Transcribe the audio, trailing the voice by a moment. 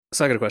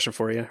So I got a question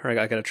for you, or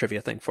I got a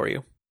trivia thing for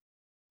you.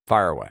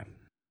 Fire away.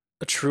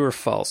 A true or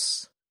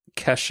false?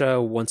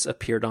 Kesha once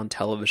appeared on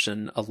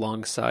television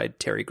alongside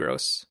Terry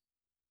Gross.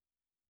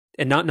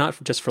 And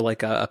not just for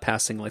like a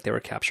passing, like they were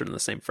captured in the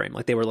same frame.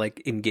 Like they were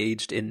like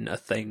engaged in a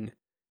thing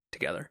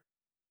together.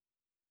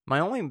 My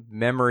only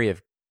memory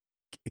of,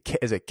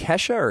 is it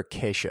Kesha or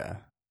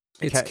Keisha?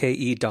 It's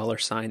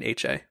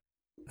KE$HA.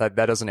 That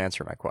doesn't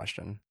answer my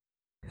question.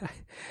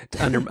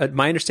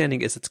 My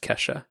understanding is it's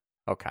Kesha.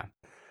 Okay.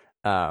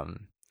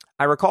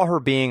 I recall her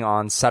being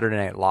on Saturday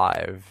Night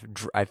Live.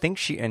 I think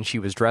she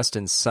was dressed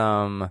in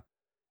some,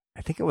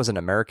 I think it was an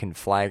American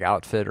flag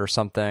outfit or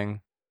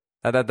something.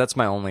 That's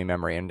my only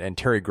memory. And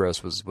Terry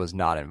Gross was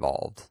not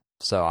involved.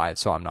 So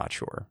I'm not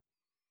sure.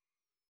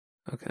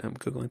 Okay, I'm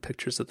Googling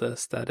pictures of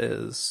this. That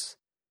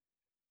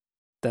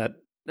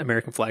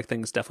American flag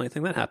thing is definitely a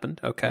thing that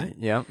happened. Okay.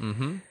 Yeah.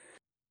 Mm-hmm.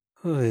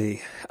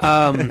 Oy.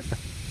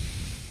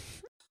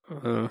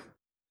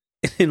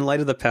 In light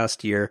of the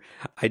past year,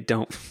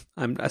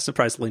 I'm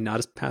surprisingly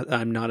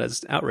I'm not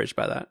as outraged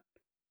by that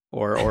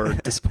or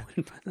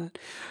disappointed by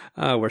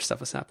that, where stuff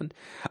has happened.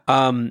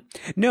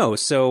 No,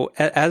 so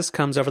as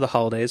comes over the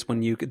holidays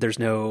when there's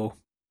no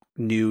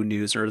new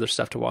news or other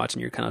stuff to watch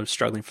and you're kind of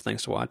struggling for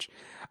things to watch.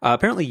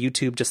 Apparently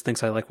YouTube just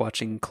thinks I like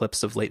watching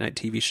clips of late night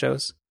TV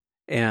shows,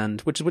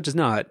 and which is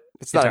not.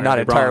 It's not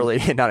entirely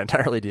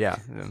yeah.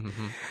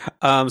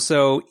 Mm-hmm.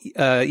 So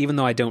even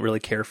though I don't really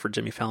care for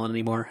Jimmy Fallon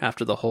anymore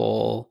after the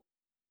whole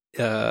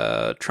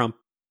Trump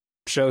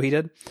show he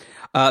did,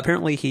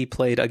 apparently he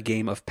played a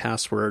game of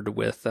Password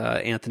with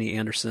Anthony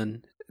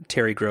Anderson,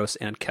 Terry Gross,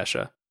 and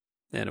Kesha,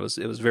 and it was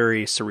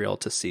very surreal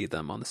to see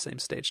them on the same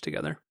stage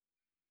together.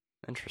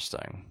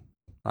 Interesting.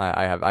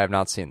 I have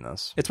not seen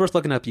this. It's worth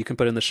looking up. You can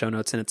put it in the show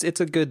notes, and it's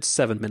a good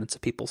 7 minutes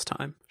of people's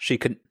time. She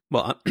could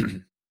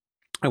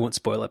I won't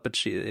spoil it, but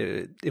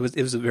it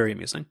was very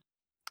amusing.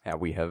 Yeah,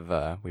 we've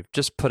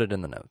just put it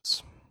in the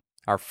notes.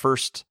 Our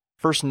first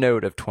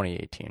note of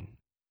 2018.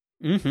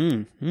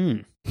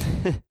 Mm-hmm.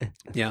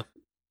 Yeah.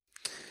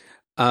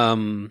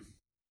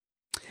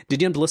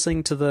 Did you end up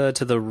listening to the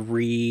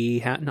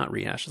not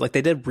rehashes? Like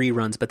they did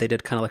reruns, but they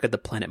did kind of like the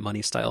Planet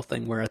Money style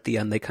thing, where at the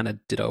end they kind of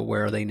did a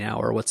 "Where are they now?"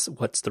 or "What's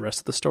the rest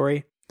of the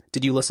story?"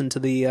 Did you listen to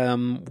the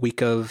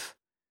week of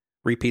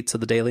repeats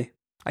of the Daily?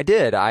 I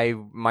did.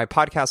 My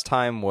podcast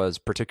time was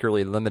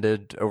particularly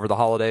limited over the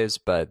holidays,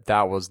 but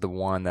that was the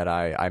one that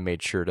I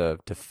made sure to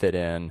fit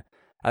in.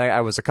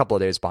 I was a couple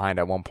of days behind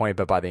at one point,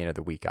 but by the end of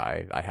the week,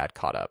 I had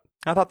caught up.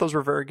 I thought those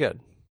were very good.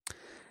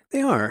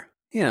 They are,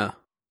 yeah.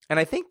 And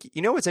I think,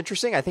 what's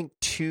interesting? I think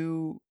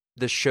to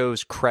the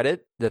show's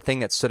credit, the thing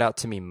that stood out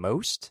to me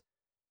most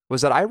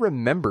was that I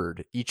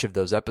remembered each of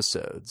those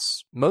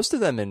episodes, most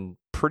of them in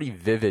pretty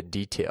vivid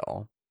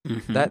detail.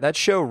 Mm-hmm. That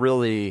show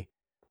really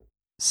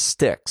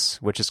sticks,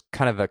 which is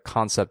kind of a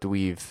concept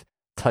we've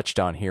touched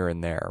on here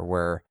and there,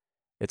 where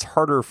it's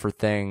harder for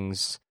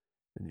things,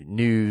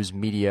 news,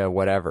 media,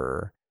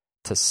 whatever,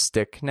 to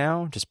stick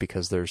now just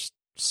because there's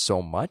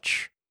so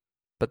much.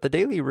 But the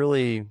Daily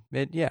really,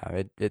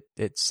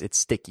 it's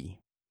sticky.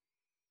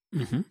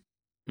 Mm-hmm.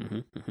 Mm-hmm.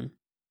 Mm-hmm.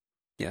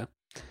 Yeah.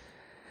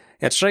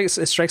 It strikes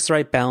the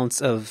right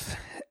balance of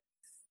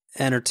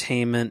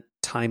entertainment,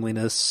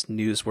 timeliness,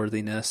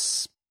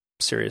 newsworthiness,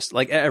 serious,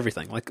 like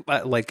everything. Like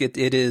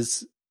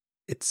it's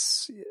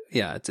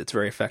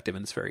very effective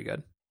and it's very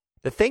good.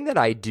 The thing that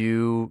I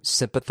do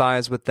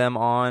sympathize with them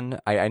on,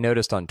 I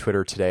noticed on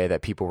Twitter today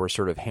that people were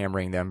sort of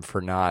hammering them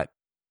for not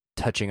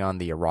touching on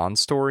the Iran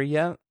story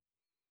yet.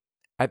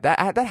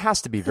 That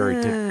has to be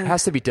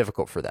has to be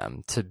difficult for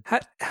them to.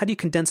 How do you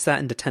condense that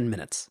into 10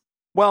 minutes?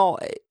 Well,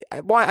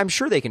 I'm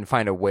sure they can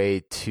find a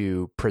way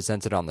to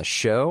present it on the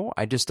show.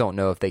 I just don't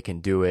know if they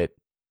can do it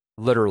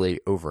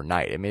literally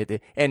overnight. I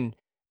mean,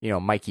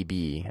 Mikey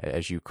B,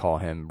 as you call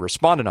him,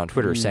 responded on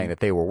Twitter saying that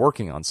they were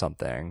working on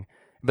something.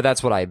 But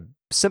that's what I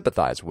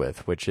sympathize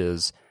with, which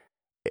is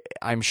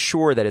I'm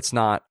sure that it's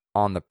not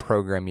on the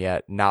program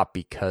yet, not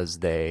because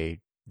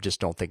they just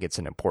don't think it's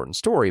an important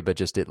story, but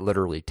just it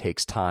literally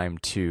takes time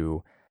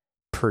to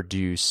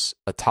produce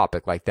a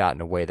topic like that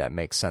in a way that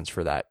makes sense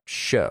for that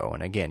show.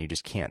 And again, you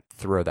just can't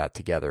throw that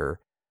together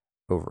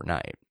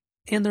overnight.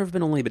 And there have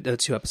been only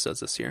 2 episodes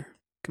this year.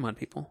 Come on,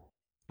 people.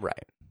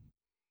 Right.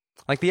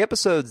 Like the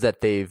episodes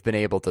that they've been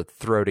able to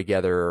throw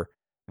together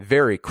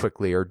very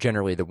quickly are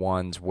generally the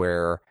ones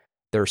where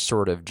they're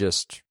sort of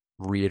just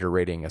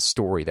reiterating a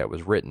story that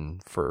was written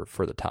for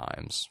the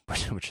Times,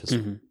 which is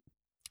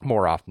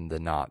more often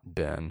than not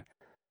been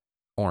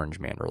Orange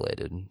Man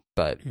related.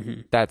 But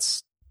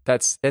that's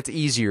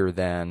easier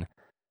than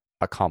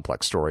a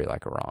complex story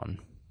like Iran.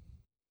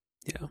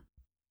 Yeah.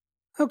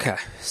 Okay.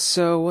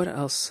 So what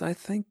else? I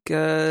think,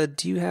 do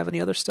you have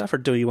any other stuff, or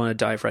do you want to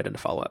dive right into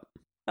follow-up?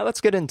 Now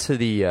let's get into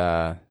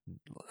the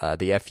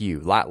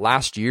FU,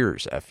 last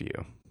year's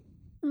FU.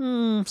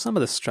 Some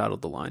of this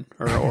straddled the line,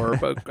 or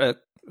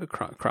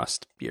across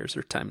years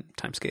or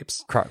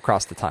timescapes.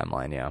 Across the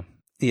timeline, yeah.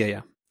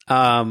 Yeah.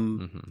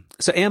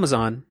 So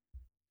Amazon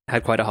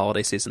had quite a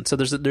holiday season. So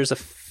there's a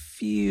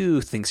few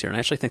things here, and I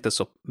actually think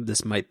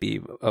this might be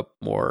a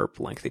more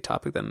lengthy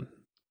topic than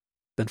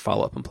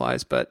follow up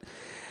implies. But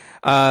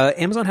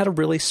Amazon had a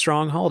really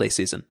strong holiday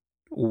season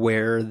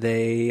where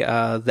they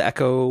the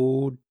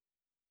Echo,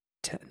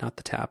 not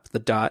the Tap, the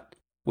Dot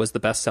was the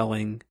best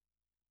selling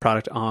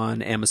product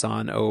on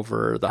Amazon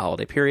over the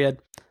holiday period.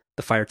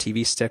 The Fire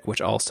TV Stick, which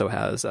also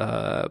has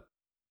a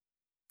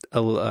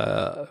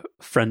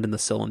friend in the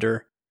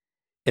cylinder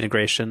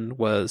integration,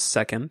 was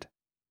second.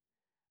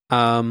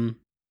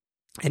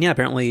 And yeah,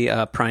 apparently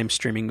Prime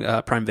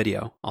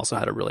Video also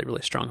had a really,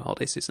 really strong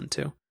holiday season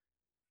too.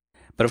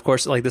 But of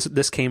course, like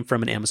this came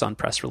from an Amazon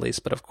press release,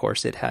 but of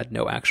course it had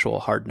no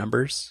actual hard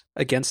numbers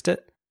against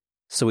it.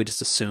 So we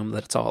just assume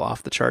that it's all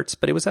off the charts.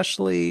 But it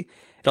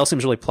all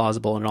seems really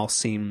plausible, and it all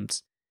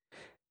seems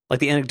like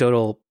the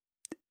anecdotal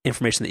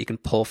information that you can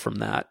pull from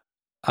that,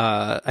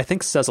 I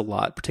think says a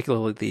lot,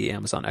 particularly the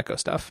Amazon Echo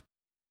stuff.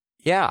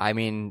 Yeah, I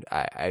mean,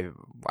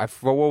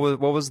 what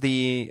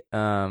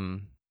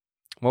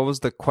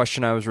was the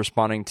question I was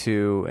responding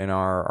to in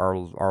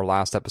our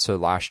last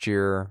episode last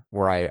year,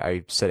 where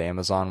I said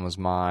Amazon was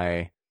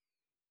the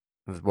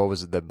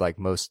like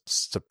most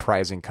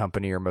surprising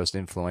company or most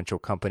influential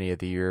company of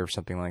the year or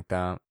something like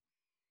that,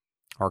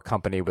 or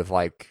company with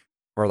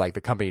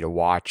the company to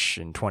watch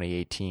in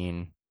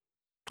 2018.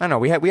 I don't know.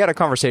 We had a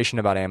conversation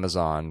about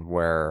Amazon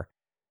where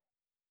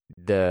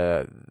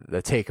the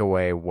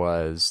takeaway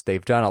was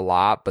they've done a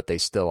lot, but they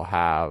still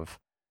have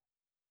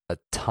a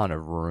ton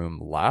of room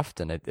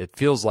left, and it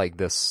feels like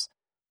this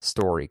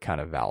story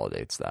kind of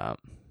validates that.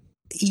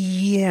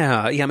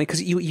 Yeah. I mean,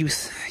 because you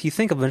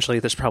think eventually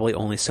there's probably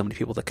only so many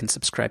people that can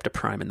subscribe to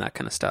Prime and that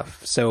kind of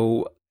stuff.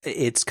 So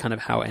it's kind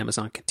of how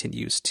Amazon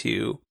continues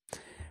to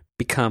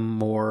become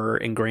more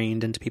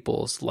ingrained into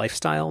people's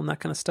lifestyle and that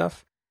kind of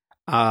stuff.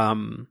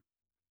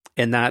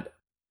 And that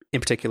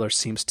in particular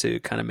seems to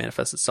kind of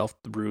manifest itself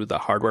through the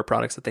hardware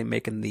products that they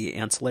make and the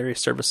ancillary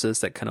services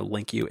that kind of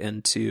link you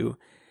into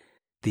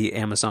the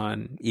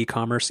Amazon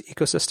e-commerce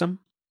ecosystem.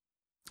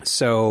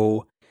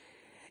 So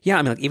yeah,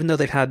 I mean, like, even though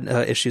they've had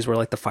issues where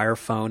like the Fire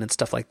Phone and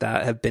stuff like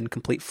that have been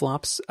complete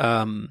flops,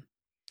 the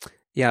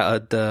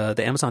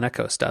Amazon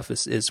Echo stuff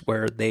is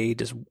where they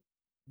just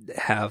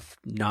have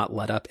not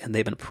let up, and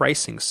they've been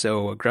pricing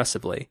so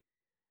aggressively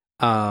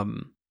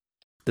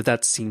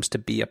that seems to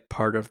be a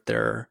part of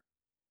their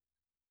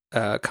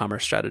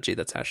commerce strategy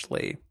that's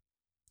actually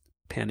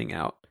panning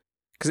out.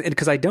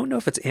 Because I don't know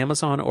if it's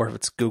Amazon or if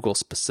it's Google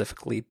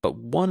specifically, but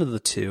one of the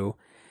two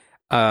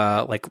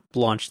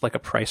launched like a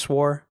price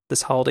war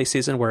this holiday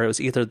season where it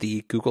was either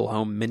the Google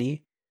Home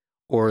Mini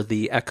or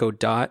the Echo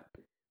Dot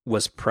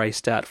was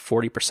priced at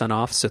 40%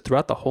 off. So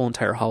throughout the whole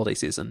entire holiday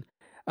season,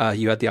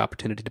 you had the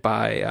opportunity to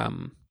buy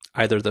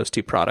either of those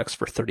two products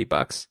for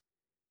 $30,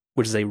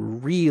 which is a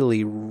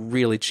really,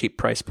 really cheap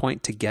price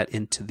point to get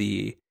into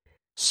the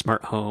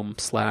smart home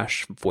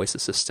 / voice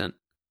assistant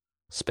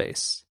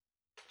space.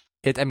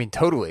 I mean,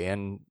 totally.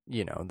 And,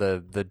 you know,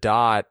 the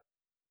Dot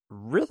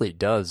really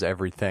does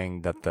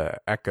everything that the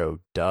Echo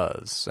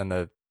does. And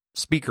the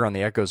speaker on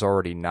the Echo is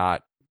already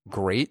not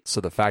great.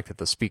 So the fact that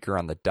the speaker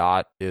on the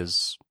Dot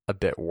is a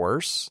bit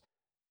worse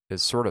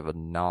is sort of a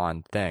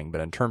non-thing.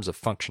 But in terms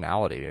of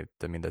functionality,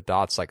 I mean, the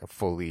Dot's like a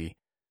fully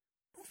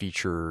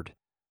featured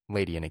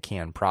lady in a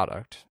can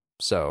product.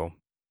 So,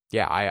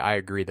 yeah, I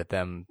agree that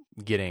them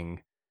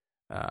getting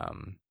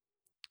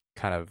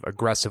kind of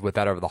aggressive with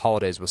that over the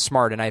holidays was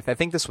smart. And I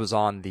think this was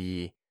on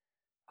the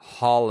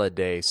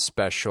holiday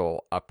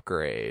special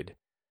upgrade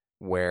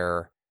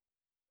where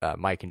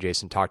Mike and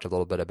Jason talked a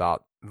little bit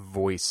about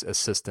voice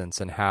assistants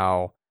and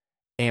how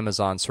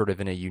Amazon's sort of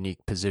in a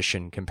unique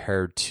position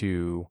compared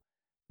to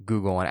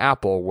Google and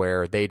Apple,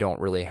 where they don't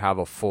really have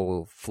a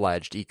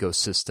full-fledged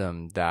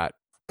ecosystem that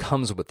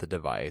comes with the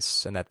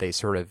device, and that they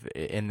sort of,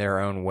 in their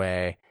own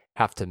way,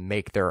 have to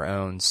make their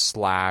own /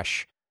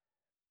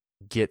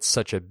 get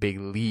such a big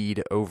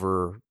lead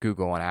over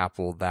Google and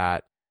Apple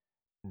that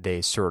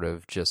they sort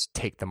of just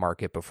take the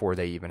market before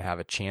they even have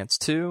a chance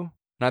to.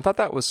 And I thought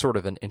that was sort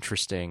of an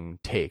interesting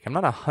take. I'm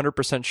not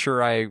 100%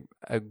 sure I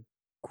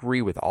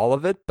agree with all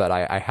of it, but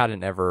I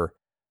hadn't ever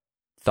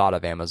thought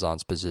of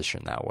Amazon's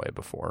position that way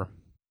before.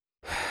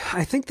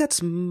 I think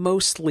that's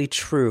mostly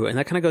true, and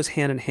that kind of goes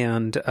hand in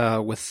hand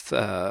with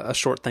a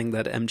short thing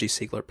that MG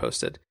Siegler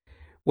posted,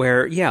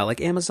 where, yeah,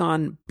 like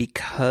Amazon,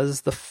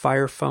 because the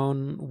Fire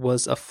Phone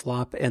was a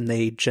flop, and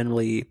they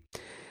generally,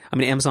 I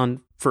mean,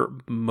 Amazon for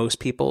most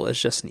people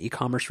is just an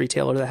e-commerce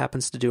retailer that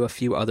happens to do a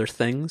few other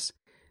things,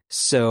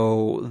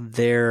 so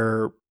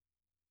their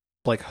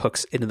like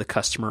hooks into the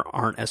customer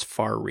aren't as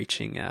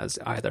far-reaching as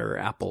either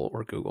Apple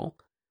or Google.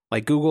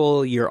 Like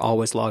Google, you're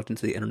always logged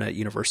into the internet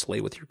universally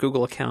with your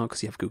Google account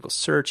because you have Google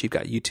Search, you've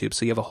got YouTube,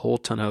 so you have a whole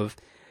ton of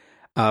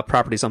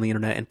properties on the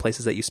internet and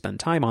places that you spend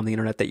time on the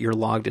internet that you're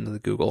logged into the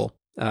Google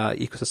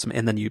ecosystem.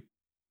 And then you,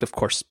 of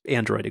course,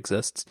 Android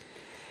exists.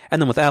 And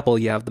then with Apple,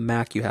 you have the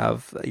Mac, you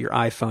have your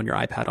iPhone, your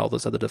iPad, all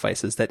those other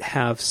devices that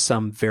have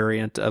some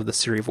variant of the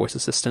Siri voice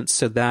assistant.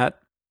 So that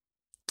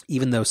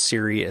even though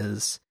Siri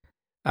is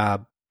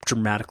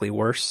dramatically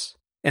worse,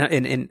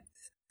 and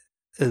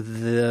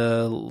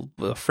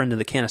the friend in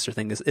the canister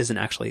thing isn't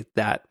actually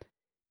that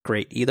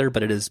great either,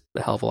 but it is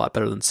a hell of a lot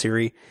better than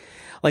Siri.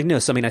 Like, no,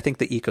 so I mean, I think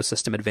the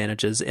ecosystem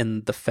advantages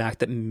in the fact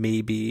that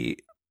maybe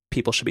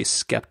people should be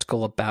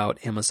skeptical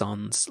about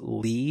Amazon's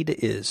lead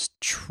is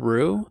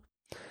true.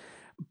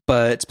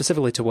 But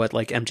specifically to what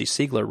like MG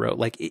Siegler wrote,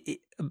 like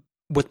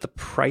with the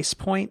price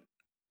point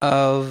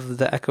of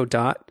the Echo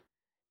Dot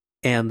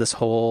and this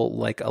whole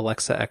like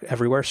Alexa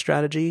everywhere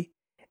strategy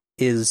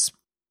is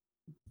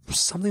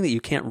something that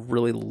you can't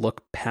really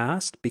look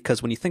past,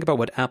 because when you think about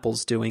what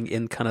Apple's doing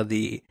in kind of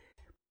the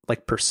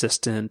like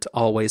persistent,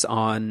 always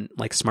on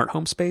like smart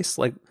home space,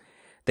 like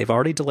they've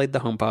already delayed the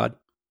HomePod.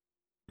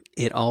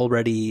 It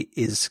already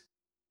is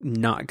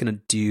not going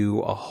to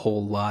do a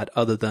whole lot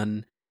other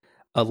than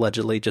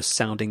allegedly just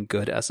sounding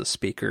good as a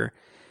speaker.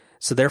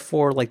 So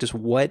therefore, like, just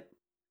what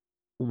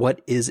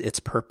is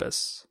its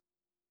purpose?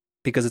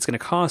 Because it's going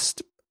to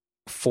cost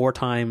 4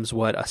 times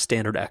what a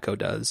standard Echo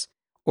does,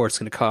 or it's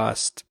going to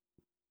cost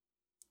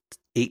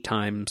 8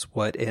 times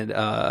what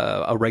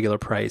a regular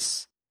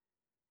price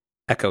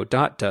Echo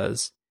Dot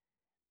does.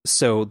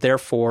 So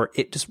therefore,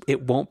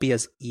 it won't be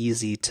as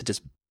easy to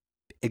just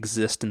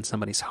exist in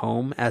somebody's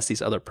home as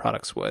these other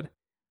products would,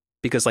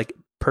 because like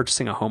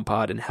purchasing a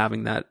HomePod and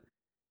having that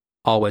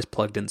always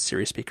plugged in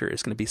Siri speaker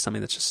is going to be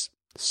something that's just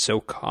so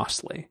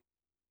costly.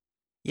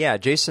 Yeah,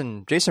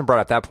 Jason brought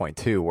up that point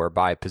too, where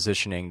by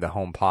positioning the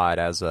HomePod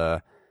as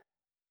a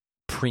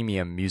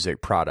premium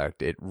music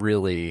product, it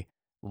really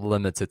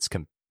limits its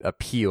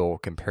appeal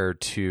compared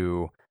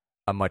to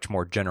a much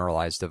more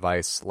generalized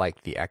device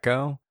like the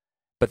Echo.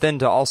 But then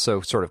to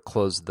also sort of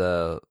close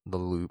the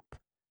loop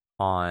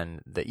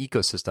on the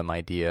ecosystem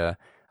idea,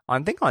 I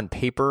think on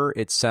paper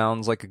it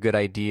sounds like a good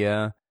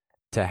idea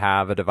to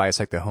have a device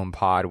like the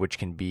HomePod, which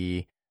can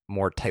be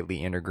more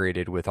tightly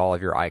integrated with all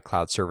of your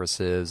iCloud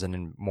services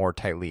and more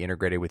tightly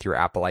integrated with your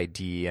Apple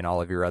ID and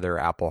all of your other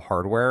Apple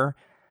hardware.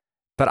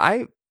 But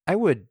I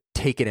would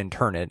take it and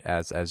turn it,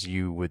 as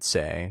you would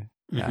say,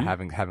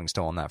 having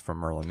stolen that from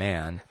Merlin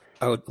Mann.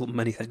 Oh,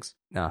 many things.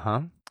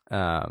 I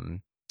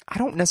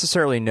don't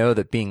necessarily know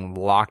that being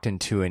locked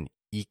into an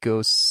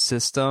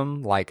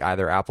ecosystem like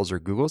either Apple's or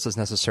Google's is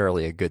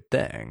necessarily a good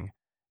thing.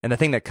 And the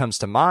thing that comes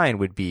to mind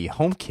would be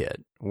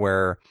HomeKit,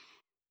 where,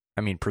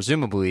 I mean,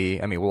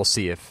 presumably, I mean, we'll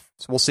see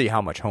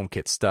how much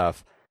HomeKit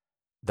stuff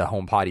the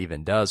HomePod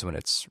even does when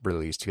it's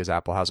released, because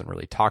Apple hasn't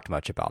really talked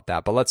much about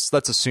that. But let's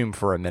assume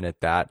for a minute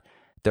that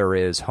there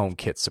is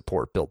HomeKit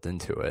support built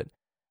into it.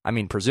 I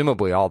mean,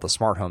 presumably all the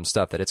smart home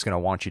stuff that it's going to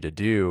want you to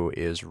do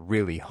is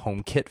really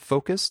HomeKit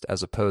focused,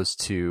 as opposed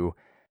to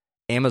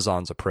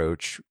Amazon's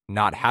approach,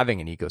 not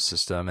having an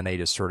ecosystem, and they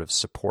just sort of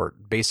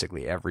support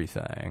basically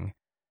everything.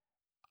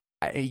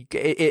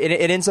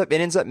 It ends up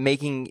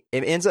making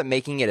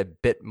it a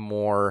bit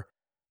more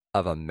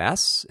of a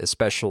mess,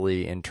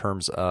 especially in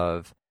terms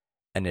of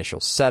initial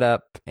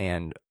setup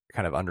and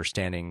kind of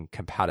understanding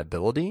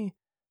compatibility.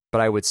 But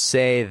I would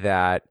say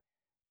that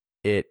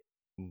it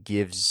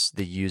gives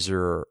the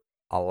user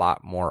a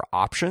lot more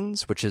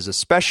options, which is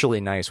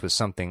especially nice with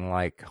something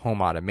like home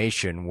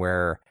automation,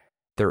 where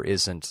there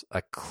isn't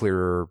a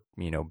clear,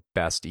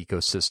 best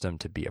ecosystem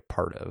to be a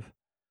part of.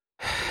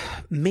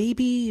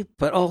 Maybe,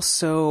 but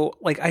also,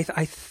 like, I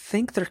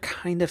think there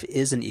kind of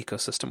is an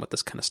ecosystem with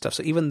this kind of stuff.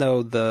 So even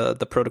though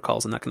the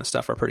protocols and that kind of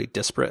stuff are pretty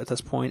disparate at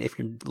this point, if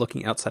you're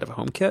looking outside of a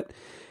HomeKit,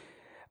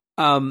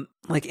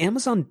 like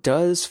Amazon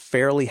does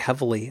fairly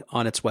heavily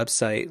on its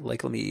website.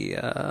 Like, let me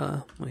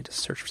just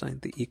search for something.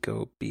 The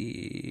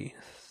Ecobee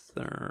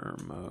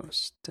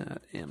thermostat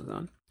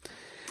Amazon.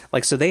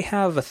 Like, so they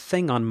have a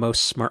thing on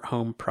most smart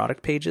home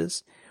product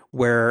pages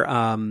where,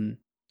 let me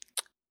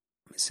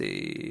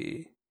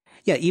see.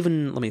 Yeah,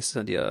 even let me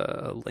send you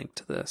a link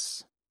to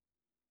this.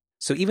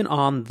 So even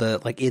on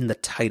in the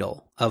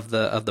title of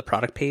the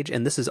product page,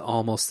 and this is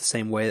almost the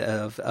same way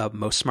of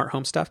most smart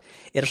home stuff,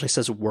 it actually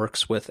says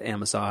works with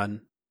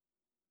Amazon,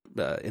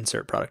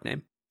 insert product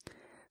name.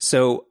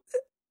 So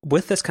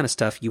with this kind of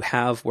stuff, you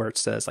have where it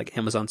says like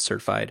Amazon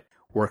certified,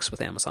 works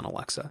with Amazon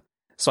Alexa.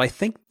 So I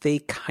think they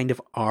kind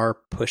of are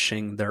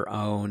pushing their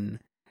own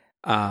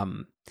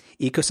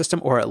ecosystem,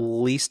 or at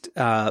least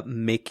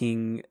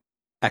making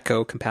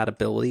Echo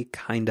compatibility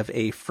kind of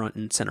a front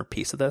and center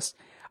piece of this.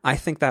 I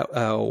think that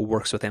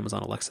works with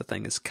Amazon Alexa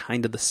thing is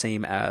kind of the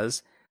same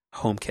as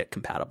HomeKit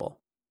compatible.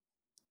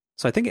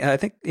 So I think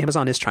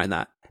Amazon is trying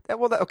that.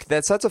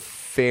 That's a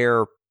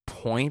fair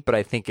point, but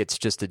I think it's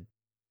just a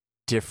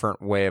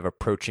different way of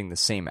approaching the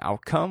same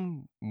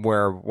outcome.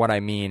 Where what I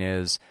mean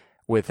is,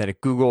 with a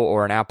Google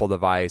or an Apple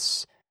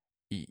device,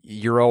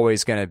 you're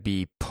always going to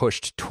be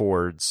pushed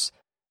towards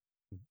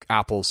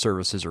Apple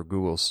services or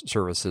Google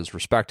services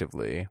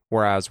respectively.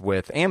 Whereas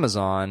with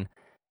Amazon,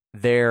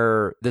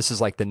 this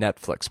is like the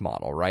Netflix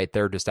model, right?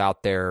 They're just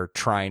out there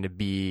trying to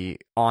be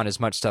on as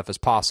much stuff as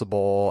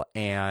possible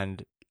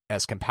and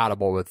as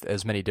compatible with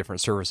as many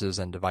different services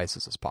and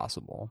devices as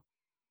possible.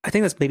 I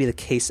think that's maybe the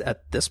case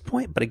at this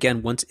point, but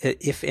again,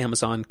 if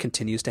Amazon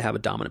continues to have a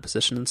dominant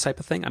position in this type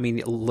of thing, I mean,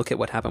 look at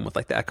what happened with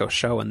like the Echo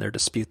Show and their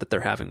dispute that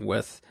they're having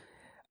with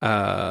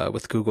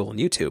with Google and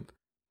YouTube.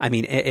 I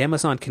mean,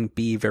 Amazon can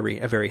be very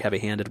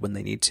heavy-handed when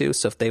they need to.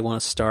 So if they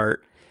want to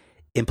start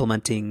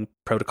implementing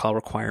protocol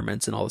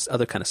requirements and all this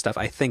other kind of stuff,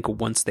 I think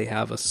once they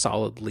have a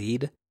solid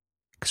lead,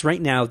 because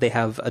right now they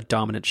have a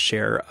dominant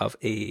share of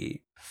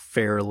a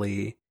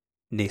fairly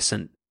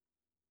nascent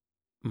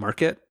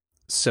market.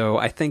 So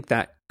I think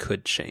that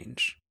could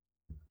change.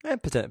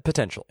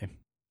 Potentially.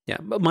 Yeah,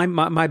 but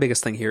my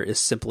biggest thing here is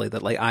simply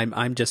that like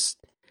I'm just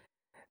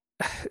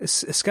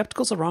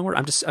skeptical is the wrong word.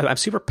 I'm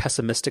super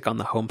pessimistic on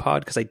the HomePod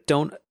because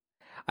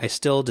I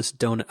still just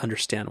don't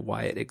understand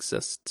why it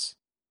exists.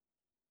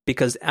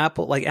 Because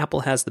Apple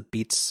has the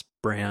Beats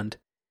brand,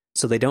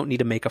 so they don't need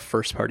to make a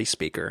first party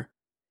speaker.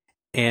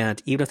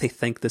 And even if they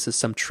think this is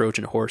some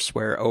Trojan horse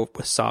where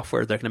with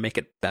software they're going to make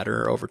it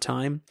better over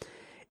time,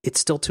 it's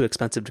still too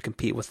expensive to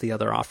compete with the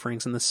other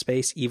offerings in this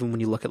space, even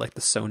when you look at like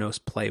the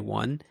Sonos Play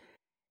 1.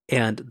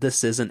 And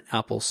this isn't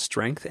Apple's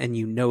strength, and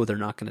you know they're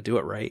not going to do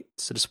it right.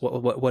 So just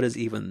what is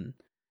even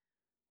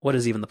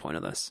the point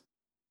of this?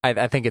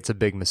 I think it's a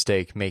big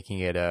mistake making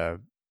it a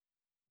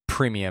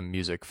premium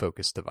music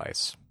focused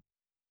device.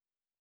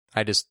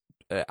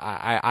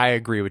 I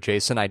agree with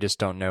Jason. I just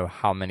don't know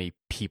how many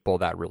people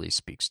that really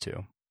speaks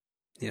to.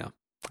 Yeah.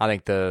 I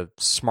think the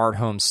smart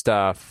home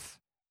stuff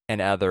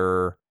and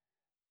other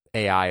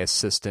AI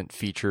assistant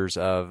features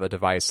of a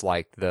device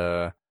like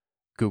the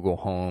Google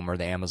Home or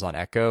the Amazon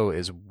Echo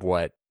is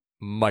what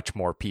much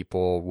more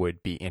people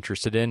would be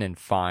interested in and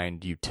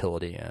find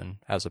utility in,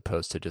 as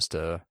opposed to just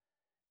a,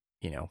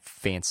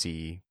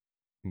 fancy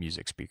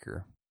music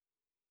speaker.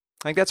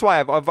 Like that's why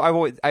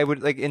I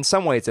would like in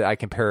some ways I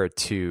compare it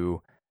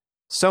to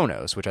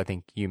Sonos, which I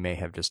think you may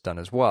have just done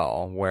as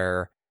well,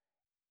 where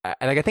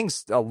I think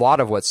a lot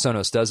of what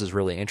Sonos does is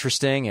really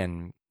interesting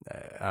and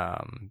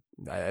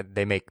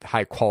they make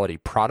high quality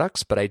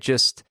products, but I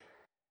just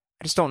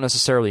don't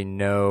necessarily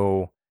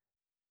know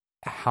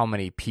how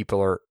many people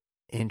are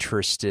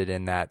interested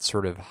in that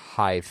sort of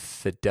high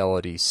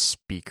fidelity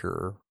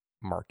speaker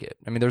market.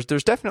 I mean,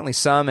 there's definitely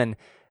some, and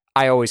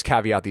I always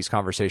caveat these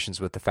conversations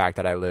with the fact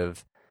that I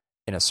live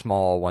in a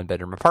small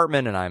 1-bedroom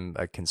apartment and I'm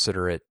a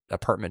considerate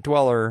apartment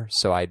dweller,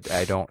 so I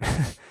don't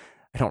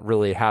I don't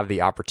really have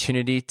the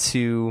opportunity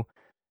to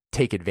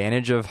take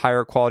advantage of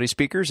higher quality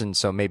speakers, and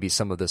so maybe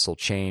some of this will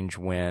change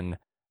when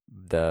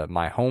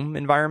my home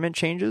environment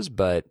changes,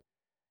 but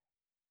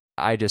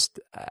I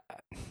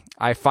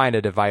find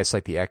a device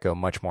like the Echo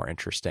much more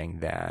interesting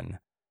than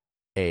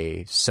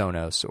a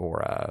Sonos or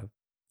a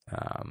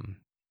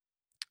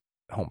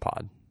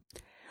HomePod.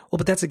 Well,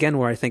 but that's again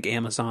where I think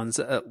Amazon's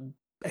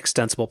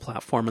extensible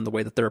platform and the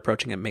way that they're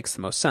approaching it makes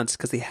the most sense,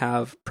 because they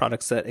have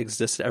products that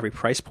exist at every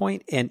price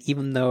point. And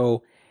even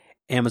though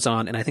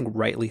Amazon, and I think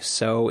rightly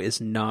so,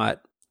 is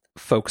not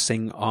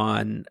focusing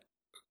on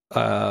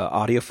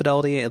audio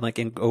fidelity and like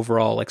in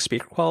overall like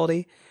speaker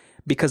quality,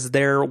 because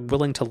they're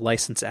willing to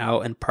license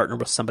out and partner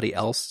with somebody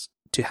else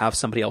to have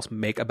somebody else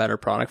make a better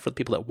product for the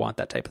people that want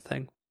that type of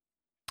thing.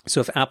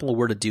 So if Apple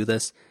were to do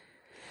this,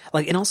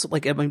 like, and also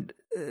like, I mean,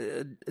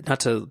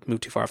 not to move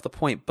too far off the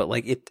point, but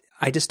like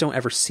I just don't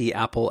ever see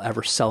Apple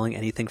ever selling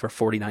anything for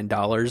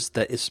 $49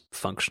 that is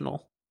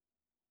functional.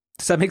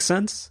 Does that make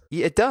sense?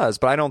 Yeah, it does,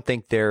 but I don't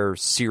think their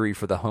Siri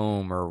for the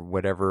home or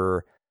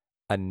whatever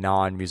a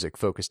non-music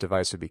focused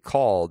device would be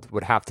called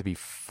would have to be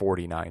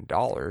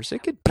 $49.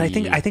 It could, but I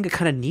think it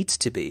kind of needs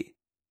to be,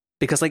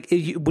 because like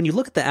when you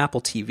look at the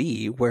Apple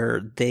TV, where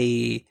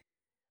they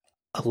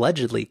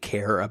allegedly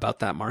care about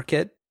that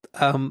market,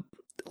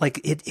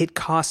 like it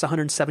costs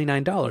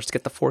 $179 to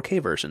get the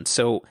 4K version.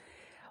 So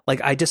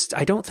like I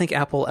don't think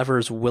Apple ever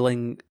is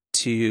willing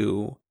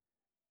to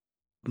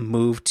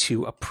move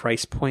to a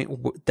price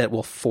point that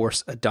will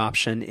force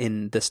adoption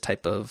in this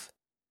type of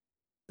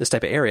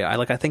area.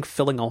 I think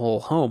filling a whole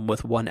home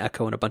with one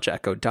Echo and a bunch of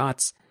Echo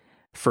Dots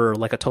for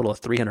like a total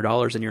of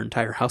 $300 and your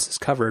entire house is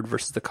covered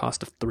versus the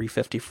cost of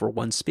 $350 for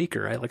one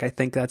speaker. I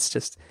think that's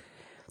just,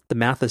 the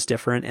math is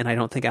different, and I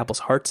don't think Apple's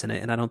heart's in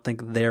it, and I don't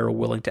think they're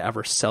willing to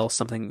ever sell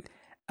something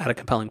at a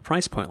compelling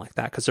price point like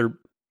that, because they're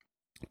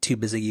too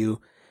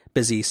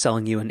busy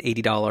selling you an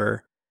 $80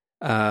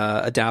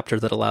 adapter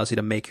that allows you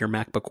to make your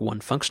MacBook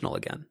One functional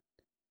again.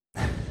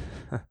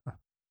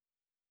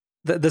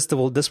 This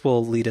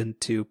will lead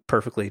into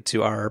perfectly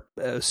to our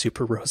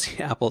super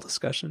rosy Apple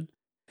discussion.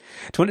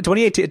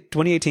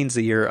 2018 is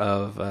the year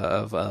of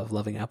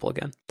loving Apple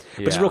again.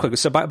 But just real quick,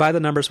 so by the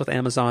numbers with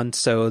Amazon,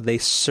 so they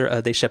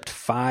shipped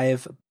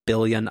 5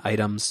 billion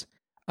items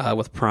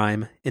with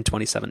Prime in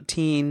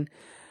 2017.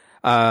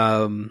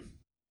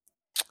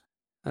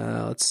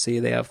 Let's see,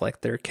 they have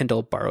like their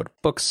Kindle borrowed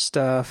book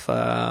stuff.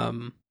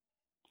 Actually,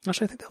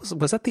 I think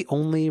was that the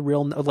only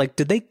real, like,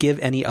 did they give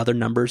any other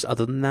numbers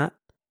other than that?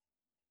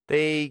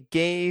 They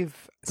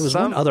gave there was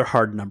one other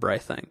hard number, I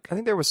think. I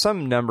think there was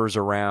some numbers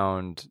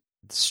around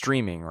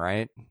streaming,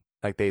 right?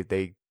 Like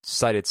they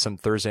cited some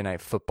Thursday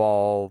Night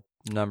Football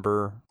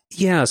number.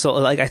 Yeah, so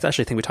like I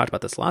actually think we talked about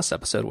this last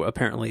episode. Where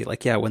apparently,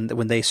 like, yeah,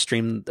 when they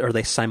streamed or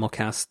they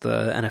simulcast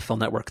the NFL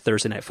Network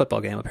Thursday Night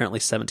Football game, apparently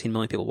 17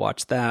 million people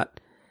watched that.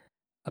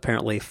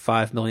 Apparently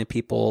 5 million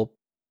people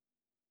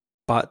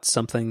bought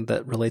something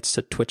that relates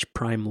to Twitch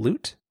Prime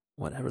loot.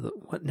 Never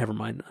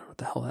mind. I don't know what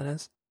the hell that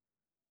is.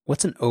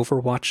 What's an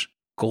Overwatch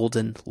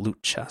golden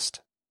loot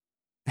chest?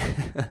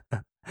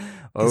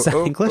 Is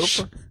that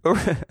English?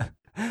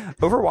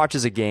 Overwatch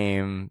is a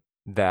game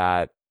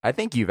that I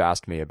think you've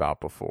asked me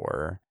about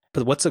before.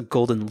 But what's a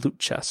golden loot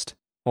chest?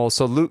 Well,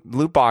 so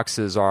loot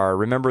boxes are,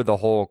 remember the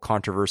whole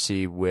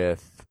controversy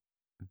with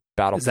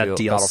Battlefield,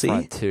 is that DLC?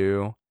 Battlefront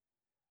 2?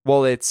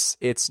 Well, it's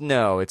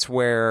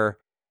where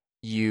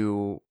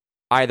you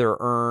either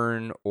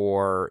earn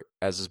or,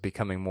 as is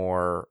becoming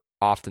more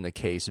often the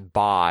case,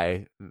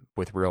 buy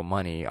with real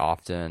money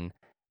often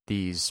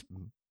these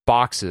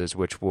boxes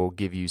which will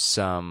give you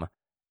some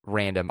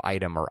random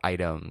item or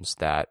items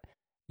that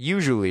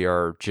usually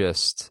are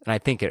just, and I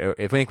think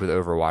with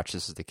Overwatch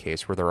this is the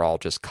case, where they're all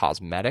just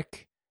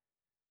cosmetic.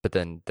 But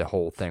then the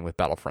whole thing with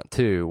Battlefront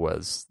 2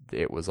 was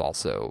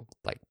also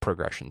like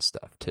progression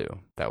stuff too.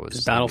 That was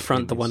Is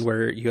Battlefront the one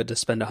where you had to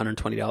spend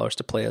 $120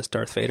 to play as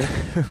Darth Vader?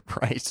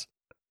 Right.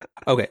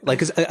 Okay,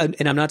 like,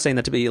 and I'm not saying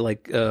that to be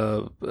like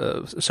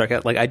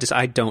sarcastic. Like,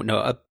 I don't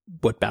know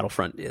what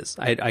Battlefront is.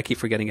 I keep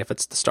forgetting if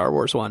it's the Star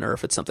Wars one or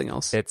if it's something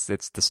else. It's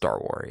the Star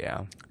Wars,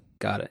 yeah.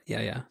 Got it.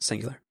 Yeah,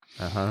 singular.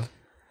 Uh-huh.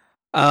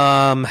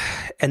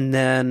 And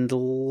then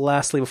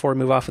lastly, before we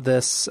move off of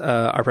this,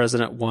 our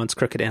president wants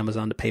crooked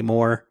Amazon to pay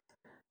more.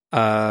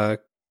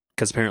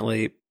 Because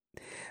apparently,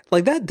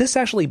 like this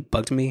actually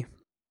bugged me.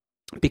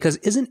 Because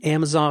isn't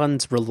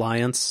Amazon's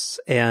reliance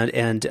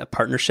and a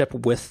partnership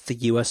with the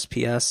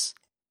USPS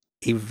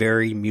a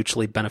very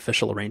mutually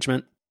beneficial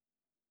arrangement?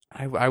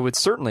 I would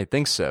certainly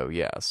think so,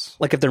 yes.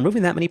 Like, if they're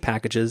moving that many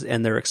packages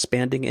and they're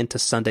expanding into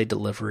Sunday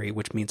delivery,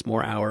 which means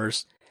more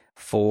hours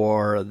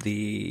for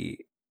the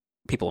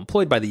people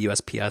employed by the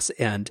USPS,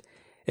 and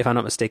if I'm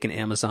not mistaken,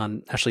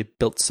 Amazon actually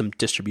built some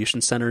distribution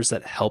centers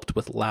that helped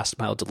with last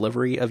mile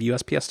delivery of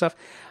USPS stuff,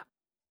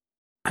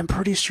 I'm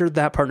pretty sure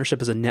that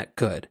partnership is a net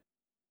good.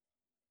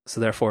 So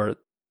therefore,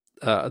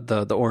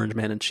 the Orange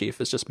Man in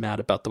Chief is just mad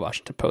about the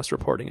Washington Post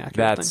reporting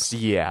accurate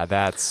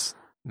things.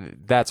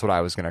 That's what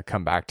I was going to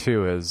come back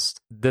to. Is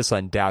this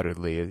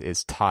undoubtedly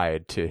is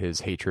tied to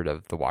his hatred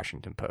of the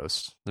Washington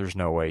Post? There's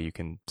no way you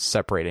can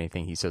separate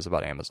anything he says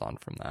about Amazon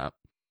from that.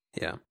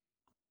 Yeah,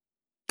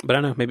 but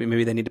I don't know.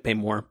 Maybe they need to pay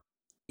more.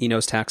 He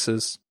knows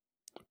taxes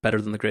better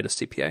than the greatest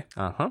CPA.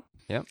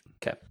 Yep.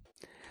 Okay.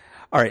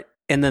 All right,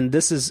 and then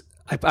this is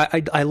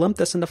I lumped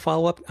this into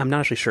follow up. I'm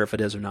not actually sure if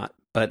it is or not.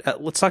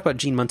 But let's talk about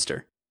Gene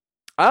Munster.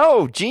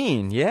 Oh,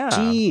 Gene, yeah,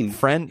 Gene,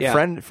 friend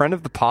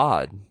of the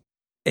pod,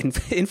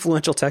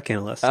 influential tech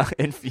analyst. Oh,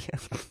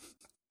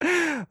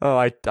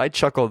 I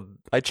chuckled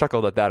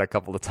at that a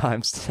couple of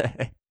times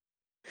today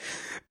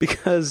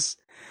because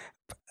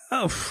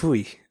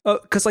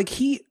like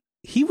he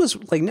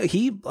was like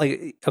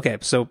okay.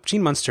 So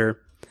Gene Munster,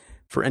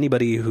 for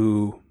anybody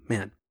who,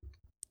 man,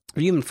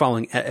 have you been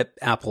following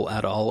Apple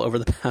at all over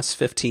the past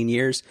 15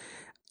 years?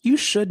 You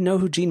should know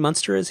who Gene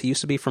Munster is. He used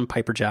to be from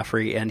Piper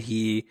Jaffray, and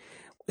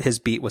his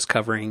beat was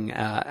covering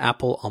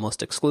Apple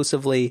almost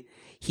exclusively.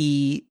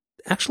 He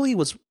actually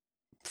was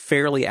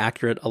fairly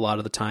accurate a lot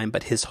of the time,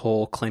 but his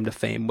whole claim to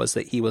fame was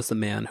that he was the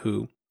man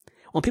who,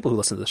 well, people who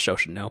listen to the show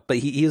should know, but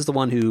he is the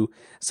one who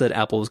said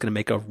Apple was going to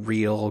make a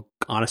real,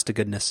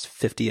 honest-to-goodness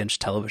 50-inch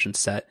television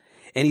set.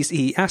 And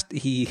he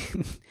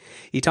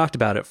talked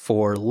about it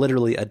for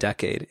literally a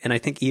decade, and I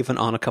think even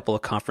on a couple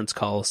of conference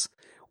calls,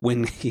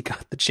 when he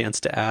got the chance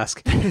to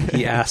ask,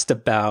 he asked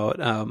about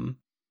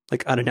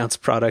like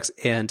unannounced products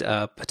and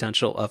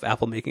potential of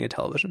Apple making a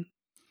television.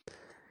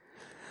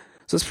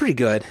 So it's pretty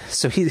good.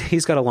 So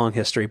he's got a long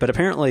history, but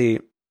apparently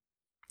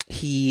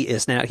he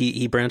is now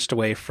he branched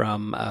away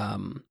from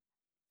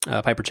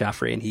Piper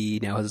Jaffray, and he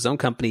now has his own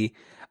company,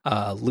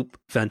 Loop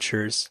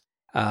Ventures,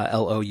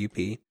 LOUP.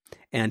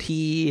 And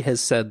he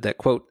has said that,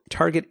 quote,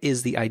 Target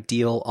is the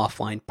ideal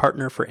offline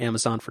partner for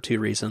Amazon for two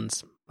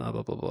reasons, blah,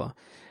 blah, blah, blah.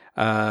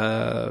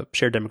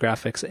 Shared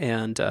demographics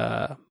and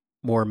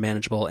more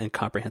manageable and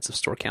comprehensive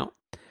store count.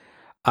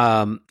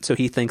 So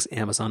he thinks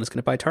Amazon is going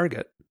to buy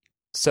Target.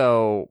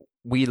 So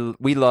we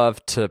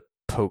love to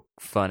poke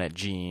fun at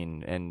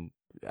Gene, and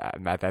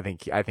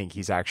I think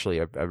he's actually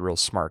a real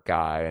smart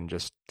guy and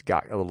just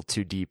got a little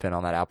too deep in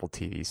on that Apple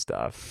TV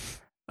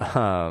stuff.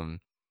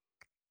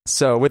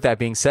 So with that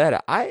being said,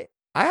 I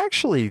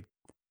actually,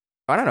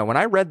 I don't know, when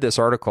I read this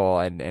article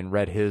and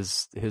read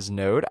his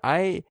note,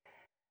 I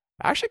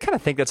actually kind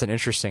of think that's an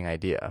interesting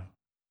idea.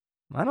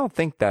 I don't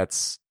think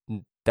that's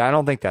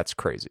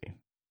crazy.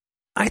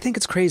 I think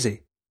it's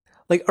crazy.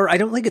 Like, or I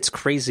don't think it's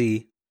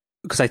crazy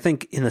because I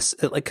think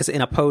because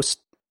in a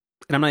post,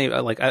 and I'm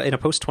not like in a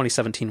post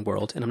 2017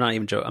 world, and I'm not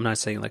even joking. I'm not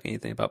saying like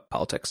anything about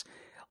politics.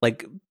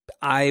 Like,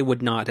 I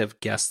would not have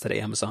guessed that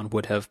Amazon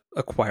would have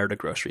acquired a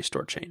grocery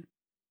store chain,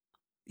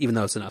 even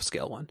though it's an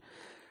upscale one.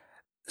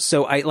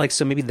 So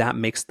so maybe that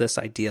makes this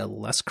idea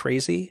less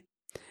crazy,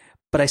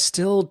 but I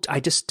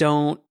just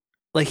don't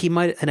like he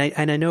might.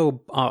 And I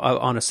know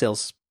on a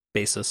sales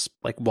basis,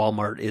 like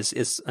Walmart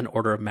is an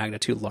order of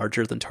magnitude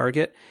larger than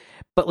Target,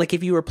 but like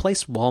if you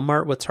replace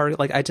Walmart with Target,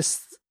 like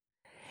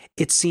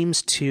it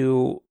seems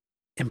too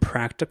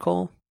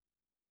impractical.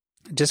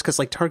 Just because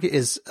like Target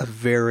is a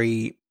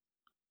very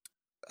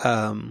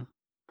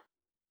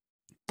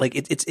like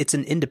it's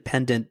an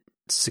independent,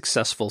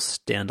 successful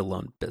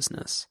standalone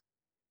business.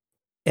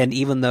 And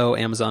even though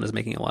Amazon is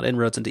making a lot of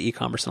inroads into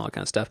e-commerce and all that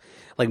kind of stuff,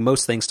 like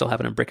most things still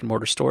happen in brick and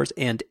mortar stores.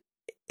 And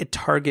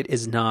Target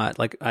is not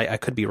like I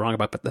could be wrong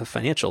about the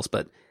financials,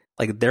 but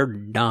like they're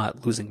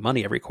not losing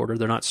money every quarter.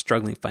 They're not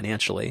struggling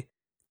financially.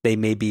 They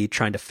may be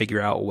trying to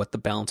figure out what the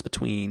balance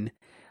between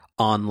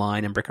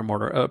online and brick and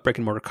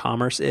mortar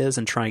commerce is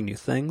and trying new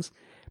things.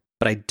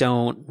 But I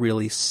don't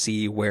really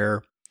see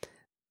where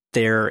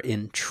they're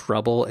in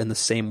trouble in the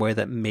same way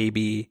that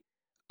maybe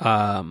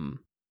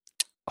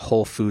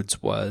Whole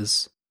Foods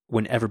was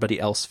when everybody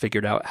else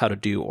figured out how to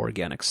do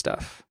organic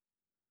stuff.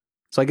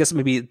 So I guess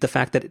maybe the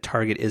fact that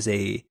Target is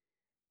a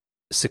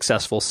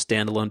successful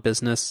standalone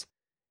business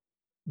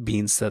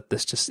means that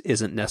this just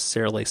isn't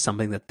necessarily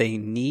something that they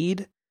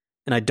need.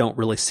 And I don't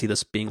really see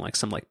this being like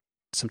some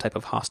type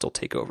of hostile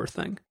takeover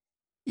thing.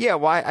 Yeah,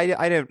 well,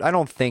 I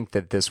don't think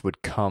that this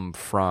would come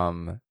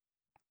from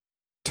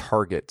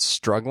Target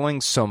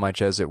struggling so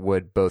much as it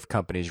would both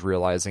companies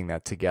realizing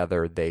that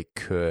together they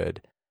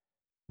could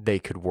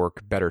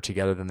work better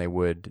together than they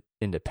would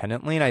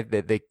independently. And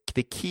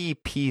the key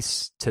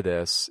piece to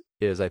this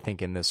is, I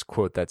think, in this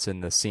quote that's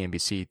in the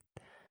CNBC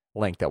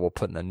link that we'll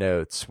put in the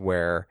notes,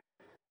 where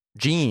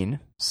Gene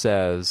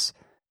says,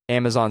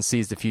 Amazon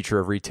sees the future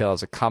of retail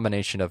as a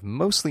combination of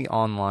mostly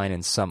online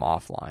and some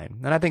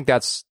offline. And I think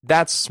that's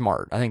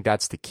smart. I think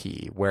that's the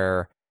key,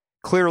 where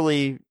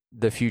clearly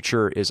the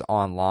future is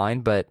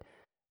online, but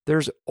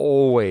there's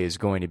always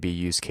going to be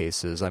use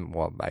cases.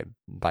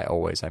 By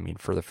always, I mean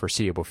for the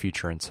foreseeable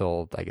future,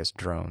 until I guess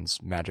drones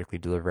magically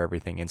deliver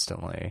everything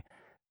instantly.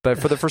 But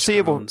for the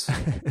foreseeable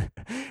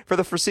for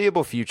the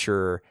foreseeable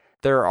future,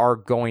 there are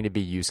going to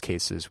be use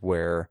cases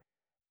where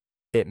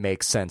it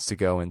makes sense to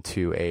go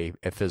into a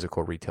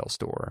physical retail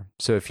store.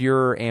 So if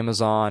you're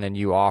Amazon and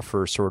you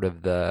offer sort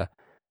of the,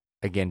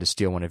 again, to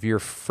steal one of your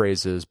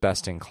phrases,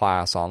 best in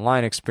class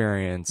online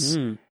experience,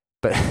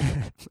 but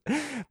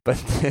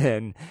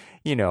then,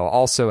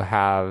 also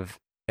have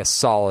a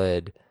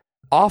solid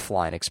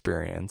offline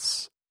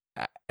experience,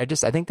 I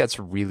think that's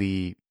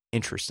really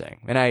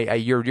interesting.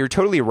 And you're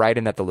totally right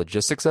in that the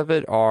logistics of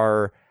it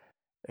are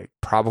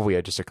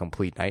probably just a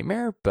complete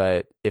nightmare,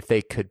 but if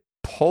they could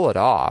pull it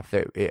off,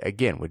 it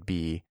again would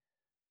be,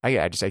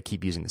 I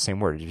keep using the same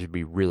word, it would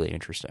be really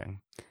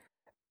interesting.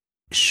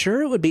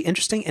 Sure, it would be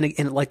interesting,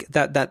 and like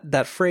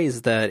that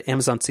phrase that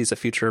Amazon sees the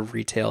future of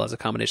retail as a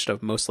combination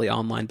of mostly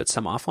online but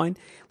some offline,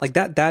 like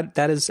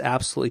that is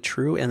absolutely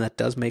true, and that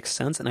does make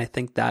sense. And I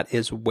think that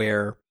is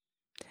where,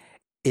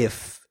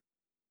 if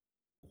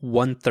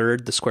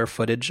 1/3 the square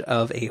footage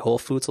of a Whole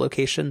Foods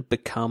location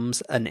becomes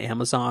an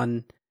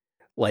Amazon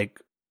like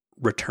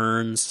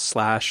returns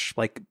 /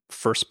 like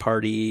first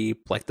party,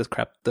 like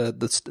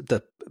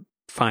the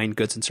fine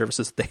goods and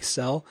services they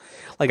sell,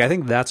 like I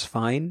think that's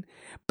fine.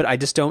 But I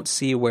just don't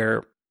see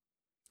where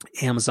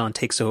Amazon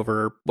takes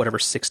over whatever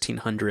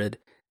 1,600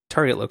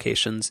 Target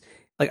locations.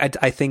 Like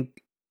I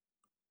think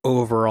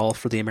overall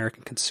for the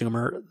American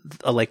consumer,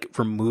 like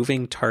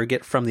removing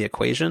Target from the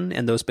equation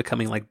and those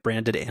becoming like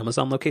branded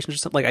Amazon locations or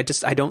something,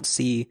 like I don't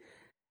see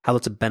how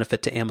that's a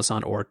benefit to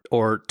Amazon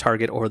or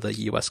Target or the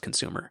US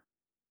consumer.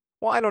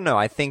 Well, I don't know.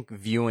 I think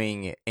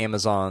viewing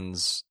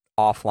Amazon's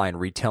offline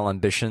retail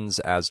ambitions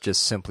as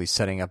just simply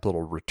setting up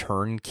little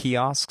return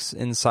kiosks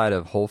inside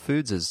of Whole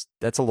Foods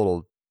that's a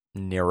little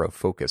narrow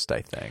focused,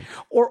 I think.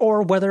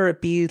 Or whether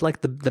it be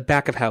like the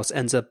back of house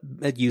ends up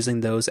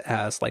using those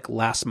as like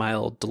last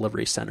mile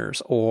delivery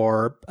centers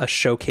or a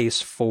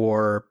showcase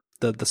for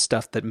the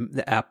stuff that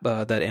the app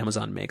that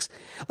Amazon makes.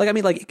 Like I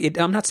mean, like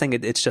I'm not saying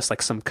it's just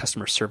like some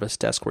customer service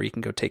desk where you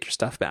can go take your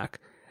stuff back,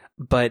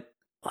 but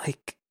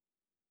like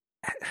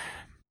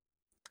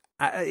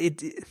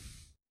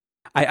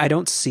I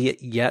don't see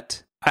it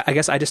yet. I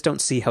guess I just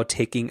don't see how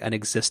taking an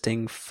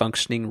existing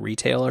functioning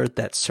retailer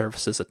that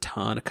services a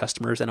ton of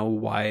customers and a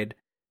wide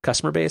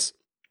customer base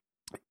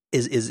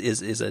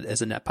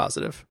is a net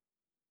positive.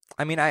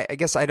 I mean, I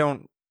guess I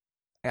don't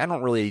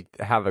really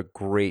have a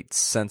great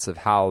sense of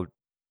how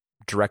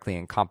directly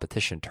in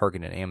competition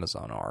Target and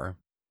Amazon are.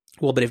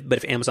 Well, but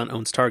if Amazon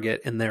owns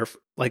Target and they're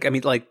like, I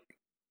mean, like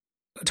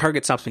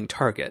Target stops being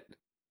Target.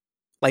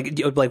 Like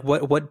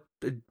what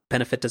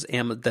benefit does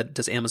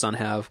Amazon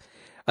have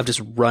of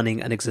just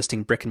running an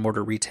existing brick and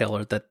mortar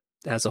retailer that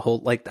as a whole?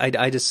 Like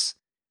I just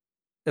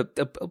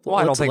well,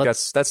 I don't think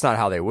that's not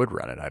how they would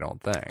run it. I don't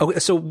think. Okay,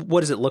 so what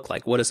does it look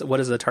like? What does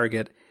the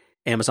Target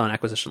Amazon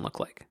acquisition look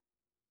like?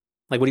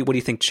 Like what do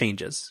you think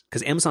changes?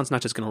 Because Amazon's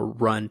not just going to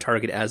run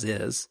Target as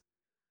is.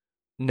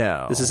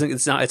 No,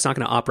 it's not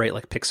going to operate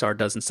like Pixar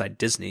does inside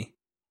Disney.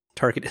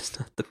 Target is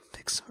not the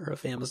Pixar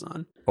of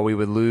Amazon. Well, we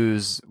would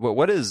lose.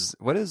 What is?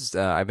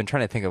 I've been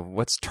trying to think of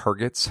what's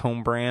Target's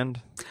home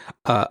brand.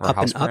 Up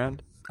and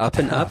Up, Up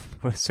and Up,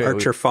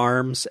 Archer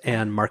Farms,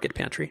 and Market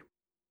Pantry.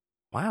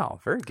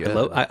 Wow, very good.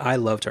 I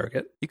love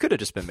Target. You could have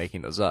just been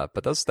making those up,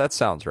 but that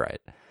sounds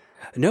right.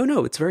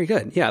 No, it's very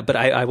good. Yeah, but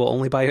I will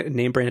only buy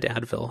name brand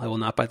Advil. I will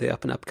not buy the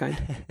up and up kind.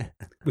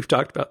 We've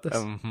talked about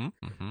this.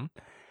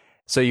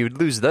 So you'd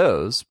lose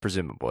those,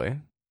 presumably.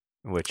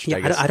 Which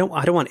yeah, I don't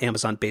want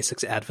Amazon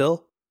Basics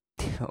Advil.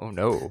 Oh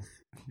no,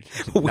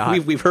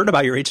 we've heard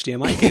about your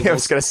HDMI cables. I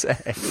was gonna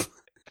say.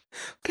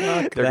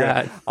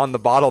 On the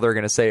bottle, they're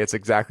gonna say it's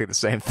exactly the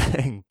same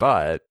thing,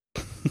 but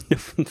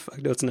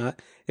fuck no, it's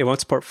not. It won't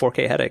support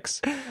 4K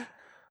headaches.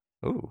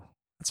 Ooh,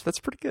 that's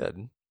pretty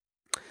good.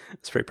 I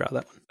was very proud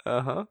of that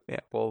one. Yeah.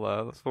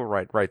 Well, we'll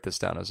write this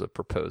down as a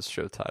proposed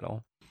show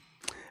title.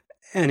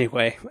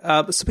 Anyway,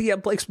 so but yeah,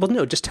 Blake. Well,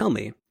 no, just tell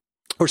me,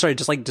 or sorry,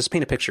 just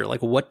paint a picture.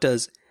 Like, what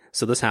does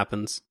so this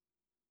happens?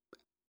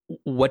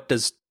 What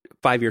does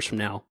 5 years from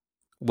now?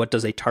 What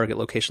does a Target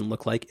location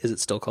look like? Is it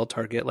still called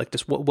Target? Like,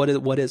 just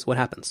what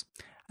happens?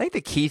 I think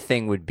the key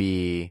thing would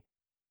be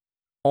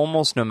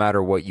almost no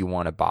matter what you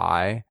want to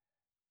buy,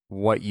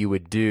 what you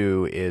would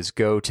do is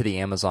go to the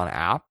Amazon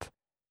app.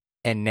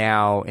 And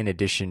now, in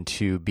addition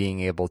to being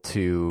able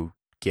to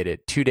get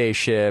it 2-day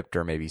shipped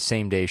or maybe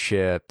same day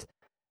shipped,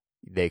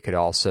 they could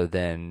also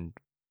then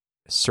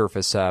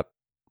surface up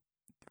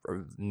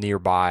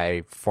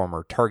nearby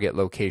former Target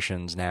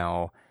locations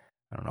now.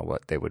 I don't know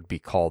what they would be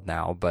called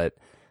now, but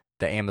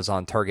the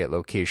Amazon Target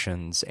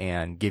locations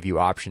and give you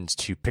options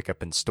to pick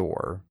up in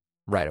store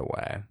right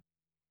away.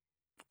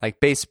 Like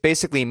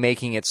basically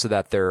making it so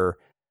that they're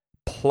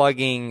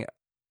plugging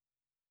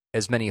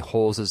as many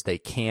holes as they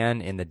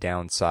can in the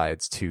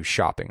downsides to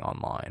shopping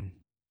online.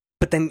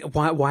 But then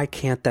why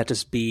can't that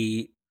just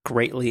be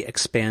greatly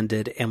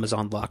expanded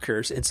Amazon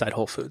lockers inside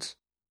Whole Foods?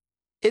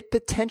 It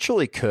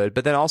potentially could,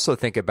 but then also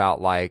think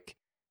about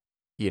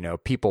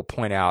people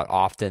point out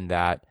often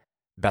that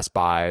Best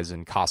Buys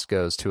and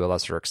Costco's to a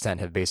lesser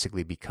extent have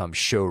basically become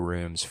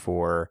showrooms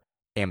for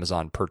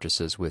Amazon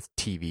purchases with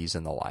TVs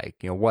and the like.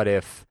 What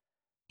if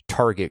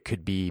Target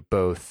could be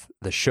both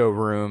the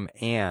showroom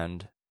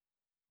and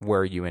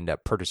where you end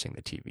up purchasing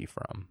the TV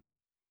from?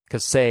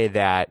 Because say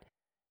that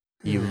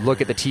you look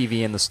at the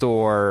TV in the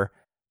store,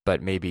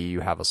 but maybe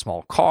you have a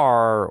small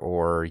car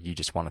or you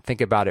just want to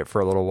think about it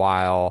for a little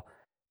while.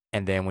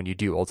 And then when you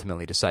do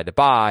ultimately decide to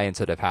buy,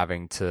 instead of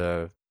having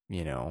to,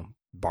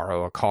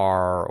 borrow a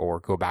car or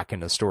go back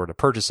into the store to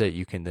purchase it,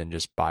 you can then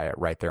just buy it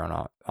right there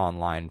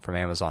online from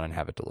Amazon and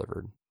have it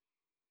delivered.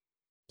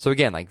 So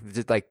again, like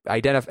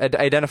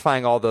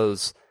identifying all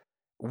those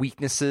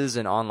weaknesses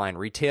in online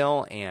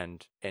retail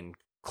and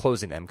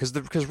closing them,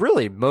 because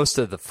really most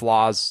of the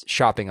flaws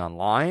shopping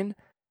online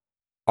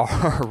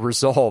are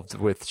resolved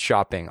with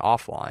shopping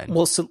offline.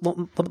 Well, so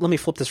let me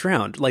flip this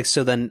around. Like,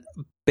 so then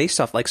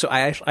based off, so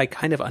I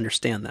kind of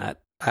understand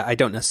that. I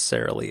don't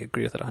necessarily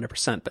agree with it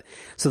 100%, but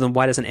so then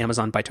why doesn't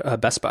Amazon buy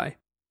Best Buy?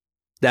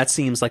 That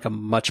seems like a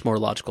much more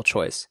logical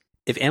choice.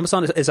 If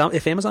Amazon is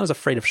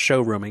afraid of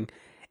showrooming,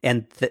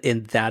 and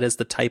that is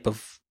the type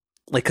of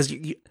because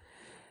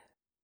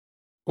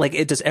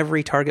does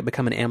every Target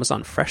become an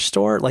Amazon Fresh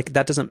store? Like,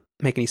 that doesn't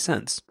make any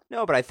sense.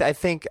 No, but I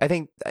think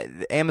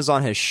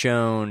Amazon has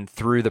shown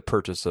through the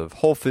purchase of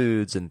Whole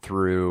Foods and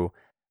through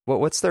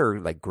what's their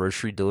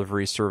grocery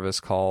delivery service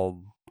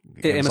called?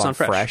 Amazon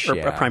Fresh or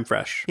yeah. Prime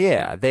Fresh.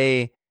 Yeah,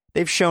 they've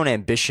shown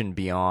ambition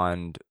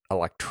beyond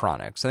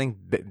electronics. I think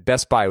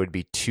Best Buy would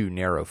be too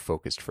narrow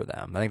focused for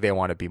them. I think they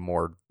want to be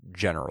more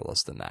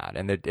generalist than that.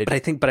 And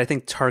but I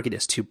think Target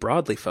is too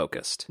broadly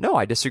focused. No,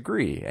 I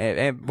disagree.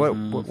 And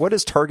what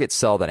does Target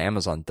sell that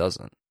Amazon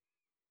doesn't?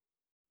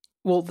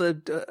 Well,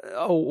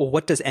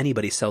 what does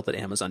anybody sell that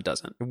Amazon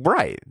doesn't?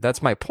 Right,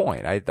 that's my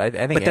point. I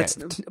think but that's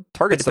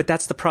Target's. But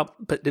that's the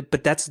problem.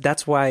 But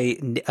that's why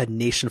a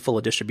nation full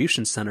of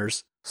distribution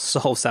centers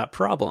solves that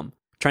problem.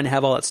 Trying to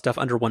have all that stuff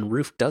under one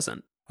roof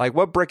doesn't. Like,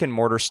 what brick and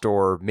mortar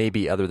store,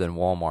 maybe other than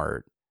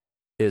Walmart,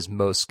 is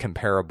most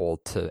comparable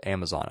to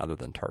Amazon other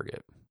than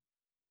Target?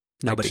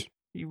 Nobody.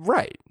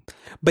 Right.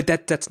 But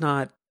that's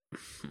not.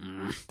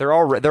 They're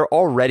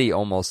already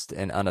almost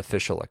an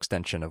unofficial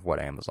extension of what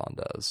Amazon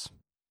does.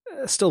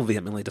 Still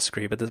vehemently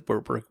disagree, but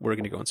we're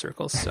going to go in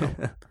circles. So,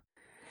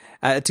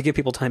 to give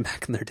people time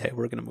back in their day,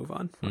 we're going to move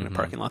on. We're going to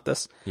parking lot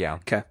this. Yeah.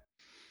 Okay.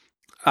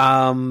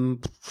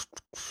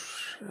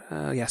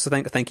 Yeah. So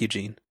thank you,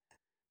 Gene.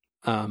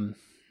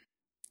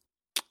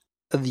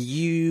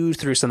 You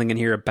threw something in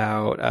here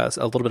about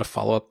a little bit of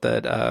follow up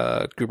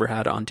that Gruber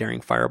had on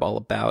Daring Fireball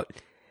about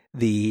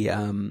the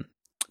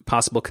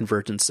possible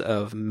convergence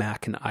of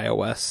Mac and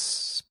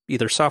iOS,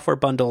 either software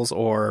bundles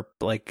or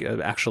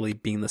actually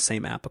being the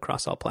same app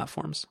across all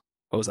platforms.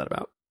 What was that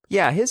about?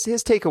 Yeah, his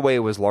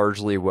takeaway was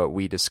largely what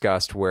we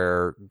discussed,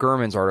 where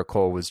Gurman's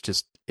article was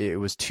it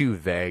was too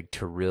vague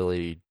to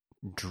really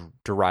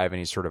derive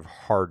any sort of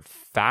hard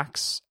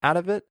facts out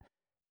of it.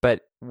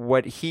 But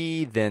what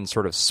he then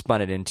sort of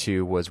spun it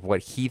into was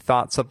what he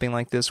thought something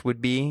like this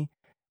would be,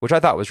 which I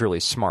thought was really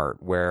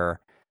smart,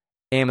 where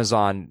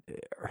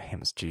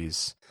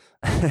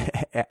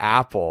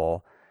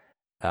Apple.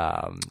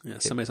 Yeah,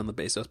 somebody's on the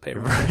Bezos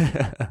payroll.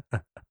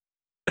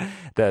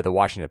 the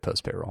Washington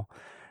Post payroll.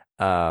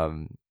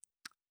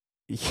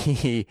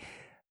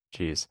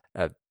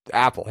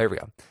 Apple. Here we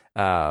go.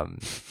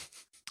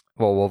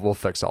 Well, we'll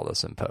fix all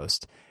this in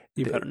post.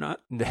 You better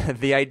not.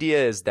 The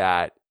idea is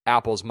that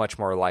Apple's much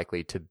more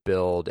likely to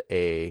build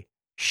a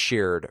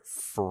shared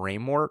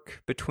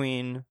framework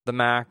between the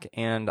Mac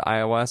and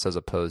iOS as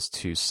opposed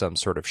to some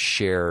sort of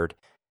shared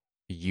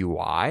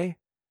UI.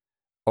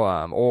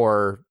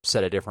 Or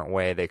said a different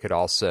way, they could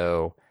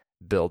also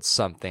build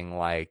something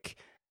like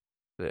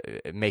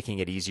making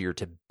it easier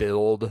to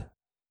build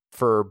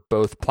for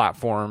both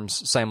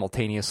platforms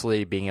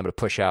simultaneously, being able to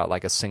push out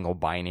like a single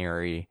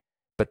binary,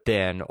 but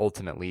then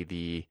ultimately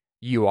the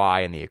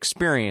UI and the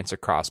experience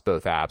across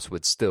both apps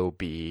would still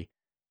be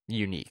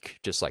unique,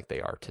 just like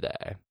they are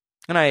today.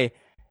 And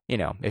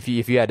if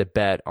you had to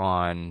bet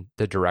on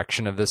the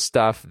direction of this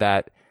stuff,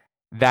 that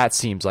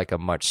seems like a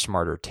much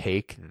smarter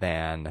take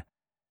than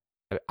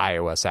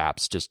iOS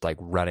apps just like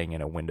running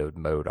in a windowed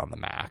mode on the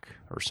Mac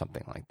or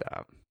something like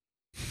that.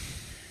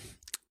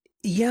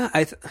 Yeah,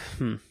 I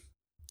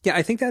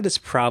think that is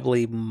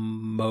probably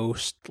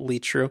mostly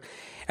true,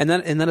 and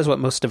that is what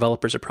most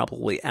developers are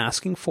probably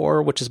asking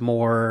for, which is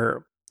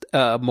more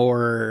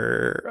overlap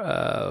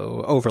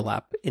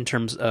in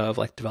terms of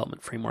like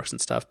development frameworks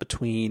and stuff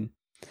between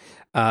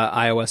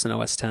iOS and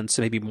OS X.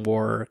 So maybe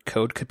more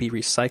code could be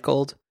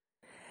recycled.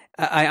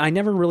 I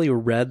never really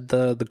read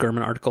the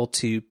Gurman article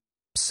to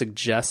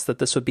suggest that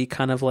this would be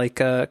kind of like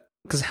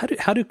because how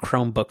do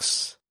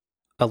Chromebooks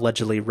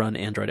allegedly run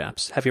Android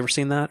apps? Have you ever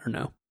seen that or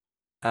no?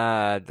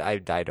 I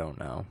don't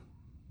know.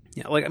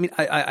 Yeah, like I mean,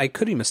 I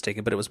could be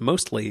mistaken, but it was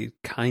mostly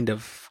kind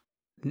of.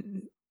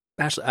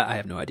 Actually, I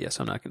have no idea,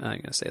 so I'm not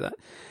gonna say that.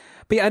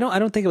 But yeah, I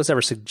don't think it was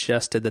ever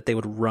suggested that they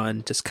would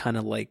run just kind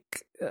of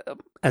like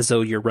as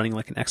though you're running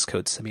like an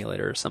Xcode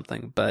simulator or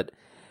something. But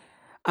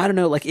I don't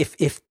know, like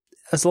if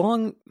as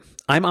long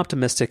I'm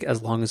optimistic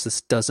as long as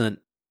this doesn't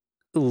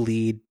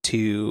lead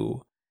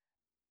to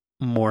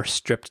more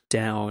stripped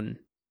down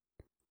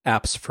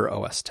apps for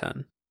OS X.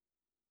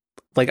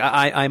 Like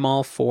I'm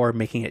all for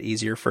making it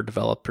easier for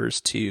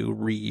developers to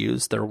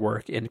reuse their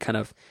work and kind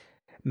of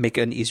make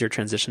an easier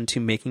transition to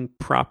making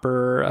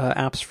proper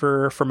apps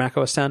for Mac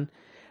OS X.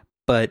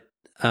 But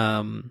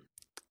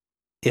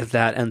if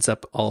that ends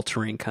up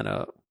altering kind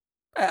of,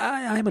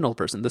 I'm an old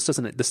person. This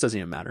doesn't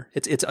even matter.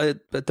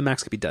 But the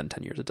Macs could be done in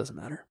 10 years. It doesn't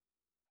matter.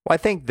 Well, I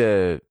think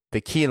the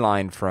key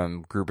line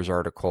from Gruber's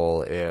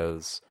article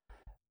is,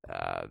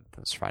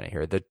 let's find it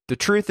here. The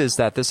truth is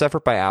that this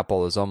effort by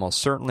Apple is almost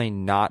certainly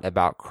not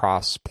about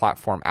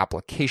cross-platform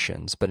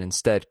applications, but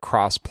instead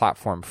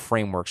cross-platform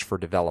frameworks for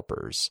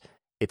developers.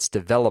 It's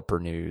developer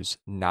news,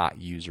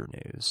 not user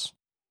news.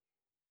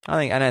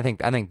 I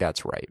think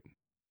that's right.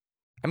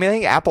 I mean, I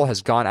think Apple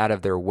has gone out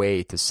of their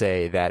way to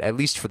say that at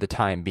least for the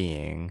time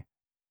being,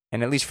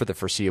 and at least for the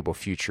foreseeable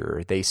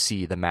future, they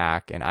see the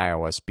Mac and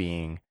iOS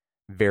being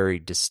very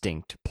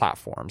distinct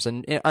platforms.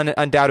 And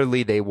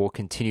undoubtedly, they will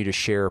continue to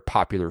share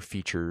popular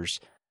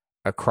features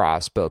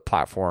across both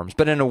platforms,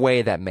 but in a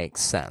way that makes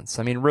sense.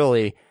 I mean,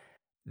 really,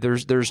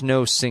 there's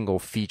no single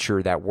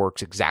feature that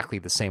works exactly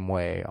the same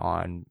way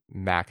on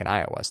Mac and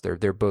iOS.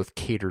 They're both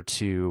catered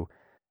to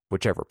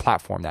whichever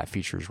platform that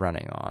feature is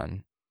running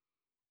on.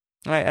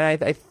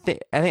 I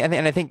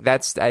think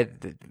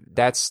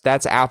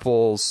that's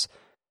Apple's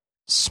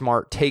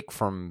smart take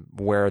from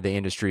where the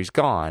industry's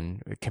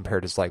gone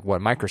compared to like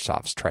what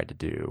Microsoft's tried to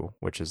do,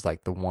 which is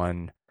like the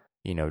one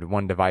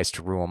device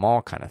to rule them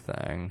all kind of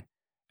thing.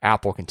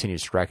 Apple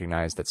continues to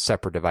recognize that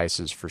separate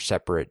devices for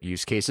separate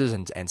use cases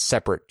and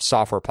separate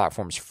software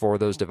platforms for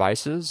those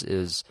devices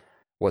is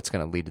what's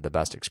going to lead to the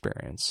best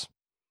experience.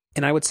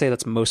 And I would say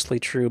that's mostly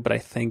true, but I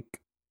think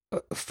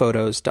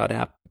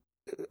Photos.app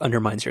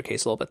undermines your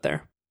case a little bit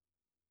there,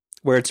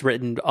 where it's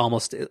written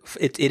almost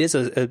it is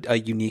a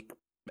unique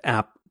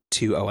app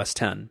to OS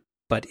X,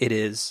 but it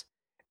is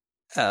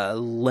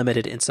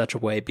limited in such a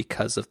way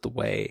because of the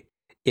way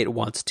it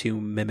wants to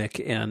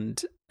mimic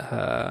and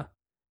have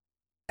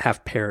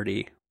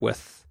parity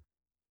with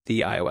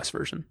the iOS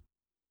version.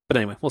 But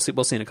anyway, we'll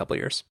see in a couple of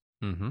years.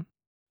 Mm-hmm.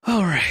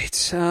 All right.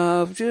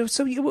 So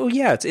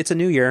yeah, it's a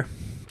new year.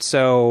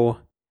 So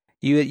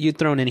you'd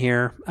thrown in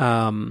here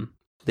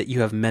that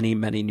you have many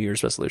New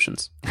Year's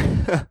resolutions.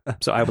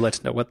 So I would like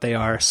to know what they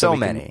are. So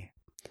many.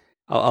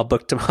 I'll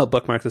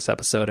bookmark this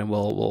episode and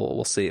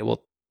we'll see.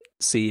 We'll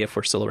see if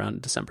we're still around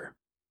in December.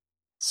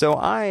 So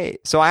I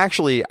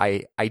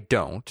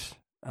don't.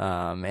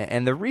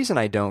 And the reason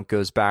I don't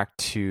goes back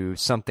to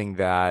something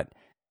that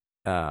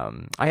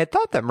I had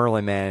thought that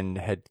Merlin Mann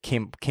had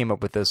came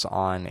up with this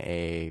on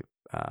a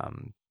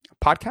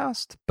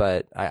podcast,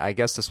 but I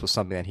guess this was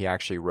something that he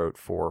actually wrote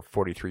for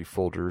 43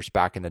 Folders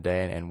back in the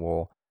day, and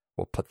we'll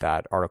put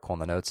that article in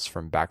the notes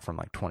from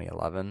like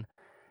 2011.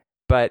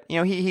 But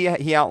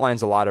he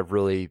outlines a lot of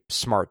really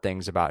smart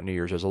things about New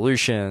Year's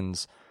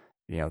resolutions.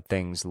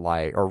 Things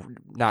like, or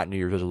not New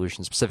Year's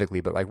resolutions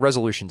specifically, but like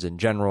resolutions in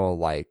general,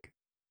 like,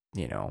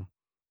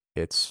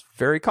 it's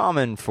very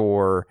common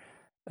for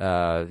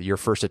your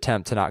first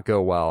attempt to not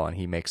go well. And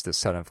he makes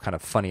this kind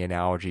of funny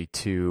analogy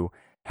to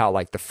how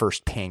like the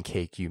first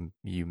pancake you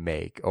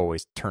make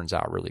always turns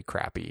out really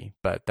crappy,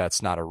 but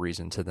that's not a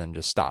reason to then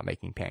just stop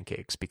making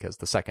pancakes, because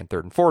the second,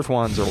 third, and fourth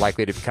ones are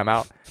likely to come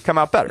out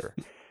better.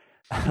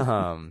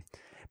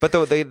 But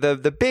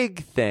the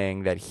big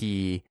thing that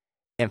he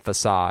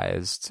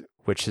emphasized,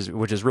 which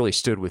has really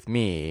stood with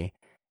me,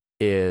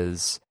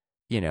 is,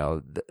 you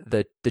know,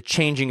 the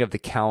changing of the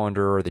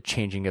calendar or the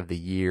changing of the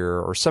year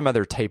or some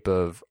other type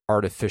of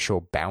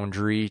artificial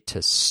boundary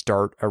to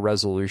start a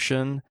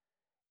resolution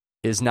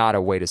is not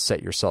a way to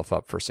set yourself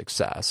up for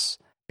success,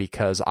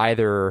 because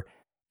either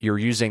you're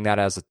using that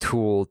as a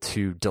tool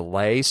to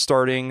delay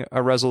starting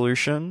a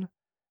resolution,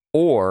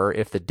 or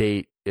if the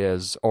date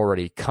is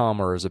already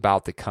come or is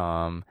about to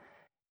come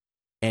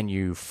and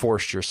you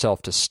forced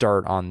yourself to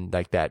start on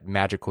like that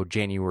magical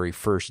January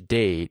 1st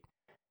date,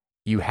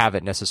 you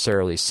haven't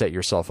necessarily set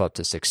yourself up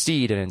to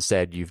succeed, and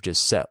instead you've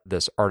just set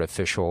this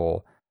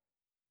artificial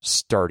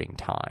starting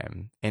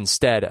time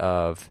instead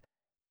of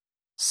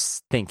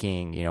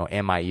thinking, you know,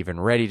 am I even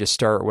ready to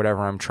start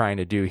whatever I'm trying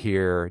to do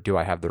here? Do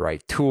I have the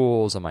right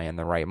tools? Am I in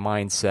the right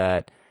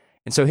mindset?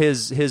 And so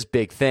his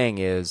big thing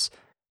is,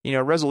 you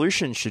know,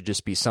 resolutions should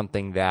just be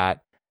something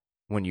that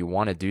when you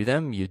want to do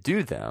them, you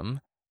do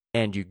them,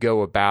 and you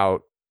go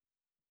about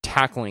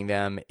tackling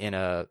them in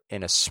a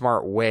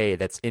smart way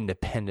that's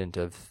independent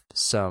of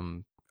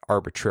some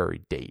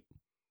arbitrary date.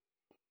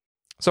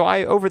 So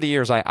over the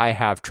years, I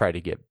have tried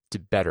to get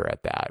better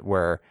at that,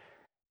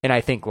 and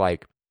I think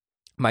like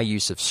my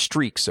use of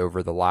streaks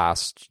over the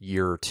last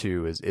year or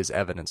two is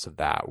evidence of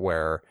that,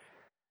 where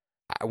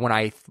when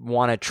I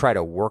want to try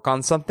to work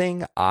on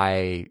something,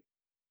 I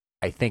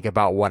think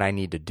about what I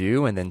need to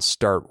do and then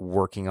start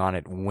working on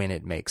it when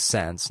it makes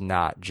sense,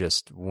 not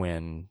just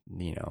when,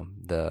 you know,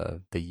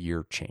 the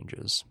year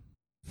changes.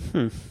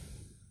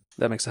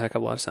 That makes a heck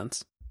of a lot of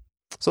sense.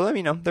 So,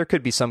 you know, there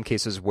could be some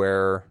cases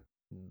where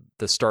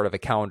the start of a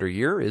calendar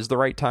year is the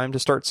right time to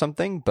start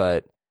something,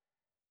 but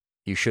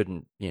you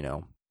shouldn't, you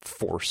know,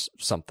 force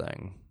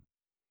something.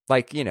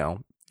 Like, you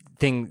know,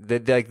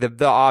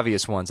 the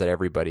obvious ones that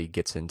everybody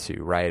gets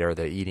into, right, are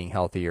the eating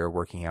healthier,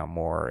 working out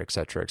more, et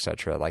cetera, et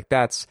cetera. Like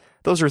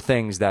those are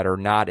things that are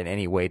not in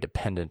any way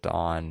dependent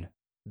on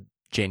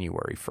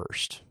January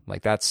 1st.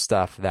 Like that's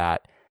stuff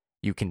that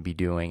you can be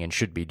doing and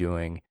should be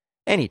doing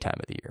any time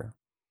of the year.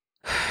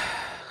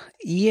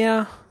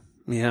 Yeah.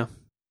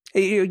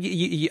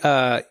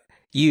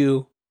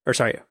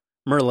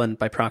 Merlin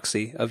by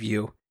proxy of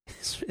you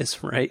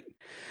is right.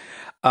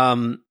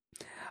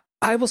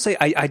 I will say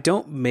I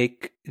don't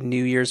make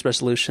New Year's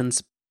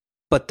resolutions,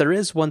 but there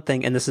is one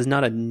thing, and this is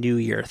not a New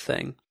Year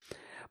thing,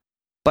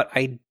 but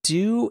I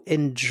do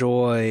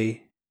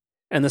enjoy,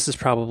 and this is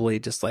probably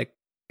just like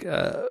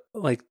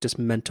just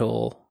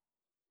mental,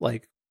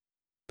 like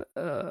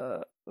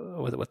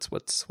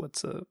what's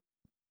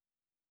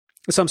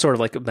some sort of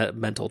like a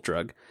mental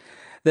drug,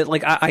 that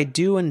like I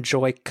do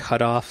enjoy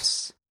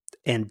cutoffs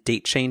and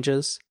date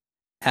changes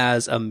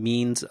as a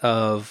means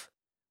of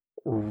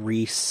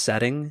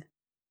resetting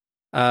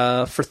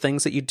for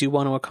things that you do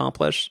want to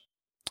accomplish.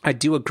 I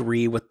do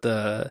agree with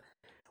the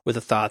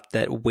thought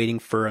that waiting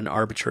for an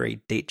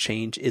arbitrary date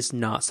change is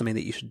not something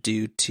that you should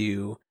do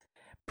to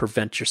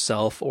prevent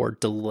yourself or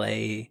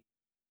delay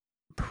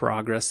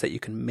progress that you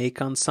can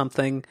make on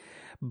something.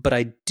 But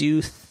I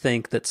do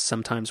think that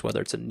sometimes,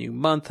 whether it's a new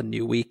month, a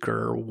new week,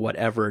 or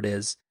whatever it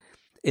is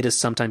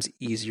sometimes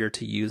easier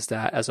to use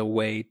that as a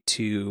way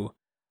to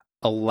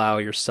allow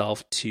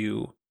yourself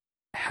to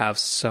have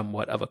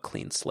somewhat of a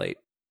clean slate.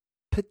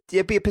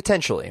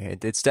 Potentially.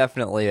 It's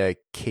definitely a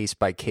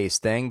case-by-case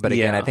thing. But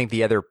again, I think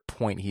the other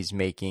point he's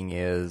making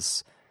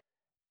is,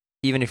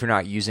 even if you're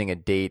not using a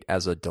date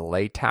as a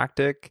delay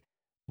tactic,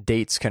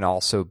 dates can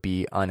also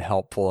be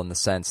unhelpful in the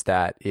sense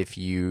that if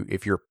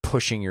you're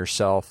pushing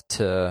yourself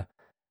to,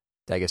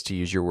 I guess to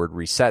use your word,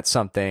 reset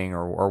something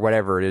or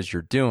whatever it is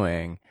you're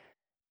doing,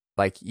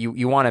 like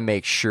you want to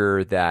make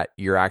sure that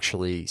you're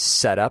actually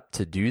set up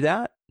to do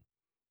that.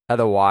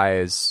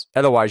 Otherwise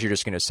you're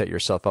just going to set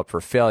yourself up for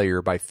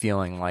failure by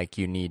feeling like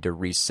you need to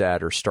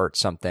reset or start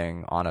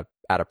something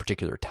at a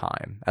particular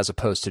time, as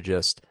opposed to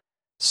just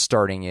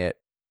starting it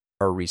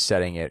or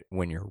resetting it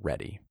when you're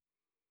ready.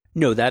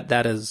 No,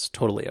 that is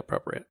totally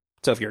appropriate.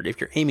 So if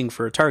you're aiming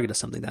for a target of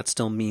something, that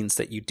still means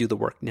that you do the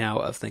work now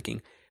of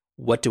thinking,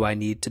 what do I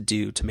need to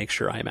do to make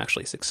sure I'm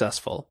actually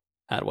successful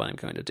at what I'm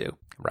going to do?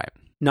 Right.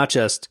 Not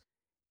just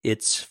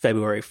it's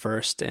February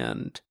 1st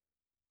and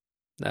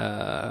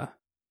I'm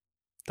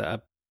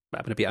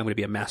going to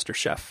be a master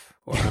chef,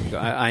 or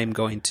I'm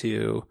going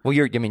to. Well,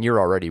 you're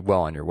already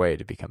well on your way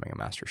to becoming a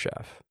master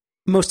chef.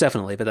 Most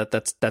definitely, but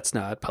that's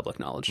not public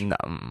knowledge. No,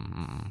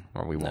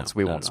 or we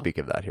won't speak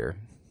of that here.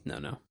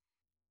 No.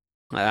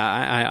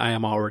 I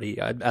am already,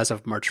 as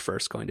of March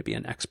 1st, going to be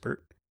an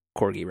expert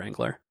corgi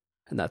wrangler,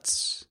 and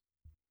that's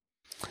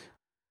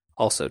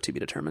also to be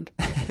determined.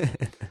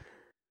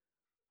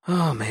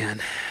 Oh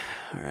man!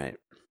 All right,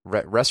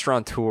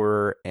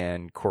 restaurateur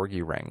and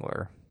corgi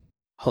wrangler.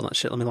 Hold on,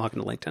 shit. Let me log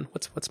into LinkedIn.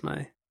 What's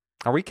my?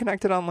 Are we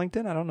connected on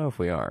LinkedIn? I don't know if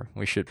we are.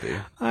 We should be.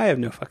 I have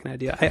no fucking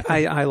idea.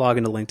 I log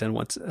into LinkedIn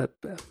once.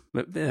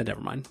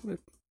 Never mind.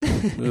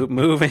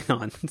 Moving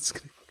on. This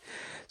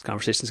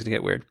conversation's gonna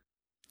get weird.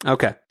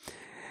 Okay.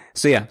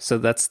 So yeah. So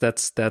that's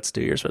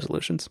New Year's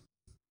resolutions.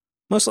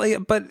 Mostly,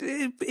 but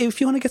if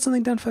you want to get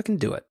something done, fucking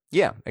do it.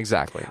 Yeah,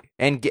 exactly.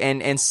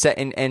 And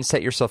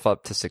set yourself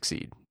up to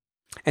succeed.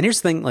 And here's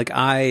the thing: like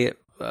I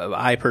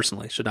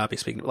personally should not be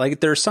speaking. Like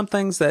there are some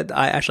things that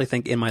I actually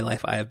think in my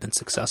life I have been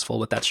successful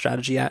with that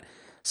strategy at.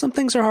 Some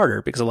things are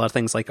harder because a lot of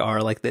things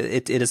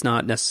it is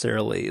not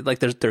necessarily like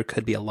there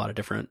could be a lot of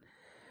different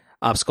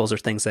obstacles or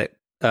things that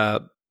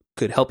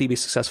could help you be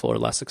successful or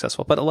less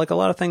successful. But like a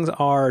lot of things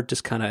are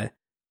just kind of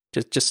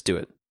just do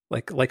it.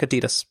 Like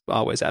Adidas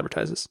always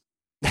advertises.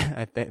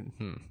 I think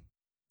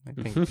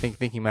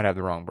you might have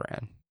the wrong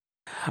brand.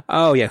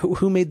 Oh yeah,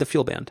 who made the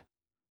Fuel Band?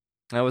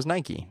 That was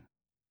Nike.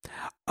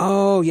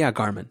 Oh yeah,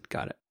 Garmin.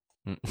 Got it.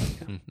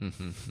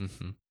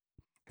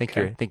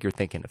 Think you're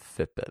thinking of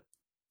Fitbit.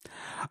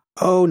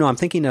 Oh no, I'm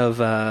thinking of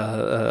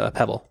a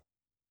Pebble.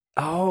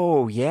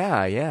 Oh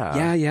yeah.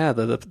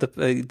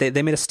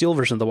 They made a steel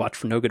version of the watch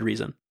for no good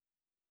reason.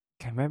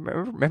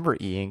 Remember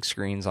e-ink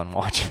screens on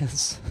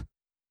watches?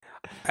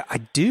 I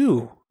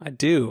do.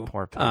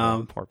 Poor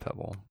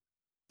Pebble.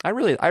 I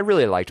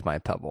really liked my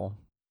Pebble.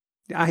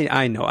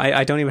 I know.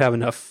 I don't even have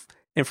enough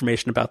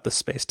information about the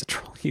space to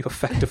troll you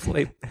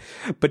effectively,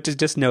 but to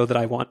just know that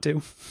I want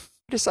to.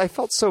 I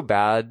felt so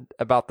bad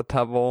about the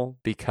Pebble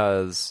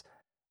because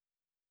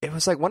it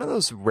was like one of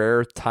those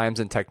rare times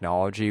in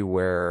technology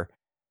where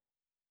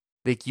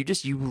like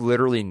you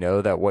literally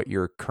know that what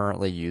you're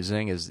currently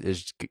using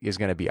is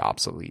going to be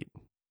obsolete.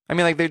 I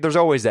mean, like there's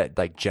always that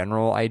like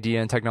general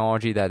idea in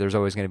technology that there's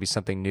always going to be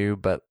something new,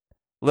 but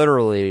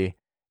literally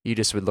you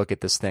just would look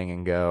at this thing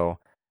and go,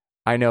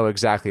 I know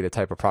exactly the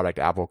type of product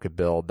Apple could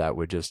build that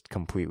would just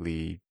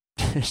completely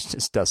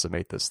just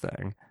decimate this thing.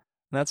 And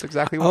that's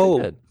exactly what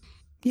they did.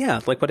 Yeah,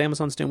 like what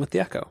Amazon's doing with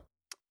the Echo.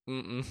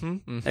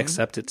 Mm-hmm.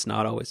 Except it's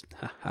not always.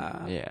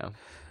 Yeah.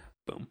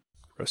 Boom.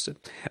 Roasted.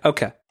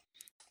 Okay.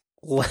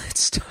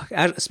 Let's talk.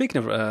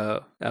 Speaking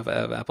of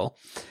Apple,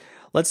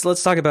 let's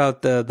talk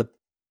about the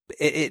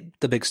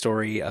big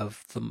story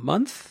of the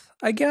month,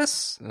 I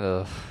guess.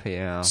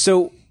 Yeah.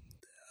 So,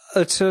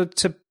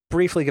 to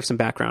briefly give some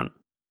background,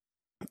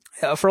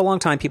 for a long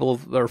time, people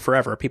have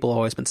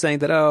always been saying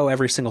that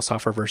every single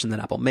software version that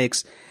Apple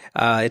makes,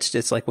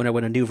 it's like when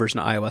a new version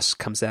of iOS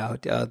comes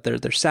out,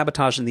 they're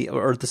sabotaging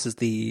this is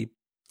the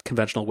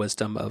conventional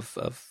wisdom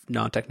of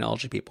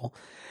non-technology people.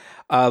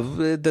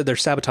 They're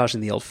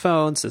sabotaging the old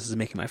phones. This is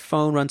making my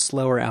phone run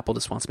slower. Apple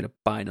just wants me to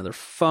buy another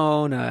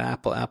phone.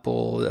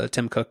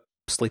 Tim Cook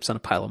sleeps on a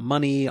pile of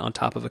money on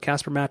top of a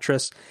Casper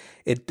mattress.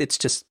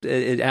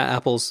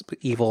 Apple's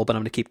evil, but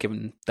I'm going to keep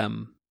giving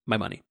them my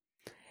money.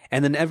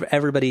 And then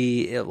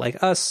everybody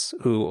like us,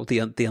 who the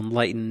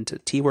enlightened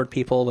T-word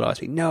people, would always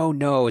be, no,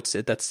 this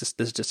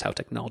is just how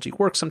technology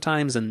works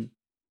sometimes, and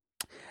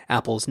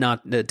Apple's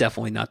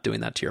definitely not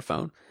doing that to your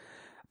phone.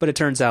 But it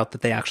turns out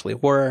that they actually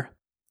were,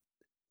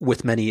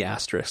 with many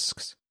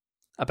asterisks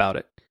about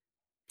it.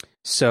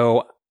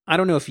 So I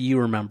don't know if you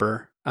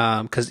remember,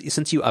 because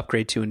since you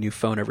upgrade to a new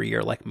phone every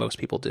year, like most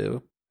people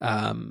do,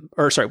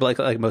 most people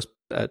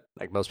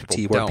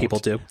T-word don't. people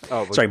do.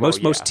 Oh, sorry, well,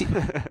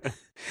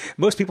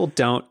 most people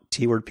don't.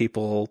 T-word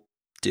people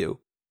do.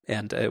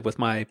 And with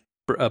my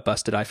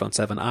busted iPhone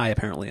 7, I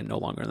apparently am no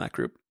longer in that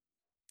group.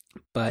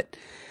 But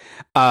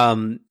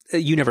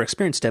you never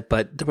experienced it.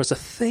 But there was a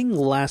thing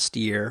last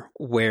year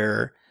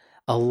where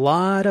a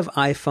lot of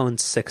iPhone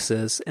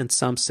 6s and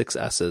some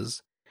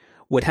 6Ss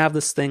would have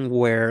this thing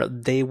where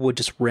they would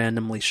just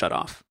randomly shut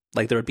off.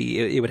 Like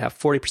it would have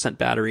 40%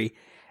 battery,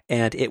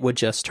 and it would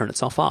just turn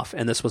itself off.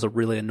 And this was a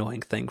really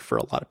annoying thing for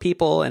a lot of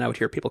people. And I would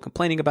hear people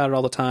complaining about it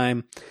all the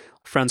time.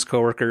 Friends,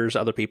 coworkers,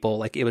 other people.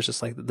 Like it was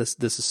just like, this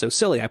is so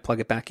silly. I plug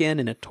it back in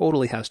and it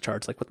totally has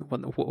charge. Like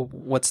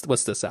what's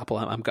this, Apple?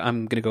 I'm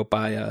going to go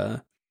buy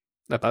a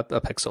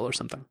Pixel or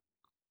something.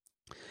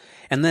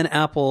 And then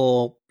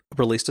Apple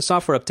released a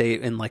software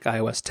update in like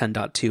iOS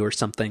 10.2 or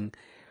something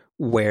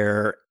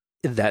where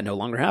that no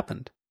longer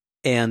happened.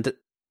 And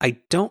I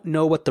don't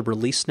know what the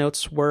release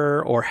notes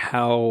were or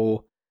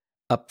how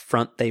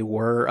upfront they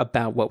were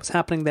about what was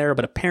happening there,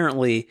 but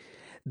apparently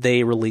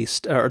they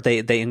released, or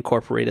they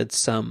incorporated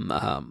some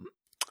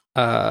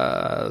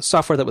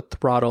software that would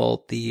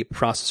throttle the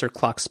processor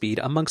clock speed,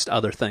 amongst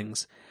other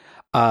things,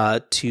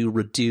 to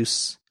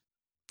reduce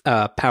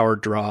power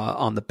draw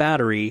on the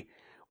battery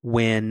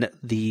when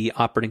the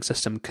operating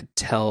system could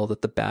tell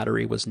that the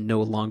battery was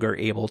no longer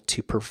able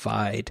to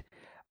provide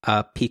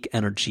peak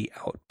energy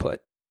output.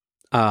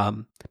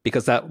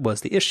 Because that was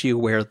the issue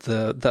where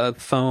the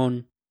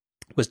phone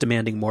was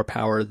demanding more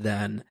power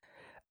than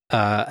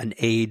an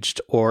aged,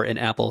 or in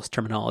Apple's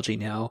terminology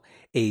now,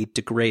 a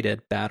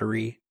degraded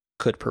battery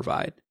could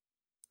provide.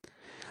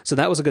 So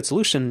that was a good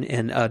solution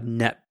and a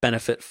net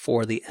benefit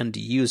for the end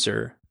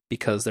user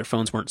because their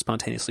phones weren't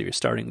spontaneously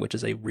restarting, which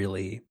is a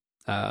really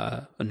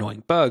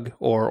annoying bug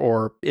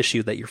or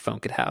issue that your phone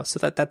could have. So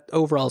that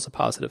overall is a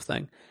positive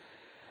thing.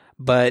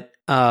 But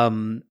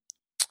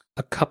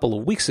a couple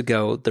of weeks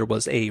ago, there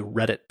was a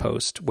Reddit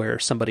post where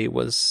somebody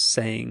was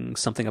saying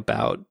something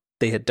about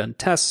they had done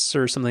tests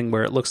or something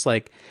where it looks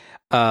like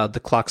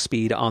the clock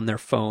speed on their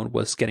phone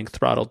was getting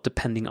throttled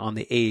depending on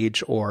the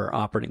age or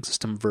operating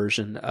system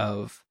version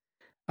of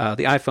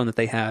the iPhone that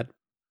they had.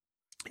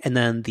 And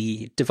then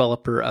the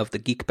developer of the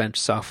Geekbench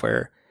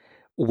software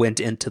went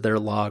into their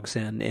logs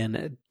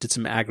and did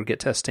some aggregate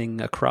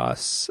testing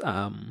across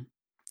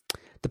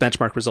the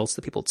benchmark results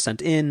that people had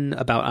sent in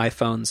about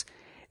iPhones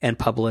and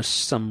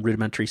published some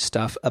rudimentary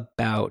stuff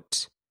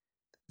about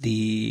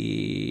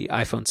the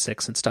iPhone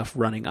 6 and stuff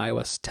running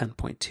iOS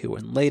 10.2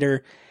 and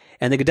later.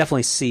 And they could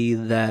definitely see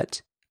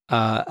that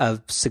a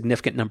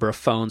significant number of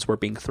phones were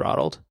being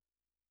throttled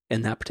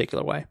in that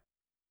particular way.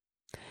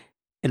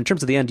 In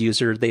terms of the end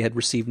user, they had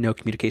received no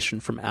communication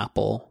from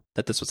Apple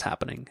that this was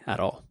happening at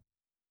all.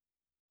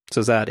 So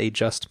is that a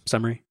just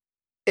summary?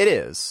 It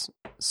is.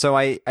 So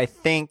I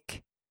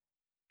think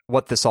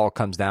what this all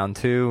comes down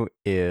to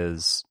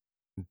is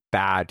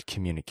bad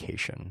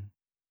communication.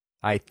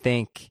 I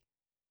think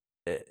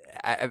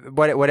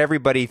what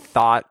everybody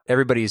thought,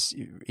 everybody's,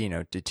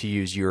 to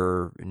use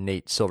your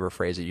Nate Silver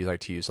phrase that you like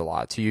to use a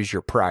lot, to use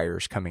your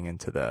priors coming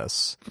into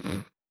this.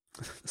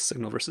 The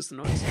signal versus the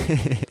noise.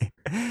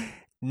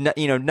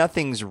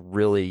 Nothing's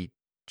really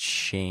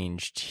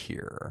changed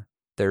here.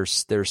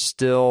 There's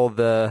still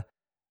the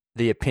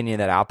opinion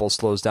that Apple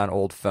slows down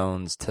old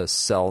phones to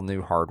sell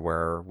new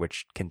hardware,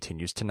 which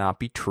continues to not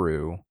be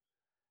true.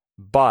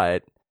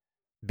 But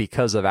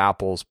because of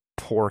Apple's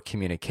poor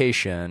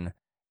communication,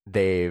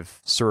 they've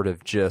sort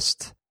of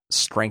just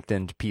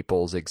strengthened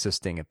people's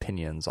existing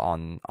opinions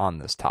on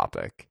this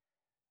topic.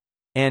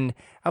 And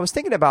I was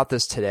thinking about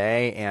this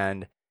today,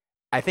 and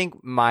I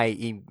think my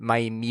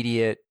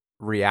immediate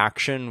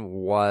reaction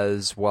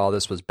was, well,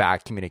 this was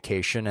bad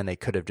communication, and they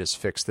could have just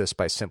fixed this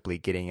by simply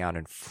getting out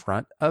in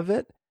front of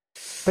it.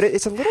 But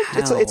it's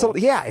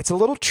a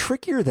little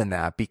trickier than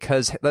that,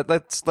 because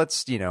let's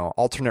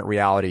alternate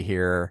reality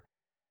here.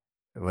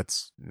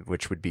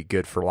 Which would be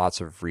good for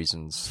lots of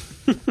reasons.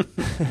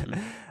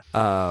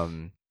 But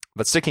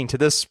sticking to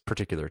this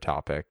particular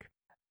topic,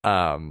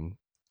 had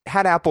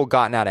Apple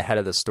gotten out ahead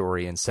of the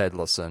story and said,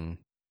 listen,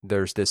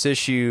 there's this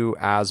issue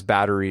as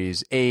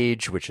batteries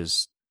age, which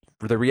is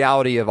the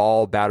reality of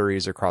all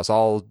batteries across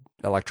all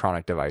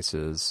electronic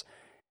devices,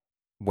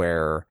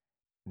 where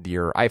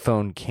your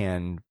iPhone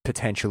can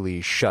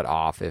potentially shut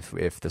off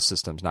if the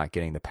system's not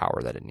getting the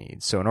power that it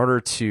needs. So in order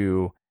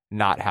to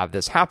not have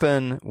this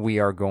happen, we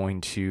are going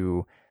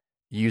to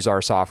use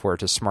our software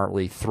to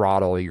smartly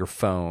throttle your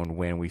phone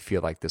when we feel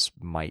like this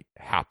might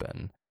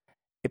happen.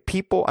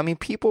 People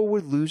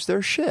would lose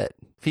their shit.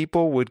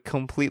 People would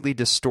completely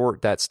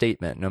distort that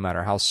statement, no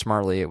matter how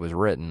smartly it was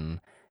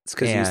written. It's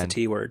because you use the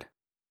T word.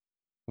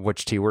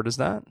 Which T word is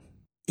that?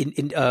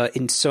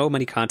 In so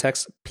many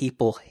contexts,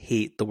 people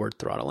hate the word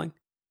throttling.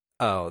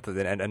 Oh,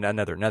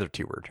 another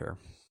T word here.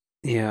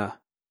 Yeah.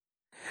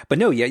 But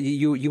no, yeah,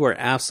 you are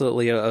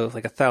absolutely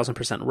like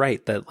 1,000%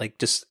 right that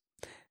just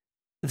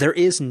there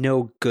is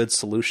no good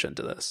solution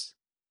to this,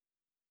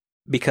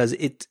 because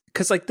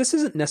this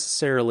isn't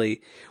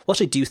necessarily. Well,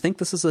 actually, do you think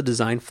this is a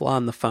design flaw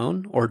in the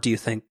phone, or do you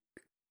think?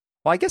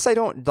 Well, I guess I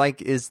don't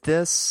like. Is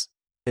this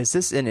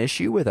an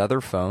issue with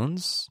other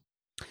phones,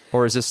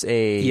 or is this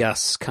a?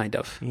 Yes, kind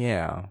of.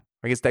 Yeah,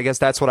 I guess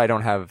that's what I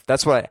don't have.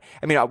 That's what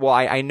I mean. Well,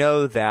 I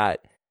know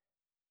that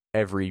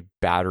every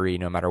battery,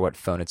 no matter what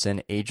phone it's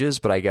in, ages,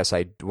 but I guess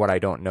what I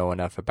don't know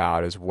enough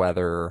about is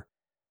whether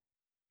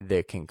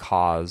they can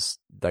cause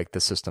the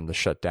system to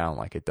shut down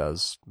like it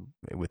does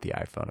with the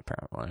iPhone,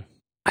 apparently.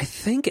 I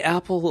think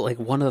Apple,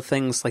 one of the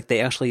things, they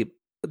actually,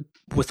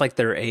 with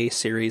their A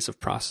series of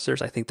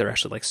processors, I think they're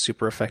actually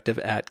super effective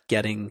at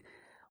getting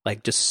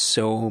just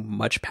so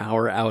much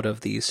power out of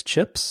these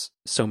chips.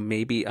 So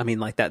maybe,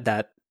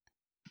 that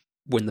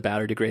when the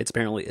battery degrades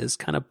apparently is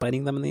kind of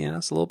biting them in the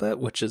ass a little bit,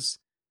 which is,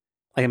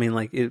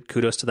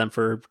 kudos to them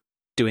for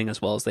doing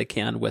as well as they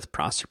can with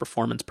processor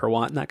performance per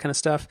watt and that kind of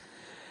stuff.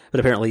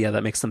 But apparently,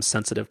 that makes them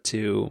sensitive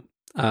to,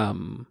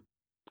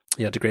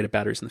 degraded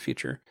batteries in the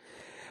future.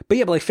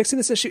 But fixing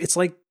this issue, it's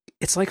like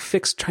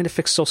trying to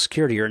fix Social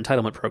Security or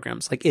entitlement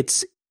programs.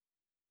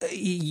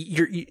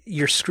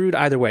 You're screwed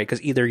either way,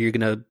 because either you're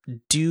going to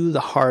do the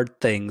hard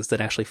things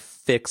that actually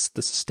fix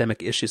the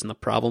systemic issues in the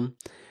problem,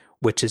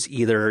 which is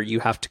either you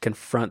have to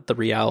confront the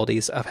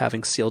realities of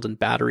having sealed-in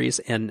batteries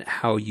and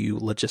how you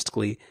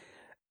logistically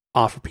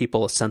offer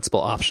people a sensible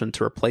option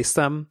to replace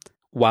them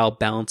while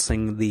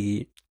balancing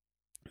the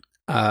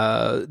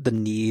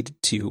need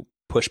to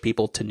push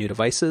people to new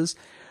devices,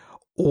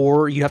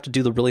 or you have to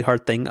do the really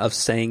hard thing of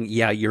saying,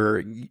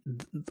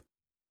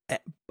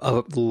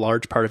 a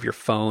large part of your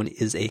phone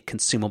is a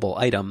consumable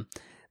item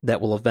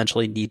that will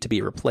eventually need to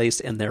be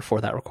replaced, and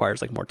therefore that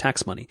requires more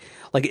tax money.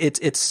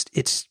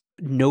 It's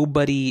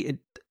nobody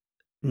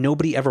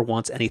ever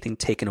wants anything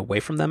taken away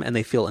from them, and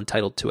they feel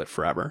entitled to it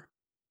forever.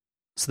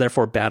 So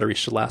therefore, batteries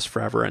should last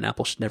forever, and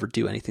Apple should never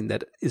do anything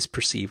that is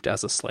perceived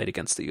as a slight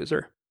against the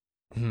user.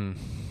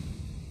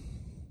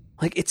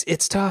 Like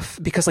it's tough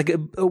because like,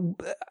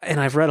 and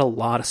I've read a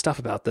lot of stuff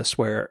about this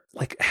where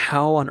like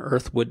how on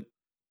earth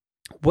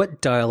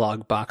what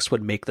dialogue box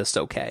would make this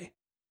okay?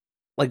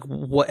 Like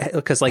what?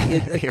 Because like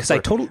because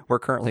we're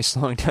currently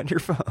slowing down your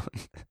phone.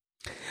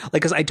 Like,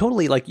 because I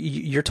totally like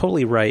you're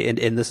totally right,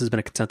 and this has been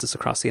a consensus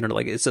across the internet.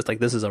 Like, it's just like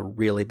this is a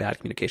really bad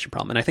communication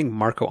problem, and I think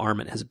Marco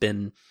Arment has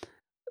been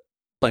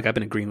like I've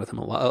been agreeing with him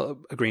a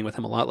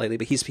lot lately.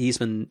 But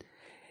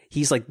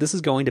he's like this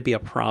is going to be a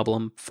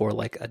problem for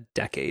like a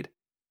decade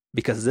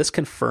because this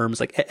confirms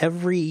like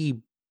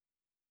every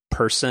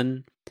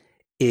person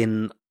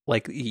in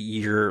like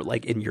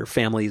in your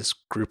family's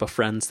group of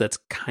friends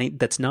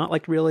that's not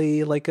like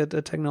really like a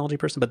technology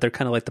person, but they're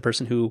kind of like the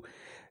person who.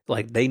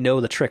 Like they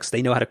know the tricks.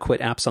 They know how to quit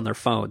apps on their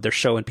phone. They're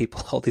showing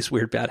people all these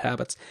weird bad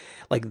habits.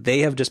 Like they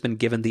have just been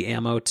given the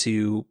ammo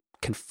to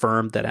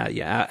confirm that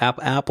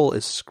Apple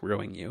is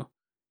screwing you.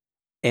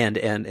 And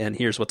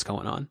here's what's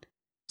going on.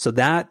 So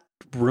that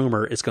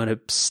rumor is going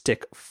to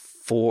stick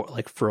for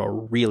a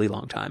really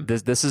long time.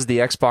 This is the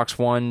Xbox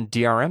One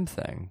DRM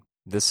thing.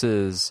 This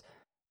is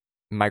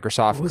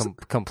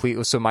Microsoft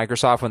completely. So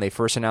Microsoft, when they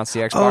first announced the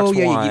Xbox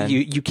One,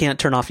 you can't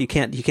turn off. You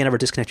can't ever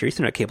disconnect your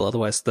Ethernet cable.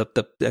 Otherwise,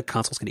 the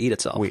console's going to eat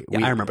itself.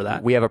 I remember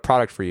that. We have a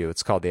product for you.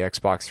 It's called the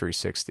Xbox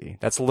 360.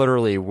 That's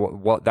literally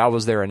what that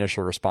was their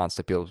initial response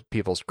to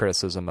people's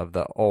criticism of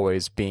the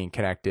always being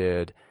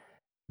connected,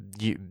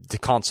 the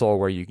console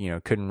where you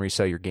couldn't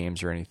resell your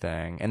games or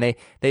anything. And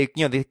they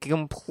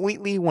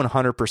completely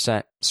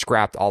 100%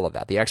 scrapped all of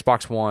that. The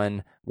Xbox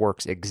One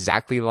works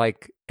exactly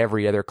like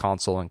every other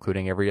console,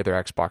 including every other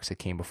Xbox that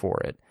came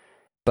before it.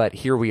 But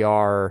here we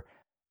are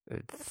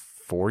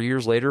 4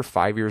 years later,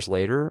 5 years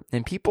later,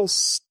 and people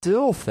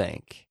still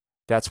think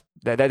that's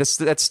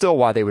still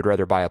why they would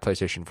rather buy a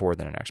PlayStation 4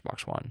 than an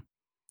Xbox One.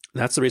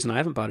 That's the reason I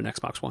haven't bought an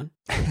Xbox One.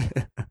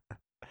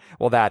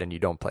 Well, that and you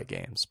don't play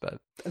games, but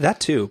that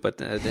too. But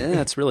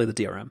that's really the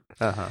DRM.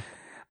 Uh-huh.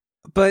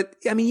 But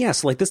I mean,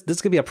 yes, like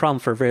this could be a problem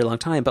for a very long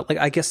time. But like,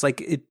 I guess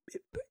like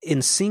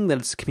in seeing that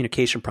it's a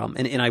communication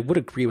problem, and I would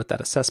agree with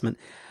that assessment.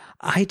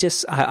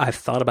 I've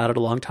thought about it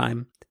a long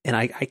time, and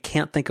I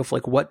can't think of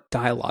like what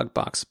dialogue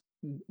box,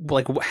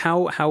 like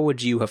how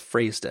would you have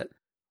phrased it?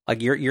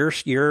 Like you're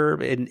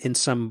in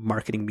some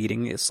marketing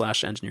meeting /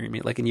 engineering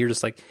meeting, like, and you're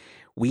just like,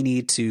 we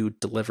need to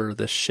deliver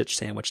this shit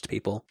sandwich to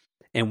people,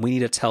 and we need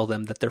to tell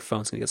them that their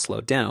phone's gonna get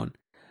slowed down.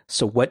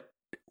 So what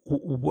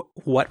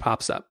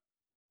pops up?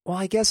 Well,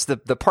 I guess the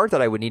part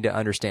that I would need to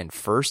understand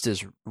first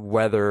is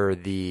whether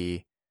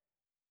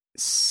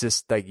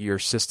your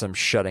system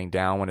shutting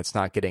down when it's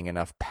not getting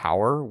enough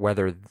power,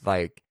 whether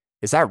like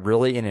is that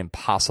really an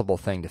impossible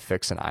thing to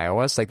fix in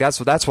iOS? Like that's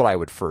what I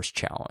would first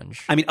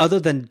challenge. I mean, other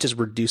than just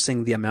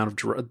reducing the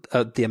amount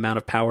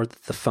of power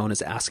that the phone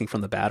is asking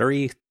from the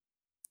battery,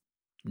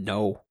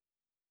 no.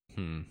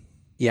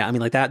 Yeah, I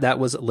mean, like that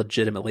was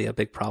legitimately a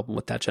big problem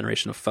with that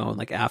generation of phone.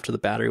 Like after the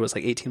battery was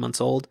like 18 months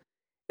old,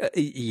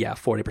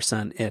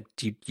 40%. And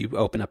you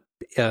open up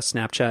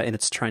Snapchat and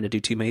it's trying to do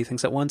too many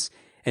things at once,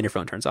 and your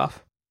phone turns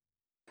off.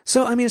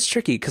 So I mean, it's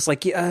tricky because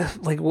like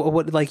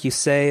what like you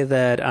say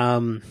that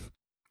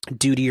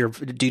due to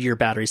your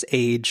battery's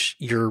age,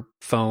 your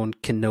phone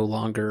can no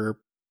longer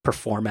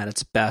perform at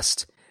its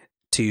best.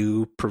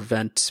 To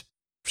prevent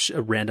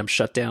random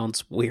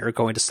shutdowns, we are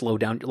going to slow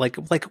down. Like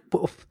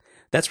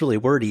that's really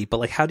wordy, but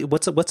like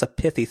what's a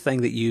pithy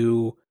thing that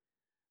you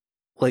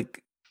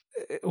like?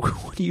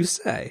 What do you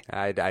say?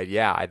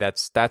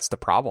 That's the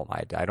problem.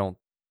 I don't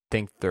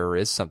think there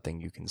is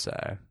something you can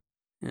say.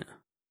 Yeah.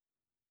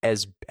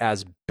 As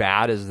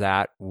bad as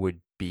that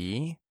would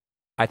be,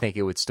 I think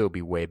it would still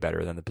be way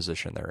better than the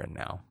position they're in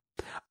now.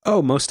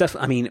 Oh, most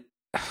definitely. I mean,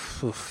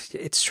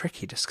 it's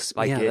tricky just because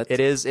like it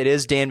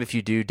is damned if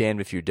you do, damned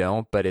if you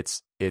don't, but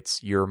it's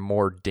you're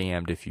more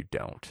damned if you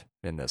don't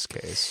in this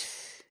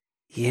case.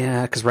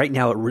 Yeah, because right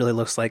now it really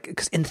looks like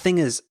and the thing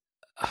is,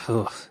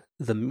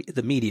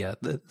 the media,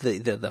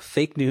 the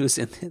fake news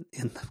in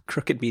the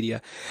crooked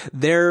media,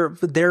 they're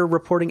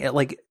reporting at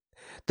like.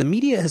 The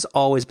media has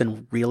always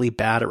been really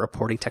bad at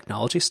reporting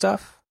technology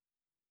stuff.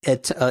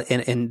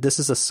 And this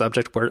is a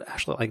subject where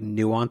actually like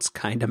nuance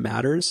kind of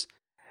matters.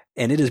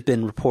 And it has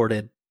been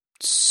reported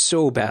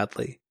so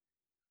badly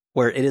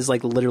where it is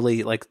like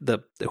literally like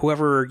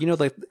whoever,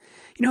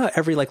 how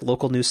every like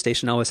local news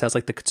station always has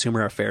like the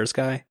consumer affairs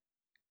guy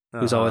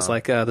who's always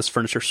like this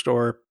furniture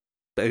store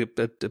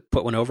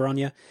put one over on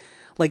you.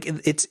 Like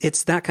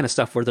it's that kind of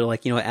stuff where they're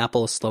like,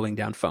 Apple is slowing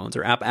down phones,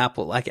 or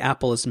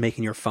Apple is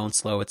making your phone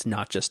slow. It's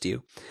not just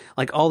you,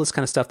 like all this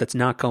kind of stuff that's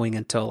not going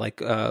into like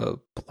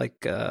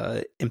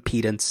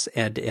impedance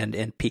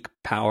and peak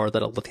power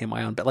that a lithium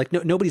ion. But like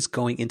nobody's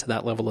going into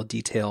that level of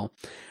detail,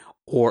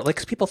 or like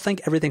 'cause people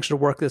think everything should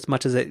work as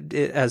much as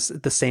as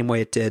the same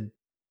way it did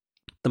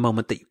the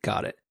moment that you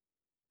got it.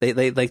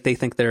 They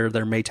think their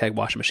Maytag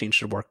washing machine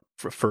should work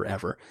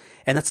forever,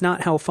 and that's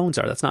not how phones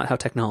are. That's not how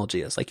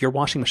technology is. Like your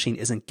washing machine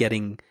isn't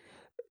getting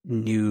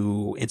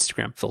new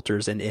Instagram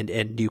filters and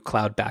new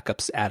cloud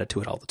backups added to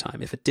it all the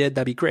time. If it did,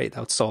 that'd be great. That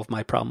would solve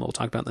my problem. We'll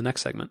talk about in the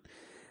next segment.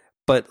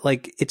 But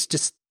like, it's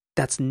just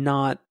that's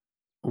not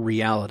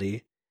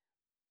reality,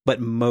 but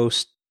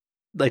most,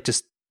 like,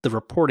 just the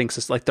reporting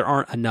system, like there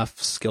aren't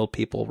enough skilled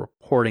people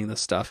reporting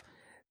this stuff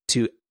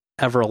to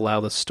ever allow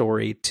the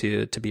story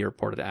to be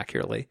reported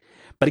accurately.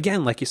 But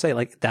again, like you say,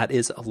 like that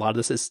is a lot of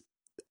this is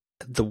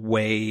the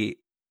way,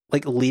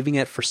 like leaving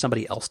it for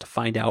somebody else to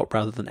find out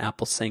rather than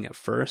Apple saying it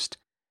first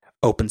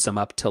opens them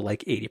up to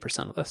like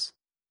 80% of this.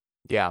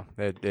 Yeah,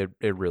 it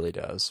really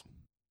does.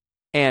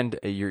 And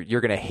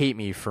you're going to hate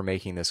me for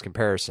making this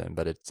comparison,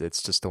 but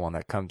it's just the one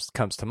that comes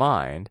to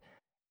mind.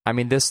 I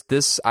mean, this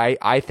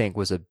I think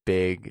was a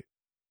big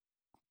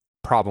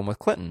problem with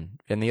Clinton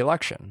in the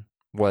election,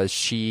 was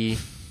she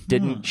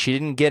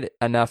didn't get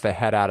enough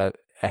ahead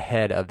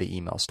of the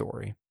email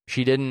story.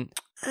 She didn't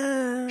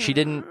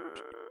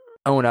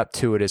own up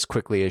to it as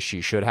quickly as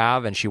she should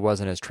have, and she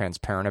wasn't as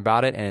transparent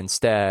about it, and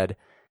instead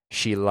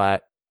she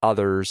let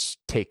others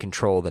take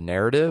control of the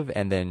narrative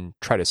and then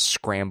try to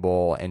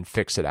scramble and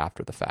fix it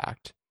after the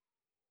fact.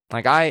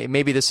 Like,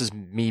 maybe this is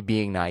me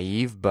being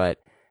naive, but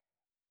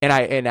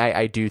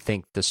I do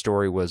think the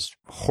story was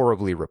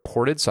horribly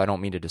reported, so I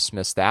don't mean to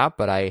dismiss that,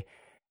 but I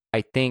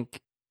think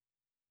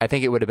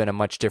it would have been a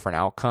much different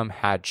outcome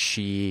had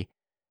she,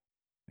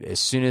 as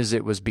soon as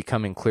it was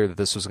becoming clear that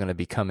this was going to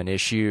become an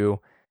issue,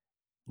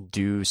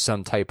 do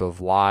some type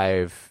of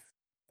live,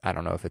 I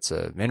don't know if it's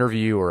an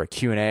interview or a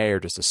Q&A or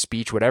just a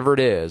speech, whatever it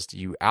is.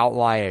 You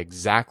outline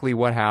exactly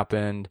what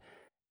happened.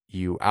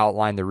 You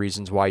outline the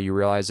reasons why you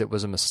realize it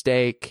was a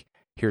mistake.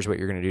 Here's what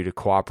you're going to do to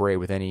cooperate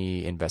with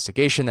any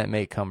investigation that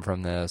may come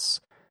from this.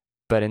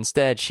 But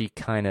instead, she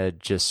kind of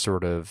just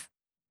sort of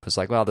was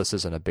like, well, this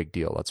isn't a big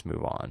deal. Let's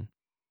move on.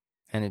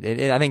 And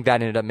I think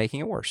that ended up making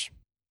it worse.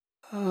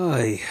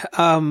 I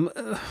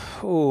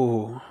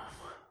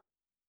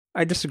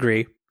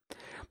disagree.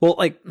 Well,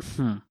 like,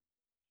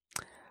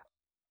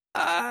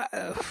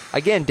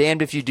 again,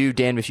 damned if you do,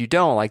 damned if you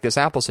don't, like this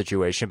Apple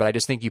situation. But I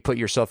just think you put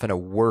yourself in a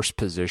worse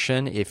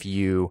position if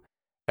you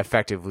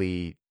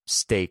effectively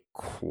stay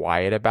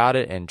quiet about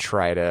it and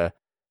try to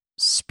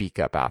speak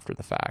up after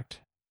the fact.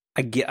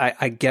 I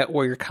get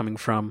where you're coming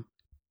from,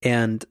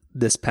 and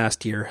this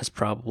past year has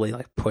probably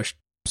like pushed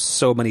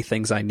so many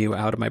things I knew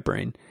out of my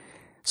brain.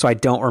 So I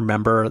don't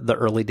remember the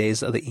early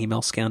days of the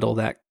email scandal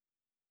that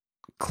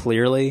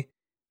clearly,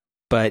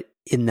 but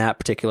in that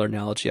particular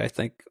analogy, I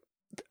think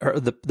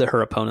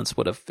her opponents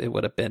would have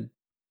been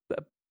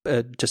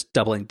just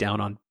doubling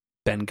down on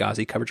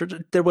Benghazi coverage.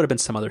 There would have been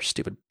some other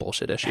stupid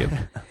bullshit issue.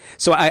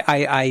 So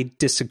I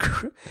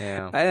disagree.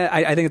 Yeah.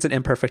 I think it's an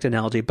imperfect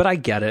analogy, but I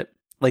get it.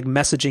 Like,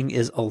 messaging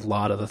is a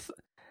lot of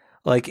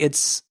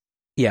it's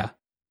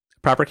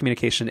proper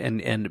communication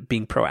and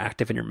being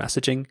proactive in your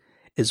messaging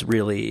is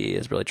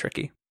really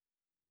tricky.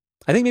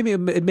 I think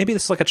maybe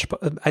this is like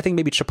I think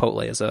maybe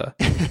Chipotle is a.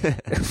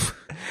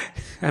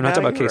 I'm not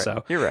talking about queso.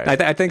 Right. You're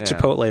right. I think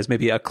Chipotle is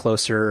maybe a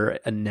closer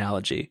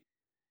analogy,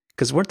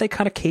 because weren't they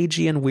kind of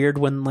cagey and weird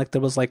when like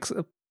there was like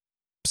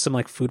some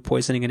like food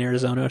poisoning in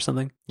Arizona or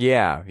something?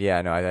 Yeah.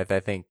 No, I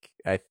think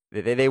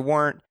they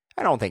weren't.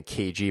 I don't think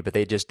cagey, but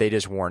they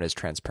just weren't as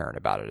transparent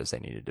about it as they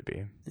needed to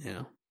be.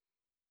 Yeah.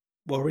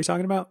 What were we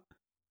talking about?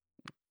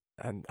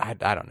 I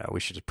don't know. We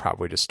should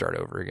probably just start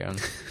over again.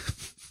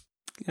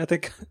 I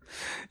think,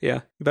 yeah,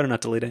 you better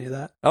not delete any of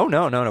that. Oh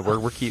no,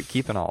 we're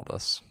keeping all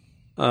this.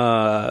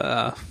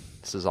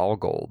 This is all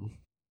gold.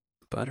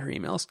 But her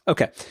emails.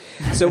 Okay,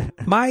 so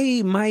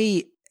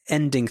my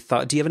ending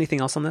thought. Do you have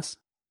anything else on this?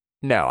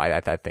 No, I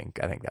think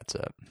that's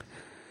it.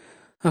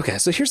 Okay,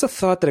 so here's a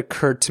thought that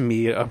occurred to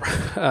me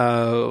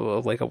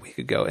like a week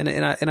ago,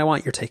 and I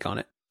want your take on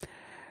it.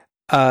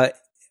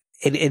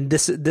 And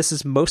this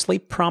is mostly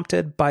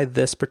prompted by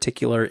this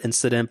particular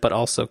incident, but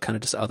also kind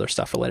of just other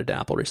stuff related to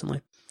Apple recently.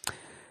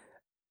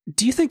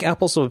 Do you think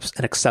Apple's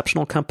an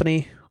exceptional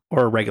company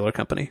or a regular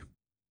company?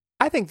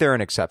 I think they're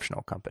an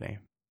exceptional company.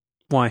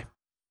 Why?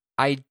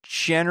 I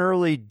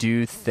generally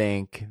do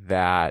think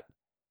that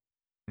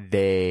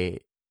they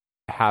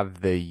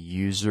have the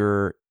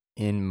user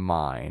in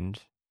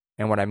mind.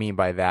 And what I mean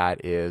by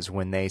that is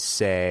when they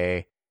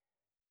say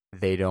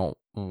they don't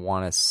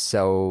want to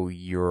sell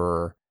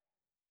your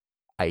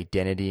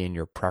identity and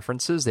your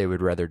preferences, they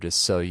would rather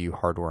just sell you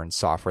hardware and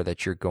software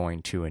that you're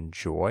going to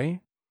enjoy.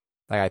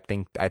 Like,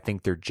 I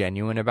think they're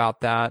genuine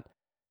about that.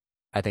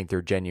 I think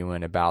they're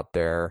genuine about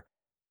their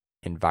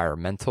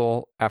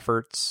environmental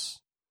efforts.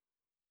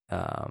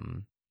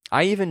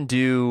 I even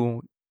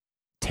do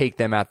take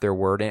them at their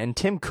word. And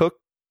Tim Cook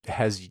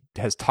has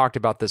talked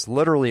about this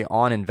literally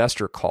on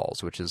investor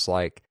calls, which is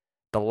like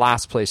the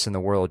last place in the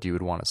world you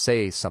would want to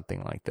say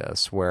something like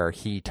this, where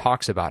he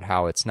talks about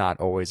how it's not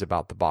always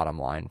about the bottom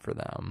line for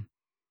them.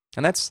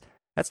 And that's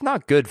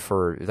not good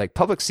for, like,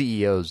 public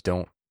CEOs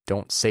don't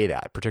say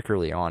that,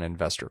 particularly on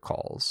investor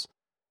calls.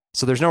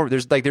 So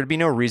there'd be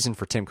no reason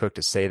for Tim Cook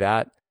to say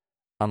that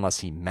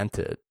unless he meant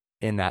it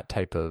in that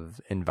type of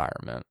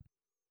environment.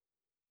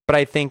 But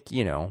I think,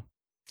 you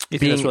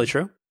think that's really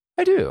true?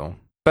 I do.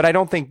 But I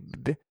don't think,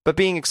 but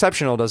being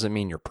exceptional doesn't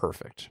mean you're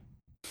perfect.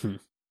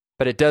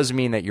 But it does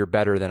mean that you're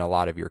better than a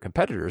lot of your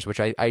competitors, which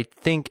I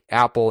think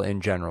Apple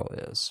in general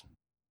is.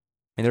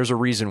 mean, there's a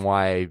reason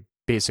why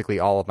basically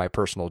all of my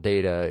personal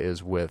data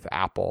is with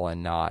Apple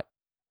and not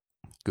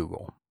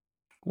Google.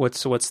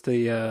 What's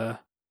your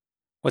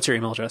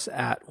email address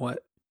at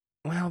what?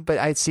 Well, but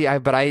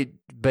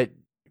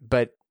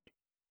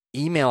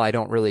email I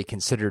don't really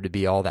consider to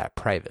be all that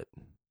private,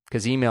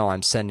 because email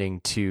I'm sending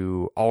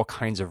to all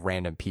kinds of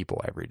random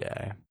people every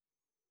day.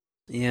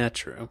 Yeah,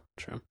 true.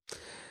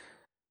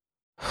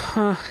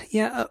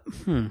 Yeah.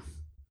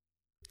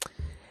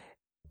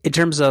 In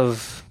terms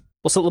of,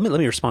 well, so let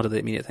me respond to the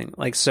immediate thing.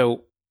 Like,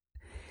 so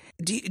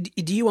do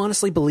you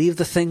honestly believe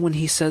the thing when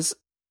he says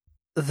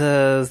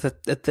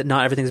that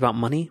not everything's about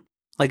money?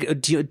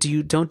 Like,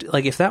 don't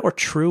like, if that were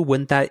true,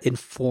 wouldn't that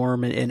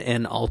inform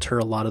and alter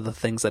a lot of the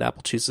things that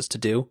Apple chooses to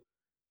do?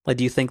 Like,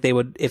 do you think they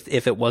would,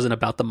 if it wasn't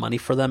about the money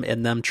for them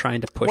and them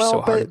trying to push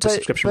so hard into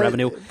subscription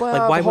revenue,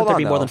 like, why would there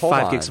be more than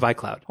 5 gigs of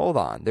iCloud? Hold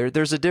on.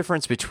 There's a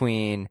difference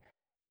between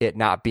it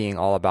not being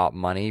all about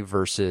money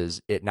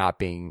versus it not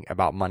being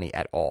about money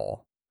at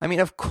all. I mean,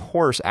 of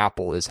course,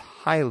 Apple is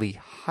highly,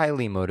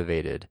 highly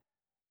motivated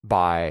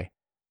by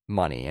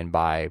money and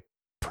by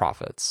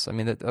profits. I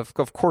mean, of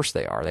course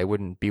they are. They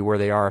wouldn't be where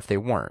they are if they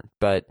weren't.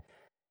 But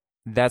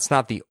that's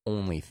not the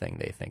only thing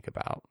they think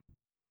about.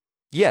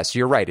 Yes,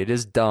 you're right. It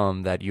is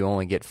dumb that you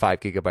only get 5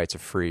 gigabytes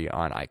of free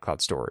on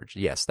iCloud storage.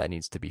 Yes, that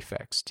needs to be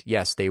fixed.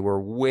 Yes, they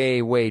were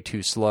way, way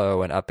too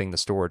slow in upping the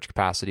storage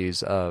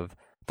capacities of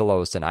the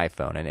lowest in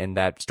iPhone, and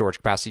that storage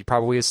capacity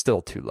probably is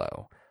still too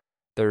low.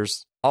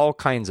 There's all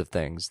kinds of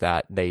things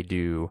that they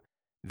do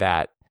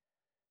that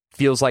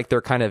feels like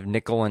they're kind of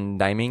nickel and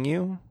diming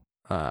you,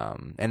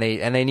 and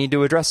they need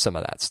to address some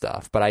of that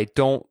stuff. But I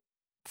don't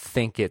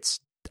think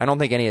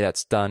any of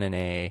that's done in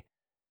a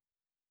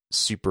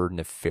super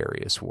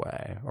nefarious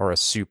way or a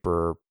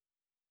super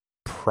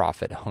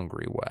profit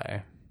hungry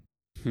way.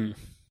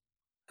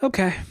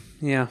 Okay,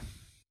 yeah.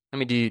 I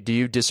mean, do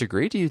you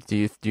disagree? Do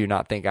you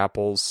not think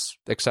Apple's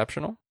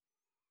exceptional?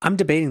 I'm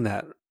debating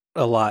that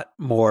a lot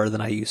more than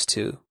I used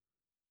to.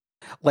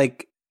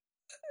 Like,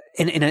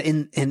 and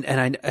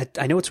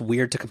I know it's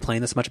weird to complain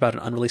this much about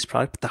an unreleased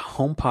product, but the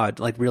HomePod,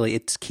 like, really,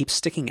 it keeps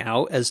sticking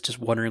out as just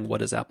wondering,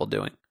 what is Apple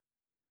doing?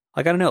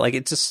 Like, I don't know. Like,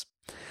 it's just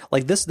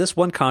like this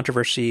one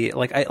controversy.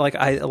 Like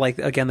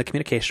again, the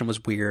communication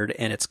was weird,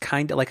 and it's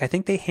kind of like I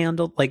think they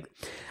handled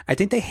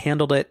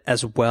it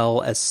as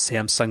well as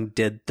Samsung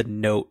did the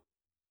Note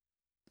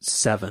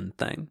 7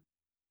 thing,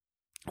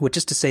 which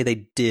is to say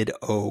they did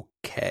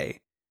okay.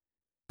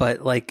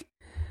 But like,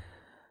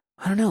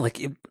 I don't know, like,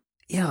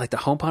 like the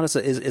HomePod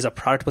is a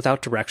product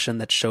without direction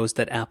that shows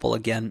that Apple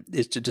again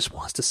just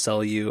wants to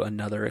sell you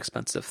another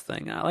expensive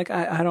thing. I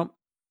don't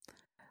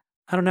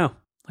know.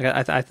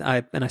 Like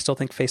I still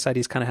think Face ID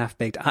is kind of half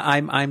baked.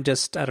 I'm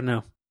just, I don't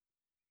know.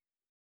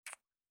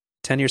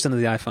 10 years into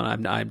the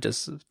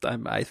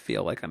iPhone, I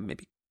feel like I'm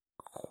maybe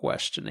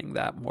questioning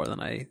that more than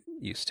I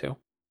used to.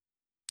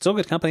 Still a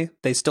good company.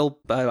 They still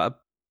the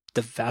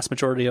vast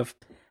majority of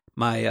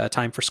my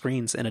time for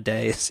screens in a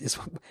day is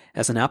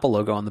as an Apple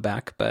logo on the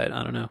back, but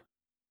I don't know.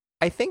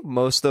 I think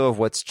most, though, of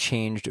what's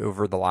changed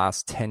over the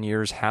last 10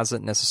 years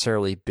hasn't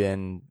necessarily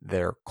been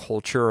their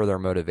culture or their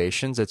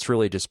motivations. It's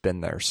really just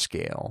been their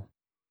scale.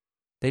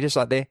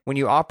 When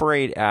you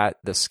operate at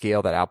the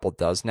scale that Apple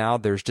does now,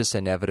 there's just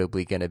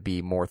inevitably going to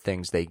be more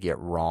things they get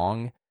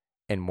wrong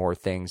and more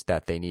things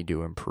that they need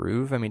to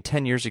improve. I mean,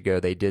 10 years ago,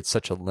 they did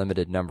such a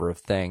limited number of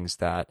things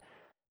that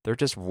there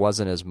just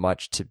wasn't as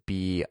much to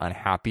be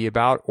unhappy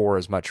about or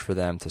as much for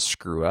them to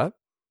screw up.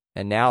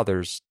 And now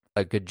there's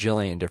a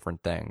gajillion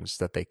different things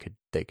that they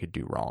could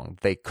do wrong.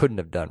 They couldn't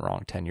have done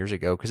wrong 10 years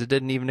ago because it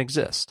didn't even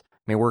exist.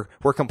 I mean,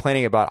 we're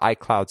complaining about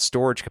iCloud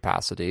storage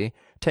capacity.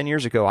 10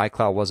 years ago,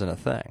 iCloud wasn't a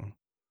thing.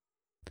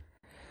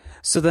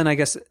 So then I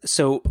guess,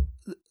 going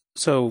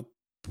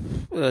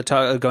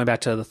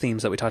back to the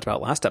themes that we talked about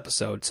last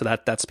episode, so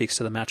that speaks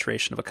to the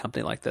maturation of a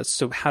company like this.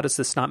 So how does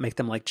this not make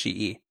them like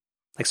GE?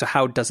 Like, so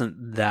how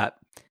doesn't the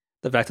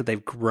fact that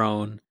they've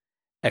grown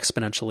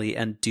exponentially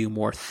and do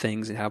more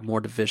things and have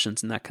more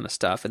divisions and that kind of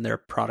stuff, and their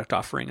product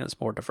offering is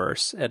more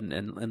diverse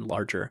and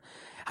larger,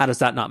 how does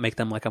that not make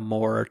them like a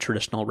more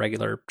traditional,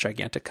 regular,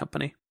 gigantic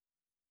company?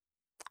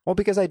 Well,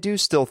 because I do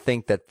still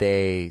think that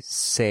they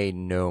say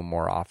no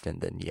more often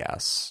than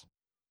yes.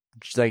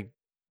 Like,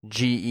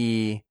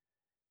 GE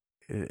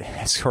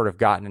has sort of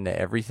gotten into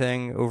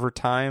everything over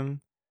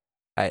time.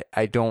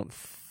 I don't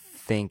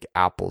think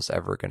Apple's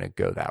ever going to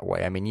go that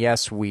way. I mean,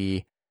 yes,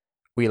 we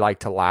like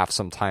to laugh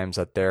sometimes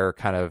at their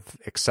kind of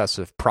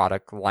excessive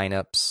product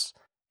lineups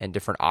and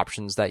different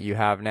options that you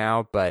have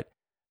now, but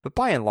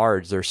by and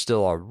large, they're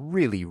still a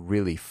really,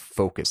 really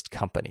focused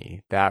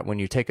company that, when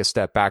you take a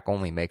step back,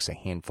 only makes a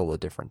handful of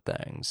different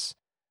things.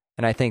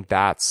 And I think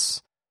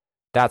that's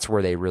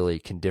where they really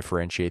can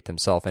differentiate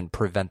themselves and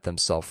prevent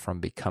themselves from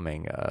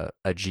becoming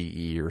a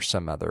GE or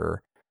some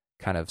other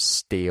kind of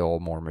stale,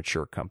 more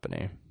mature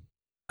company.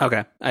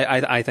 Okay,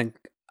 I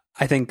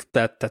think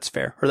that's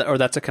fair, or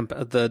that's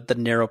the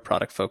narrow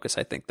product focus.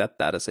 I think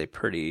that is a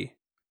pretty.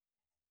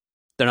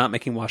 They're not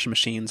making washing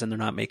machines, and they're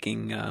not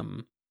making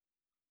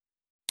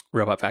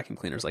robot vacuum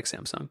cleaners like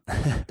Samsung.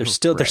 They're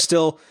still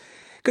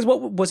because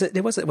what was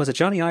it? Was it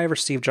Johnny Ive or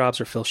Steve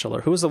Jobs or Phil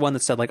Schiller? Who was the one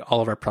that said like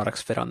all of our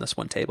products fit on this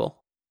one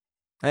table?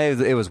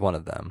 It was one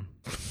of them.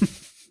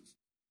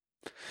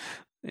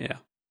 Yeah,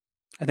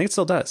 I think it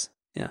still does.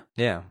 Yeah.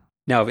 Yeah.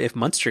 Now, if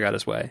Munster got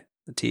his way,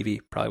 the TV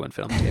probably wouldn't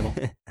fit on the table.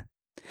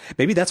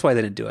 Maybe that's why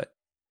they didn't do it.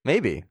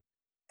 Maybe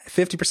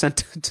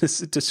 50%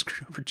 to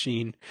screw over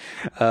Gene,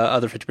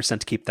 other 50%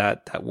 to keep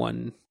that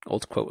one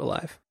old quote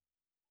alive.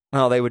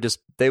 Well, they would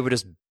just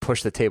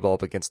push the table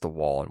up against the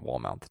wall and wall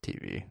mount the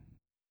TV.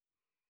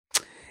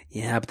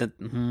 Yeah, but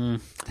I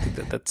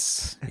think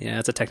that's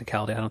it's a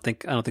technicality. I don't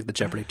think the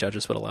Jeopardy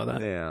judges would allow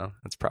that. Yeah,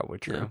 that's probably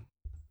true.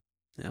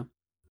 Yeah.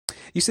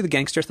 You see the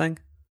gangster thing?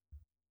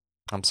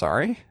 I'm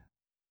sorry?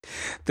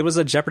 There was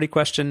a Jeopardy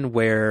question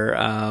where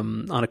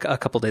on a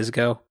couple days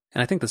ago,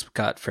 and I think this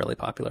got fairly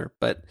popular,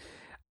 but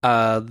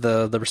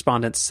the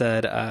respondent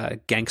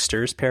said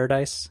Gangster's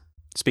Paradise,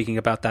 speaking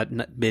about that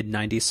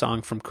mid-90s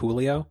song from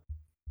Coolio,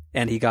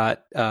 and he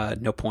got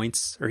no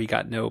points, or he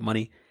got no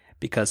money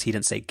because he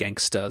didn't say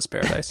Gangsta's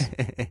Paradise.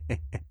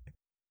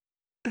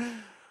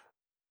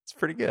 It's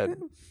pretty good.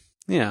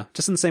 Yeah,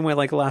 just in the same way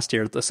like last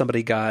year,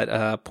 somebody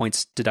got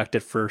points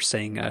deducted for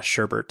saying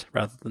sherbet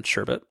rather than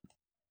sherbet.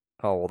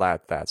 Oh, well,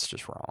 that's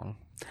just wrong.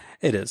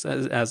 It is,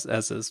 as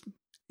is.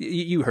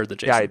 You heard the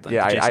Jason thing.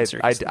 Yeah,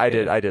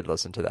 I did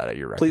listen to that at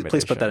your recommendation.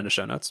 Please put that in the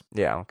show notes.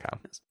 Yeah, okay.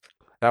 Yes.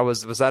 That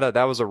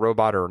was a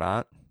robot or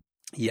not?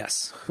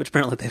 Yes, which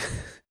apparently they,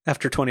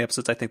 after 20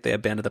 episodes, I think they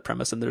abandoned the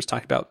premise and they're just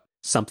talking about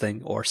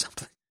something or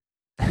something.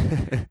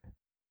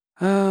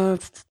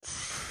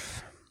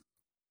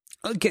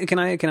 Can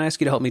I ask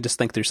you to help me just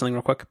think through something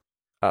real quick?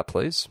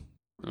 Please.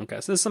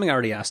 Okay, so this is something I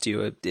already asked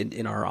you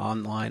in our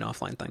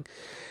offline thing.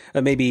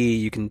 Maybe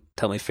you can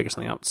tell me to figure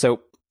something out.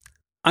 So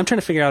I'm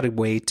trying to figure out a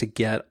way to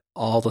get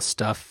all the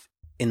stuff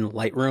in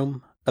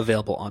Lightroom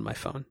available on my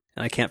phone,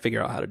 and I can't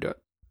figure out how to do it.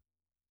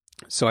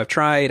 So I've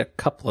tried a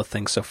couple of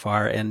things so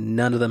far, and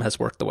none of them has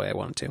worked the way I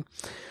wanted to.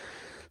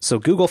 So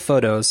Google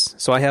Photos.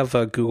 So I have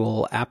a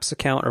Google Apps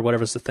account, or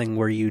whatever's the thing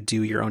where you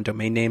do your own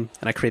domain name.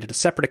 And I created a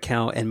separate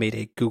account and made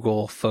a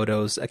Google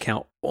Photos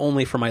account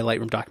only for my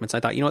Lightroom documents. I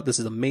thought, you know what, this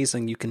is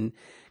amazing. You can,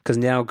 because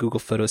now Google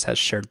Photos has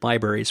shared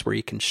libraries where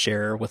you can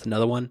share with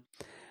another one.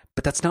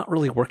 But that's not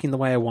really working the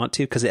way I want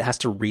to, because it has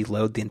to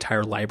reload the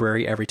entire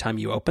library every time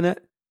you open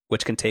it,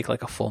 which can take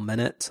like a full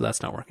minute. So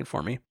that's not working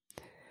for me.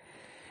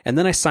 And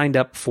then I signed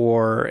up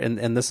for,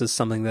 and this is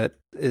something that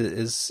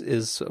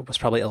was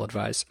probably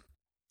ill-advised.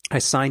 I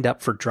signed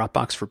up for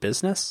Dropbox for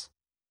Business,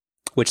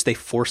 which they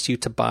force you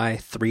to buy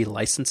 3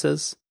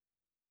 licenses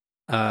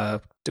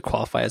to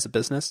qualify as a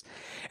business.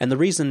 And the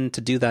reason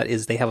to do that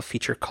is they have a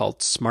feature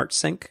called Smart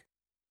Sync,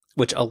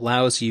 which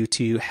allows you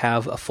to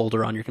have a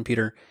folder on your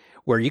computer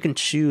where you can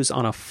choose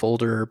on a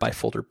folder by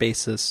folder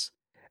basis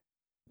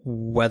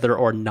whether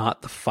or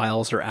not the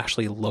files are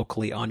actually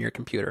locally on your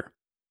computer.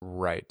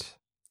 Right.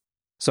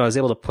 So I was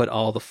able to put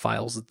all the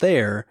files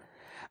there,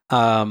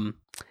 but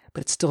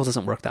it still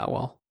doesn't work that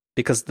well.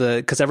 Because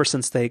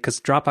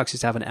Dropbox used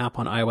to have an app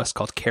on iOS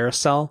called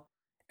Carousel,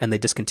 and they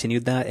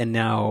discontinued that, and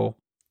now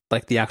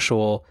like the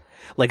actual,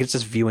 like it's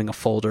just viewing a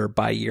folder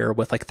by year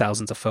with like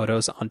thousands of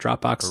photos on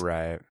Dropbox.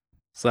 Right.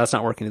 So that's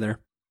not working either.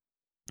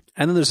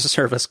 And then there's a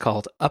service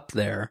called Up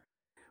There,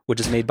 which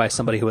is made by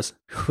somebody who was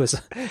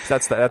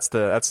that's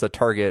the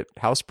Target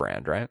house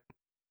brand, right?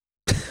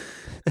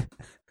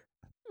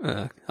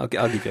 I'll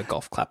give you a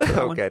golf clap for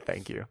that one. Okay,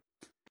 thank you.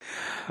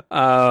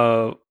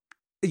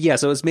 Yeah,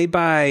 so it was made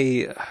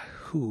by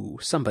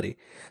somebody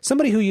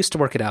who used to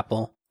work at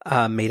Apple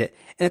made it,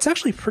 and it's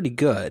actually pretty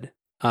good.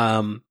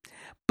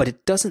 But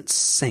it doesn't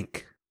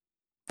sync.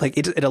 Like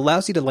it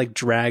allows you to like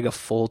drag a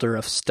folder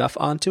of stuff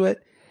onto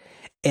it,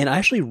 and I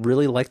actually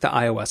really like the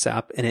iOS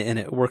app, and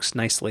it works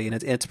nicely,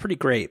 and it's pretty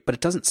great. But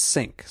it doesn't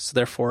sync, so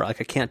therefore,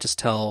 like I can't just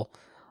tell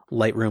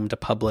Lightroom to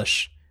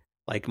publish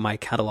like my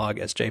catalog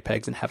as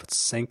JPEGs and have it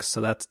sync. So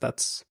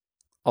that's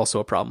also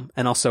a problem.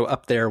 And also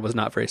Up There was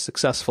not very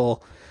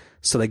successful.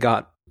 So they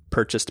got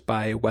purchased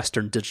by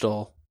Western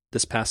Digital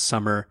this past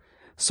summer.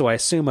 So I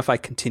assume if I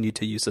continue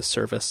to use this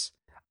service,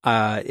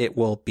 it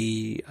will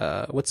be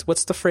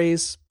what's the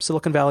phrase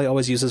Silicon Valley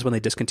always uses when they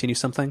discontinue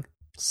something?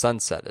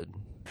 Sunsetted.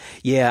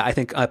 Yeah, I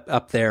think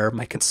up there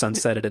might get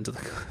sunsetted into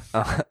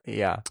the.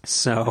 Yeah.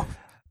 So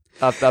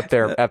up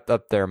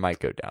there might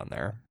go down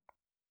there.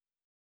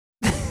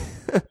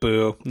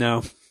 Boo!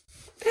 No.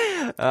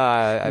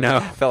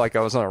 I felt like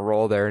I was on a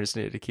roll there and just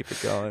needed to keep it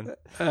going.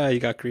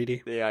 You got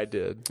greedy. Yeah, I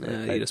did.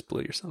 You just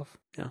blew yourself.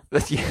 Yeah.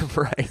 Yeah,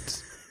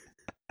 right.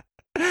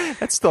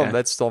 That's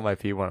still might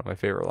be one of my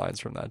favorite lines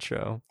from that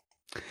show.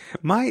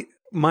 Mine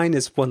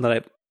is one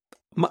that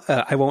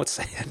I won't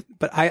say it,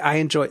 but I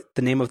enjoy.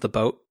 The name of the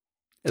boat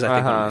is I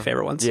think one of my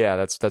favorite ones. Yeah,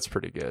 that's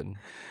pretty good.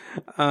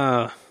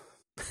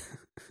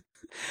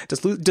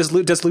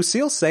 Does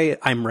Lucille say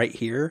I'm right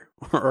here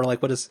or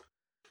like what is?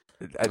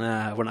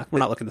 We're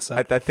not looking this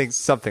up. I think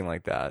something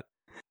like that.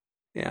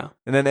 Yeah.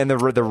 And then the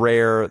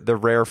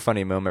rare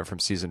funny moment from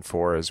season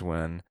 4 is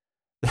when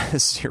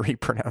Siri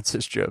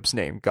pronounces Job's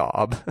name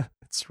Gob.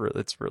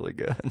 it's really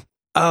good.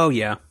 Oh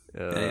yeah.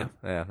 Yeah.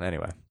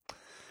 Anyway.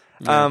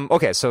 Yeah.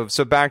 Okay. So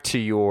back to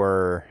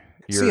your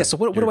So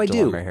what do I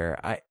do here?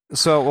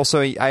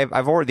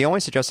 I've already, the only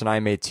suggestion I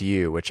made to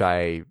you, which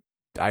I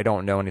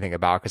don't know anything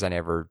about because I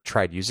never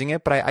tried using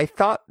it, but I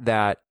thought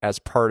that as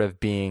part of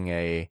being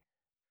a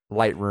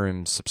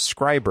Lightroom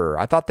subscriber,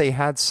 I thought they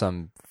had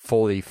some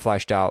fully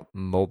fleshed out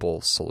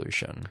mobile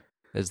solution.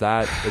 Is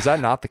that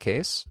not the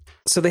case?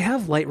 So they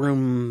have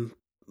Lightroom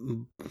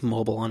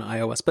mobile on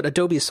iOS, but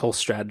Adobe's whole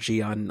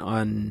strategy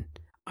on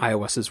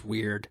iOS is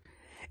weird.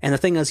 And the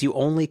thing is, you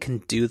only can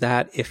do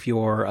that if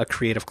you're a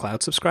Creative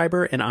Cloud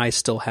subscriber, and I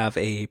still have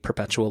a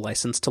perpetual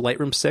license to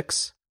Lightroom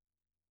 6.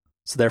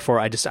 So therefore,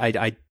 I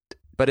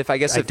But if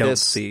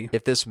see.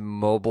 if this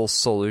mobile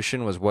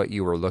solution was what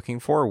you were looking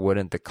for,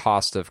 wouldn't the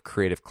cost of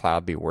Creative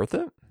Cloud be worth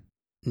it?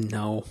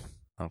 No.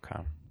 Okay.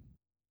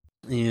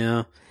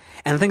 Yeah.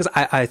 And the thing is,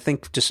 I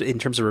think just in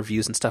terms of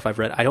reviews and stuff I've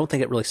read, I don't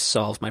think it really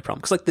solves my problem.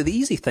 Because like the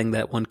easy thing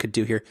that one could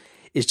do here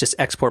is just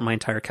export my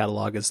entire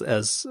catalog as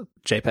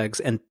JPEGs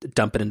and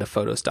dump it into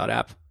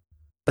photos.app.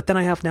 But then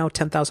I have now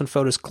 10,000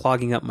 photos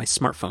clogging up my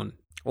smartphone.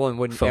 Well,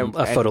 and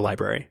photo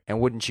library.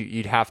 And wouldn't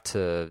you'd have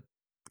to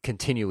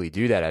continually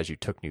do that as you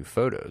took new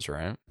photos,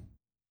 right?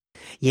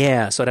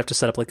 Yeah, so I'd have to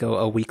set up like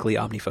a weekly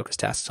OmniFocus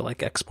task to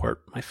like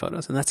export my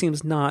photos, and that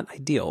seems not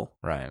ideal.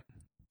 Right.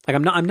 Like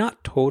I'm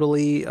not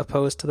totally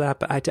opposed to that,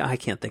 but I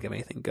can't think of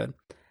anything good.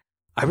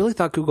 I really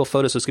thought Google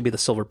Photos was going to be the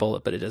silver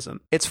bullet, but it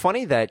isn't. It's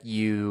funny that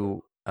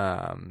you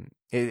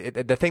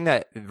the thing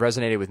that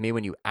resonated with me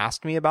when you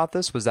asked me about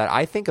this was that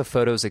I think of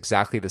photos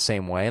exactly the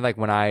same way. Like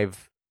when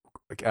I've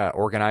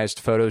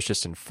organized photos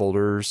just in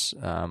folders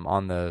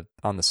on the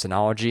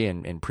Synology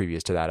and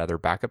previous to that other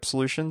backup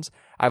solutions,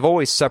 I've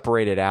always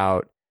separated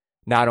out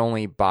not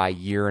only by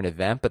year and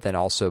event, but then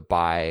also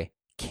by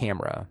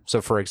camera. So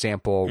for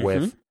example,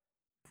 with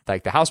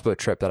like the houseboat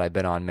trip that I've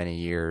been on many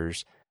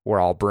years,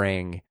 where I'll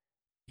bring,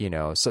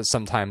 so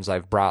sometimes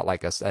I've brought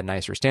like a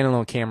nicer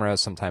standalone camera,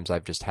 sometimes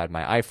I've just had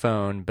my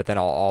iPhone, but then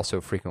I'll also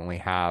frequently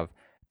have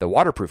the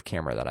waterproof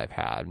camera that I've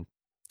had.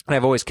 And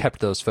I've always kept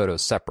those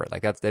photos separate.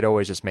 Like it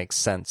always just makes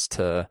sense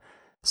to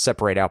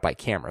separate out by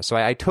camera. So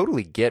I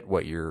totally get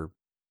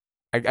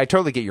I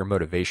totally get your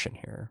motivation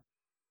here.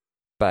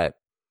 But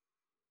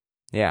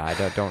yeah, I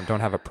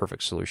don't have a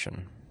perfect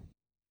solution.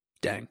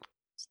 Dang.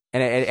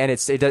 And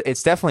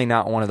it's definitely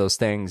not one of those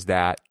things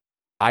that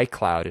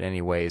iCloud in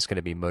any way is going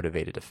to be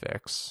motivated to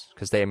fix,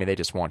 because they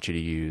just want you to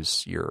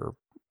use your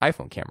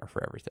iPhone camera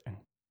for everything.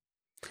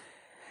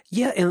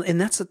 Yeah,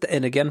 and that's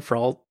and again for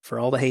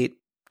all the hate,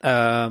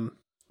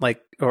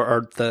 like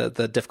or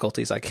the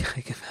difficulties I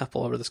give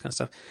Apple over this kind of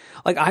stuff.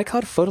 Like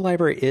iCloud Photo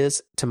Library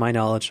is, to my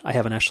knowledge, I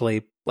haven't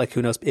actually, like,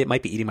 who knows, it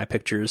might be eating my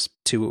pictures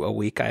to a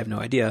week. I have no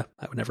idea.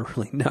 I would never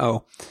really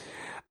know.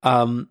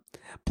 But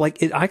like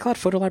iCloud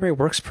Photo Library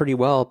works pretty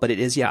well, but it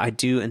is, I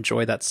do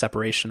enjoy that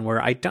separation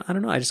where I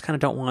don't know, I just kind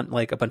of don't want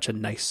like a bunch of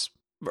nice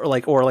or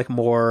like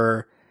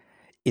more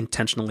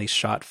intentionally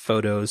shot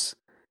photos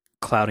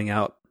clouding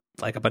out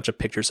like a bunch of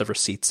pictures of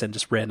receipts and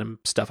just random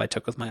stuff I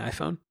took with my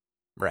iPhone.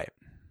 Right.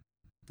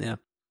 Yeah.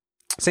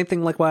 Same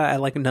thing like why I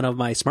like none of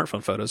my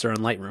smartphone photos are in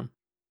Lightroom.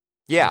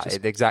 Yeah,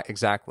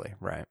 exactly.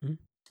 Right.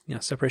 Yeah,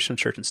 separation of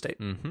church and state.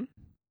 Mm-hmm.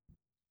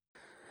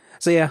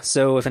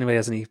 So if anybody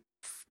has any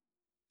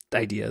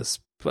ideas,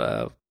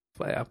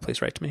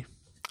 please write to me.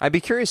 I'd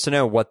be curious to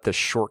know what the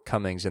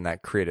shortcomings in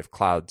that Creative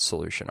Cloud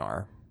solution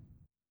are.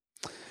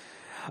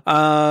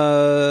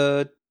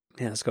 Yeah,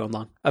 it's going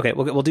long. Okay,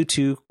 we'll do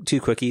two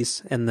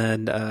quickies and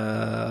then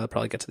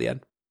probably get to the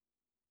end.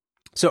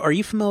 So, are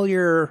you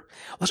familiar?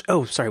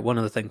 Oh, sorry. One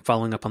other thing,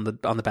 following up on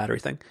the battery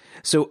thing.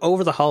 So,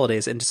 over the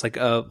holidays, and just like,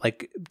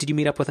 did you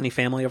meet up with any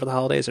family over the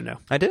holidays or no?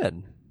 I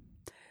did.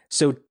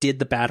 So, did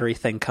the battery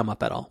thing come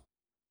up at all?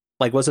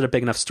 Like, was it a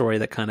big enough story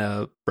that kind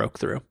of broke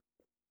through?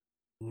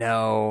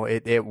 No,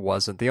 it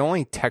wasn't. The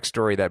only tech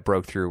story that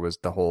broke through was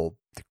the whole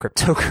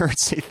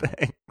cryptocurrency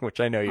thing, which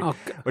I know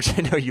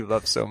you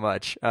love so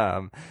much.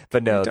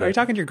 But no, are you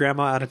talking to your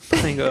grandma out of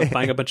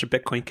buying a bunch of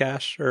Bitcoin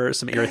Cash or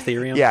some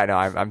Ethereum? Yeah, no,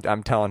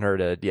 I'm telling her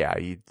to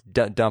you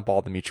dump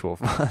all the mutual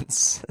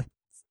funds,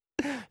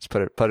 just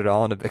put it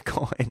all into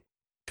Bitcoin.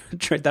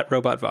 Trade that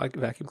robot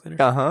vacuum cleaner.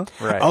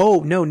 Right. Oh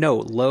no,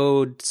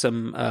 load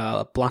some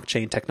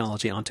blockchain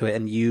technology onto it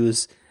and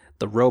use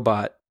the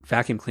robot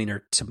vacuum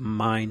cleaner to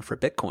mine for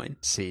Bitcoin.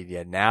 See,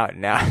 yeah, now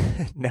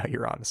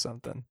you're onto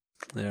something.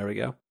 There we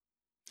go.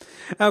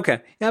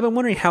 Okay. Yeah, I've been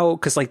wondering how,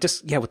 because like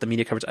just, with the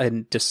media coverage,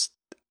 and just,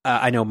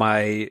 I know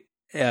my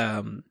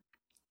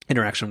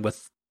interaction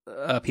with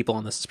people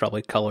on this is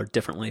probably colored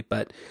differently,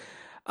 but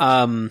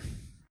I want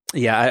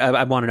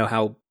to know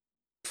how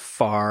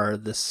far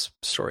this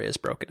story is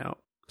broken out.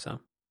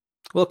 So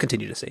we'll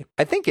continue to see.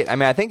 I think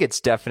it's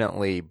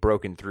definitely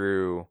broken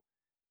through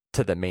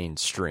to the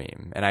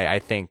mainstream. And I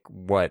think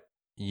what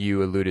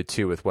you alluded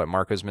to with what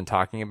Marco's been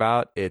talking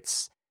about,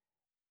 it's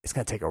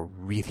going to take a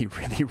really,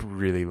 really,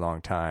 really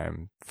long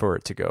time for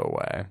it to go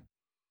away.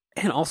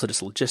 And also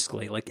just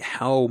logistically, like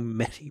how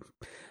many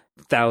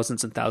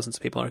thousands and thousands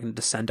of people are going to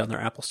descend on their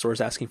Apple stores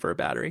asking for a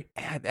battery.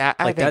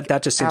 I think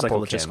that just seems Apple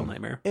like a logistical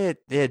nightmare.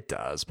 It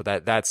does,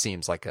 but that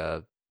seems like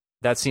a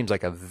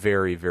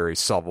very, very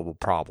solvable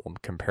problem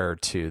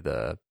compared to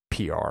the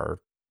PR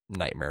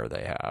nightmare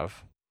they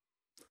have.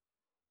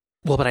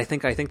 Well, but I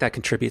think that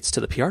contributes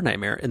to the PR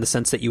nightmare in the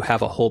sense that you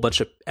have a whole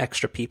bunch of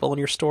extra people in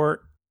your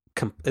store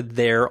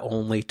there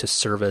only to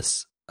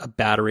service a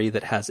battery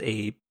that has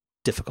a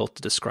difficult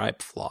to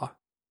describe flaw.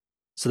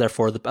 So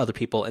therefore, the other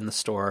people in the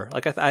store, I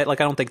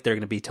don't think they're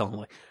going to be telling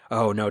like,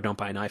 oh no, don't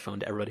buy an iPhone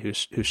to everybody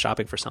who's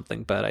shopping for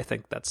something. But I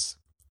think it's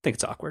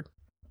awkward.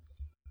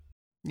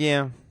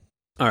 Yeah.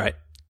 All right.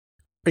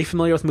 Are you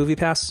familiar with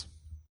MoviePass?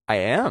 I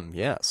am.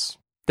 Yes.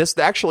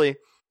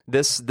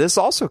 This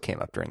also came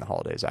up during the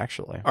holidays.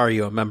 Actually, are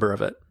you a member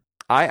of it?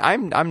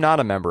 I'm not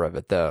a member of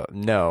it though.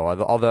 No.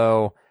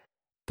 Although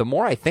the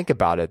more I think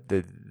about it,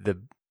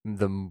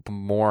 the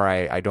more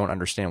I don't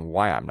understand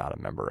why I'm not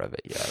a member of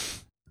it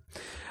yet.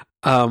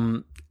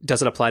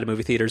 Does it apply to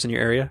movie theaters in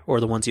your area or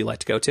the ones you like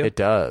to go to? It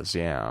does,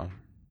 yeah.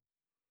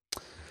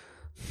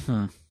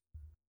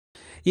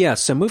 Yeah,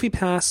 so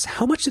MoviePass,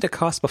 how much did it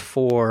cost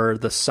before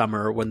the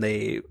summer when do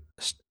you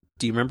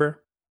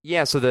remember?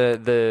 Yeah, so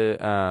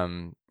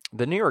the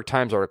New York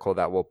Times article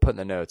that we'll put in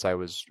the notes, I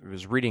was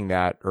reading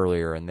that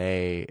earlier, and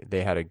they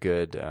had a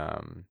good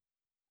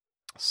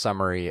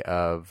summary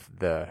of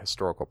the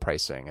historical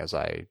pricing as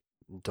I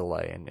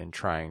delay in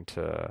trying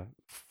to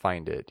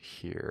find it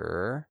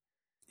here.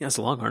 Yeah, it's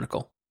a long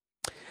article.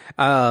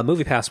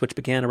 MoviePass, which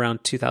began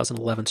around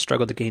 2011,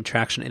 struggled to gain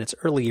traction in its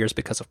early years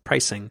because of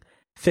pricing,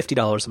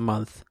 $50 a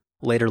month,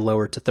 later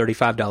lowered to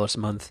 $35 a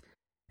month,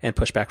 and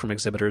pushback from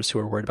exhibitors who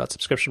were worried about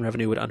subscription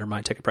revenue would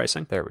undermine ticket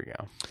pricing. There we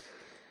go.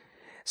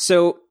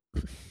 So,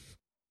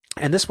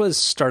 and this was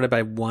started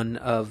by one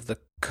of the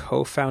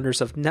co-founders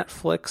of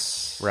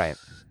Netflix. Right.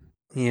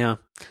 Yeah.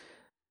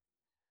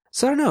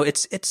 So I don't know.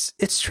 It's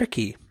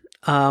tricky.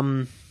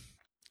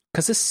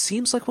 Because this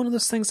seems like one of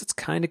those things that's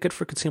kind of good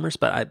for consumers,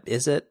 but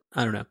is it?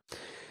 I don't know.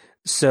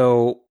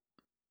 So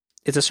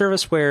it's a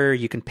service where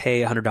you can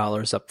pay $100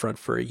 upfront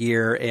for a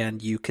year,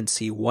 and you can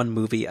see one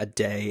movie a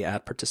day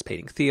at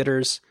participating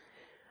theaters,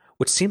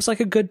 which seems like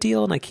a good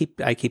deal. And I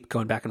keep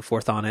going back and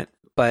forth on it,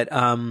 but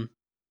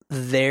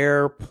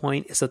their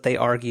point is that they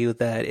argue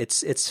that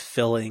it's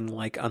filling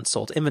like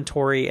unsold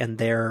inventory, and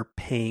they're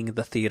paying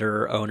the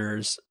theater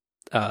owners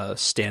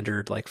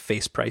standard like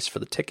face price for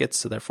the tickets.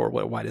 So therefore,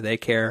 why do they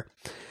care?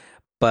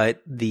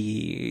 But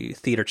the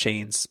theater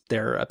chains,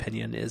 their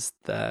opinion is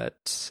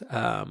that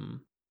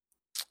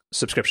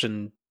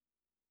subscription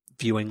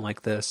viewing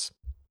like this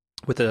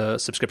with a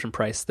subscription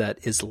price that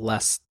is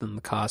less than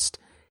the cost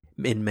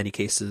in many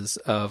cases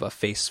of a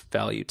face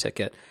value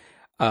ticket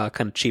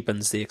kind of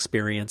cheapens the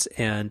experience.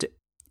 And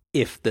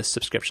if this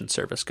subscription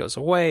service goes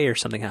away or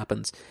something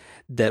happens,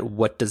 that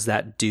what does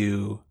that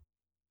do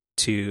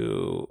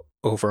to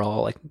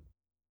overall like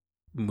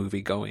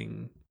movie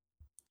going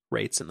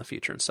rates in the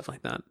future and stuff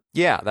like that?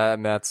 Yeah,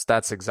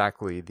 that's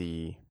exactly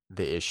the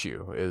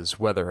issue, is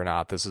whether or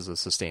not this is a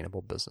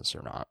sustainable business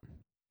or not.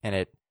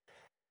 And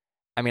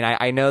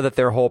I know that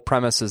their whole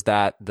premise is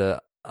that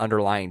the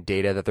underlying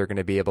data that they're going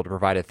to be able to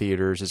provide at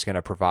theaters is going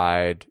to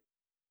provide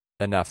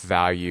enough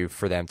value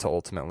for them to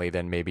ultimately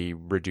then maybe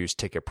reduce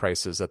ticket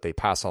prices that they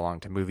pass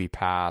along to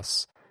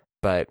MoviePass.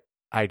 But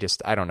I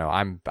don't know.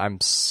 I'm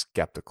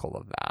skeptical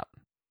of that.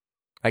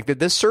 Like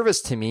this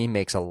service to me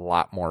makes a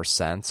lot more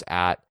sense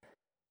at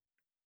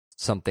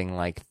something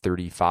like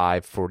 $35,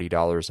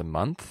 $40 a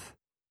month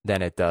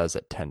than it does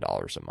at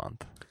 $10 a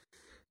month.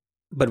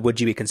 But would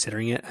you be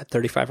considering it at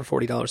 $35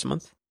 or $40 a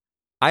month?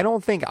 I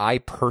don't think I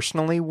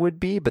personally would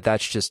be, but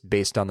that's just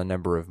based on the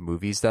number of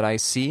movies that I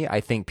see.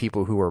 I think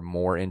people who are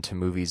more into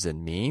movies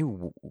than me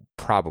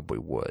probably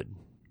would.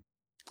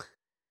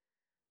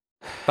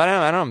 But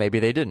I don't know. Maybe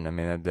they didn't. I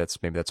mean, that's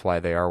why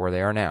they are where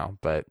they are now.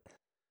 But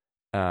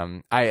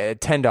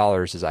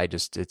 $10 is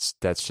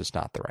that's just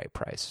not the right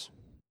price.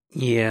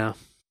 Yeah.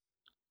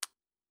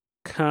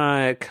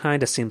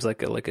 Kind of seems like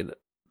kind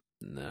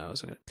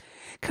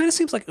of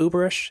seems like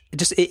Uberish,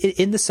 just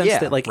in the sense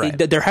that like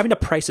right. They're having to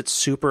price it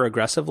super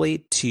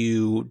aggressively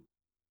to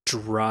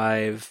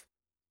drive,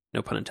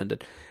 no pun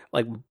intended,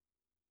 like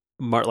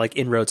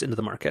inroads into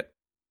the market.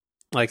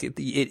 Like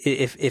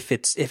if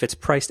it's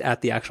priced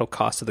at the actual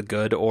cost of the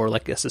good, or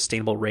like a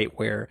sustainable rate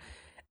where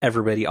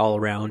everybody all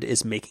around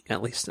is making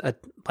at least a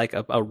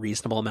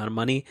reasonable amount of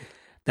money,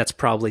 that's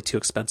probably too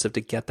expensive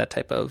to get that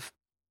type of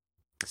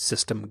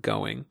system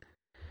going.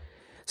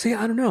 So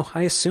yeah, I don't know.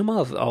 I assume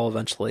I'll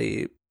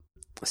eventually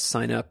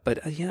sign up,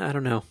 but yeah, I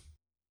don't know.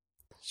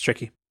 It's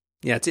tricky.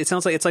 Yeah, it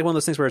sounds like it's like one of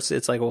those things where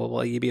it's like,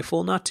 well, you'd be a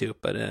fool not to,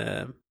 but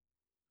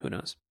who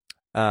knows?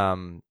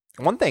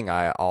 One thing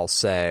I'll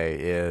say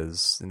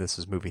is, and this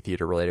is movie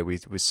theater related, we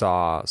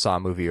saw a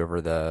movie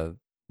over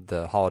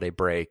the holiday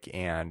break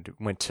and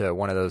went to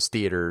one of those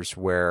theaters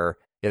where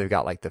they've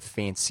got like the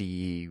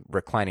fancy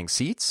reclining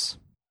seats,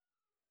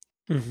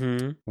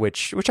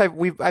 which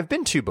I've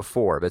been to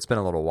before, but it's been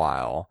a little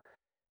while.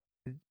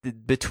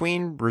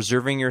 between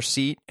reserving your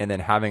seat and then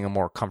having a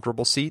more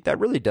comfortable seat, that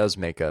really does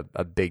make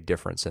a big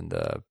difference in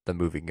the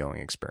movie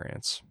going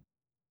experience.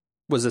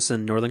 Was this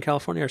in Northern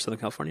California or Southern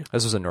California?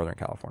 This was in Northern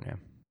California.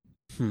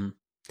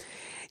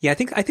 Yeah, I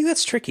think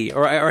that's tricky,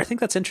 or I think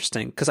that's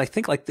interesting, because I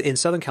think like in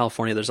Southern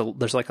California,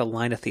 there's like a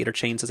line of theater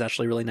chains that's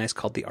actually really nice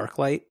called the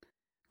ArcLight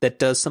that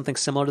does something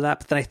similar to that.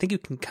 But then I think you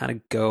can kind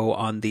of go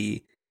on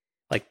the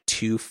like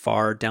too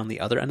far down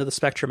the other end of the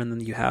spectrum, and then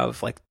you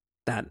have like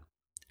that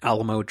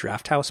Alamo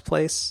Drafthouse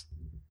place.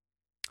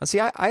 See,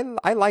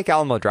 I like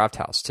Alamo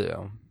Drafthouse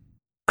too.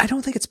 I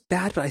don't think it's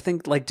bad, but I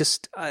think like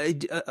just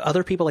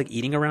other people like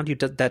eating around you,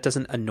 that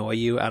doesn't annoy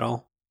you at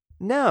all.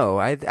 No,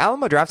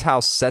 Alamo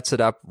Drafthouse sets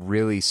it up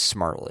really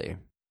smartly.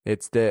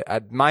 It's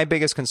my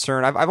biggest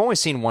concern. I've only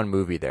seen one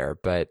movie there,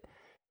 but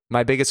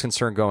my biggest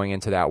concern going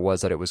into that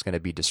was that it was going to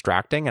be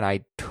distracting, and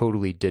I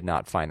totally did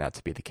not find that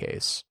to be the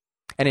case.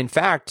 And in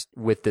fact,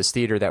 with this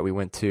theater that we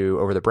went to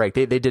over the break,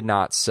 they did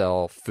not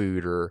sell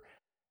food or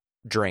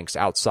drinks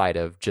outside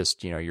of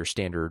just, your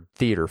standard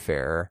theater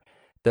fare.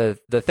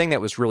 The thing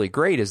that was really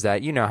great is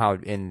that, how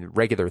in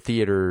regular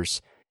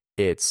theaters,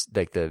 it's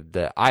like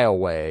the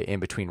aisleway in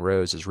between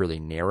rows is really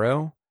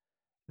narrow.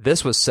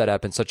 This was set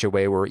up in such a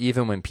way where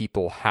even when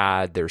people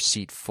had their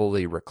seat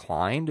fully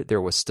reclined,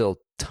 there was still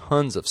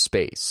tons of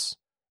space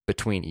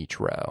between each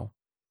row,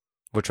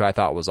 which I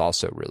thought was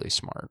also really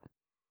smart.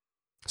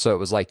 So it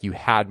was like you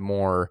had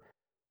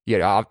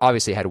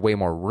obviously had way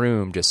more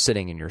room just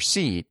sitting in your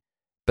seat,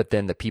 but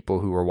then the people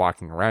who were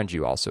walking around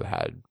you also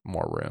had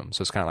more room.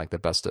 So it's kind of like the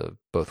best of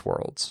both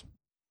worlds.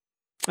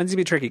 It needs to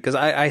be tricky because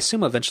I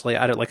assume eventually,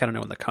 I don't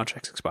know when the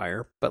contracts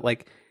expire, but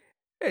like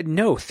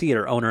no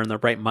theater owner in their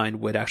right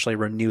mind would actually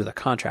renew the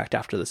contract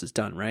after this is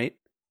done, right?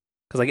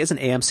 Because like, isn't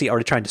AMC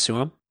already trying to sue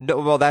them? No,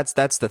 well, that's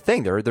the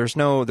thing. There's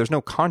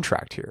no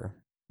contract here.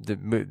 The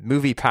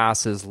Movie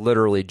Pass is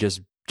literally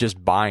just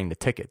buying the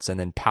tickets and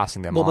then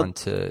passing them on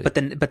to. But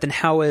then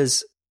how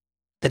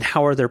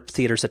are there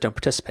theaters that don't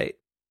participate?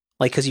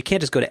 Like, because you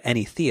can't just go to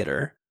any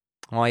theater.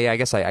 Well, yeah, I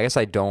guess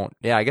I don't.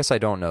 Yeah, I guess I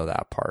don't know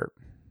that part.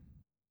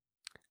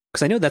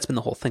 Because I know that's been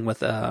the whole thing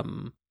with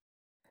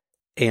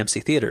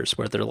AMC theaters,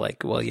 where they're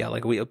like, well, yeah,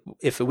 like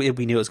if we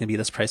knew it was going to be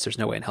this price, there's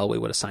no way in hell we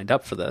would have signed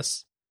up for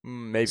this.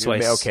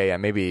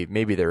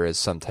 Maybe there is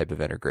some type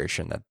of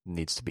integration that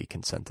needs to be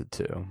consented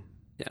to.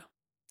 Yeah,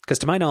 because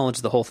to my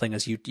knowledge, the whole thing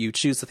is you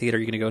choose the theater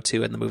you're going to go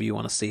to and the movie you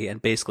want to see,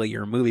 and basically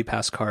your Movie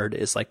Pass card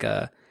is like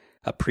a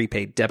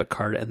prepaid debit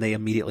card, and they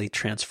immediately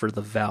transfer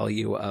the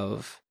value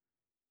of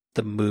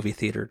the movie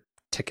theater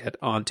ticket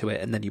onto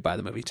it, and then you buy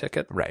the movie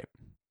ticket. Right.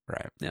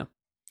 Yeah.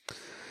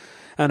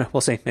 I don't know.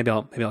 We'll see. Maybe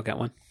I'll get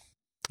one.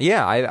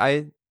 Yeah,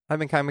 I've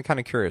been kind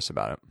of curious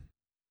about it.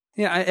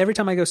 Yeah, every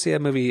time I go see a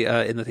movie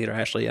in the theater, I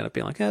actually end up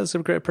being like, "Yeah, it's a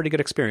pretty good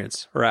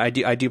experience." Or I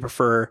do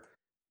prefer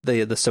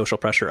the social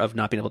pressure of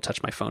not being able to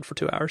touch my phone for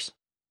 2 hours.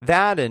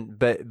 That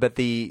but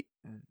the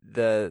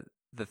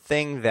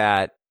thing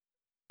that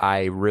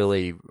I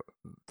really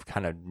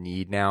kind of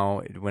need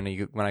now when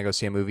I go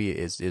see a movie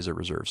is a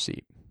reserved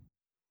seat.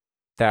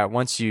 That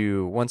once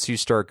you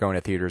start going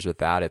to theaters with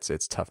that,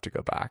 it's tough to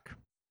go back.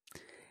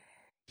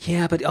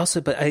 Yeah, but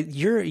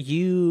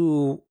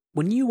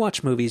when you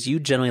watch movies, you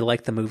generally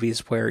like the movies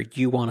where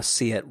you want to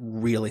see it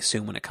really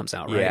soon when it comes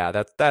out, right?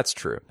 Yeah, that's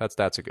true.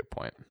 That's a good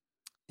point.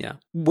 Yeah,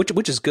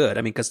 which is good.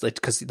 I mean,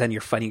 because then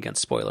you're fighting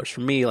against spoilers.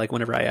 For me, like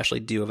whenever I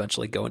actually do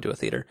eventually go into a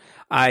theater,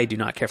 I do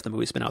not care if the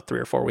movie's been out 3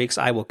 or 4 weeks.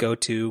 I will go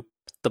to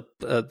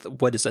the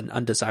what is an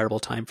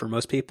undesirable time for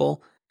most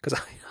people, because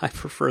I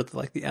prefer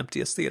the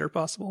emptiest theater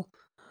possible.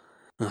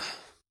 But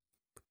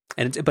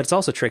it's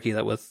also tricky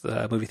that with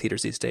movie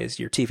theaters these days,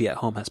 your TV at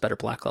home has better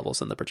black levels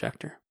than the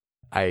projector.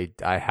 I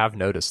have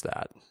noticed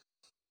that.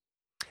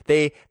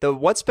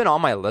 What's been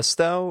on my list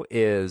though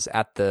is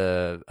at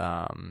the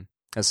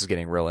this is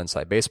getting real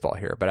inside baseball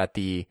here, but at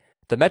the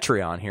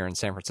Metreon here in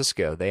San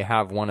Francisco, they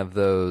have one of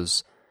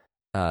those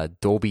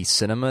Dolby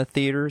Cinema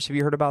theaters. Have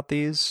you heard about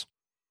these?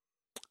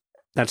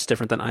 That's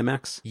different than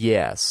IMAX?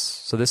 Yes.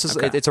 So this is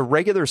it's a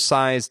regular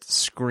sized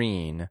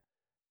screen,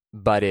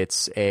 but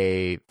it's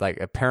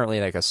apparently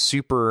a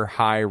super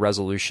high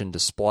resolution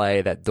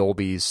display that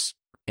Dolby's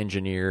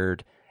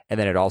engineered, and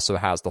then it also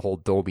has the whole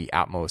Dolby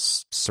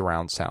Atmos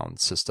surround sound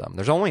system.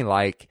 There's only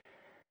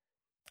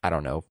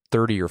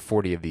 30 or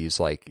 40 of these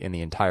in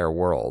the entire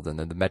world, and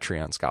then the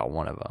Metreon's got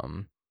one of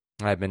them.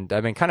 I've been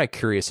kind of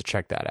curious to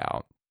check that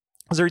out.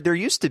 There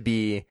used to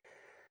be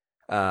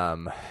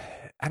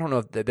I don't know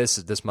if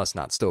this must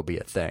not still be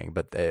a thing,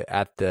 but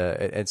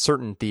at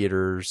certain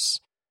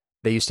theaters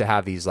they used to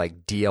have these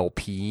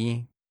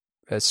DLP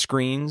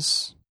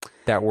screens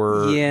that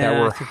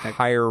were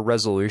higher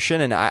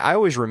resolution, and I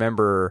always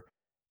remember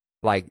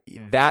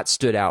that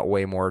stood out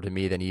way more to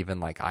me than even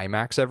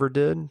IMAX ever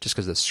did, just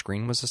because the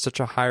screen was such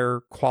a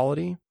higher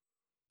quality.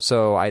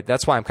 So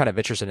that's why I'm kind of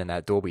interested in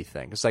that Dolby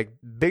thing. It's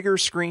bigger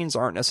screens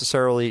aren't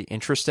necessarily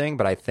interesting,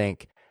 but I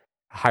think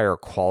higher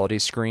quality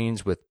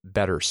screens with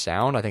better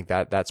sound, I think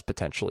that's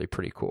potentially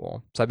pretty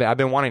cool. So I've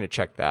been wanting to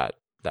check that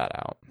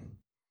out.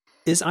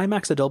 Is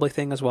IMAX a Dolby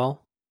thing as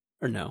well,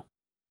 or no?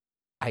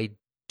 I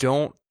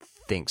don't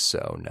think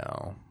so,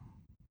 no.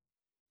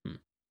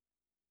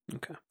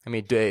 Okay. I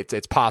mean,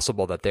 it's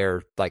possible that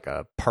they're like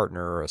a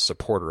partner or a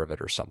supporter of it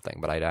or something,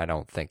 but I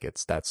don't think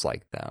that's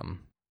like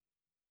them.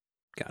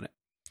 Got it.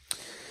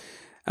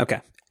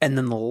 Okay. And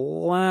then the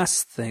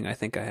last thing I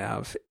think I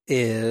have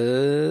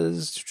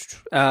is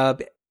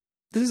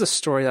this is a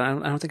story that I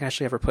don't think I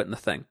actually ever put in the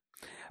thing,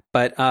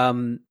 but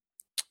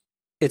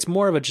it's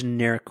more of a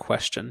generic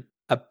question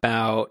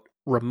about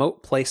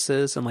remote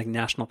places and like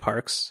national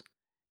parks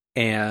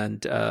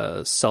and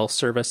cell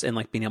service and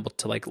like being able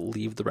to like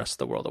leave the rest of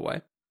the world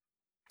away.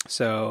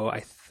 So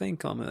I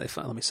think let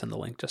me send the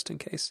link just in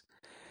case.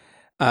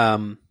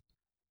 So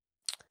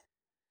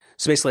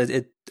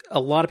basically, a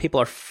lot of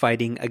people are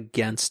fighting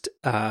against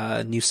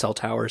new cell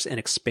towers and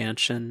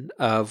expansion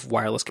of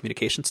wireless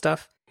communication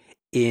stuff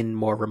in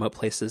more remote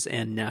places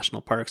and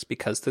national parks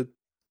because the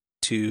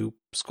two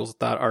schools of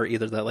thought are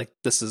either that like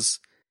this is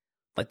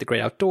like the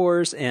great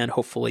outdoors and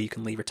hopefully you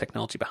can leave your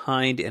technology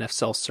behind, and if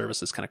cell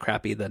service is kind of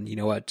crappy, then you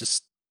know what,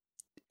 just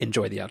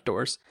enjoy the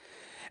outdoors.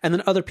 And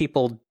then other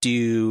people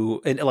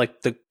do, and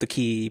like the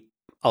key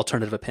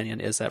alternative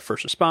opinion is that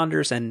first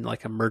responders and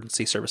like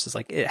emergency services,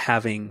 like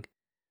having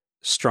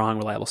strong,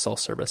 reliable cell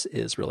service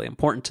is really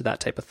important to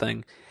that type of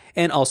thing.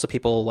 And also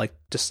people like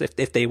just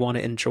if they want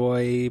to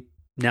enjoy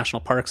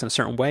national parks in a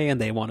certain way and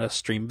they want to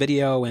stream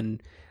video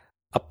and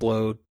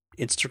upload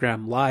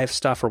Instagram live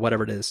stuff or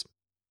whatever it is,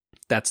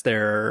 that's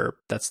their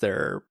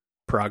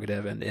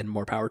prerogative and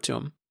more power to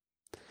them.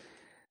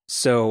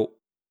 So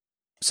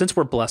since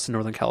we're blessed in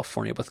Northern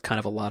California with kind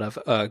of a lot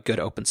of good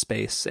open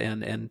space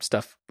and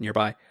stuff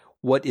nearby,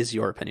 what is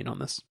your opinion on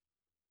this?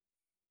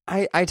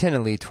 I tend to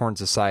lean towards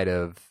the side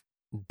of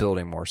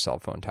building more cell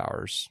phone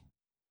towers.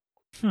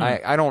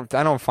 I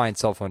don't find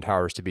cell phone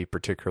towers to be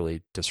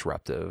particularly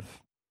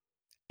disruptive.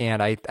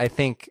 And I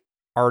think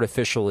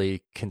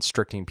artificially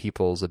constricting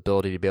people's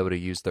ability to be able to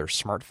use their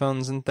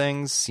smartphones and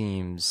things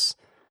seems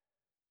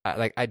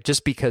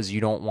just because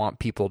you don't want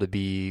people to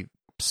be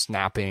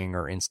snapping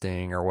or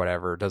insting or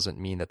whatever doesn't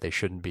mean that they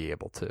shouldn't be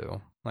able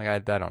to. Like I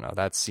don't know.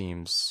 That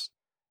seems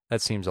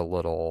a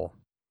little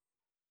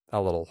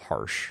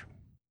harsh.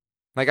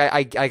 Like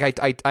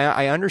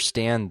I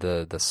understand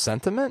the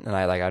sentiment, and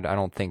I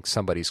don't think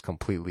somebody's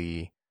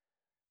completely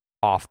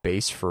off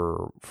base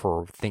for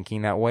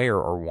thinking that way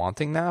or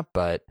wanting that,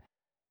 but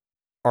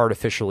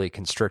artificially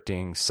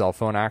constricting cell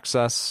phone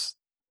access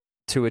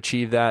to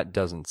achieve that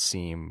doesn't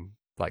seem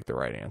like the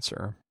right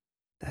answer.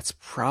 That's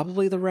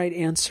probably the right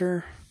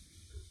answer.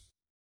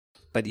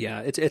 But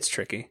yeah, it's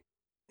tricky.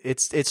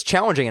 It's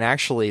challenging, and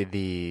actually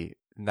the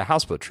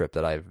houseboat trip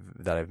that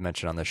I've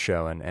mentioned on this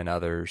show and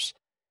others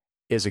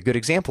is a good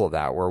example of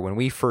that, where when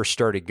we first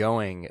started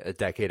going a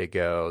decade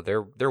ago,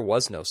 there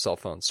was no cell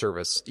phone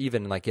service,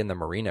 even like in the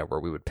marina where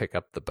we would pick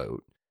up the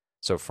boat.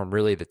 So from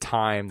really the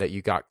time that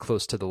you got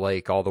close to the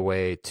lake all the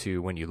way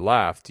to when you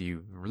left,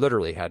 you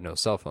literally had no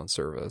cell phone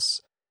service.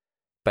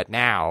 But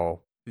now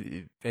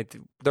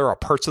there are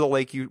parts of the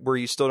lake where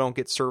you still don't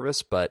get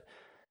service, but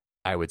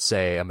I would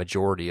say a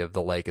majority of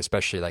the lake,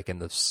 especially like in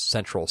the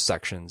central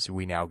sections,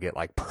 we now get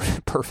like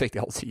perfect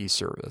LTE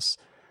service.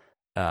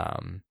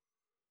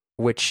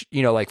 Which,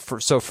 you know, like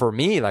for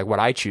me, like what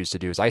I choose to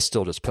do is I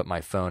still just put my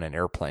phone in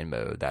airplane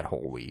mode that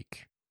whole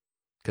week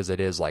because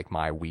it is like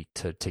my week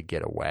to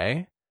get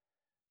away.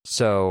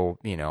 So,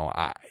 you know,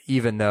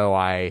 even though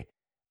I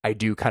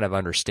do kind of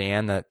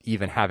understand that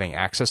even having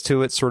access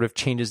to it sort of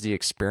changes the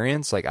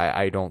experience, like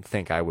I don't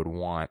think I would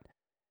want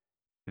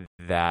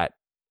that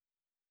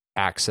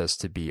access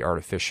to be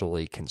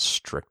artificially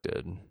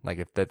constricted.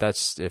 Like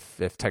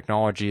if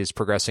technology is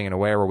progressing in a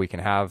way where we can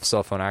have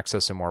cell phone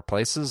access in more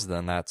places,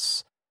 then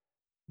that's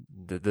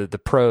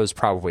the pros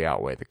probably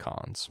outweigh the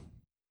cons.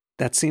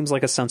 That seems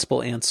like a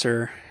sensible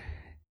answer,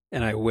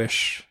 and I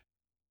wish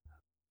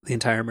the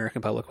entire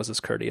American public was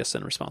as courteous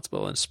and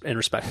responsible and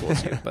respectful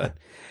as you. But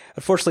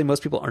unfortunately,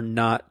 most people are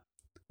not,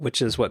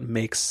 which is what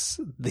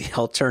makes the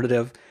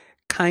alternative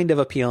kind of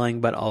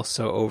appealing, but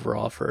also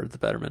overall for the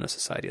betterment of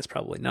society is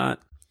probably not.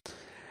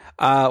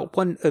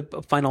 One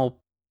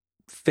final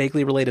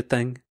vaguely related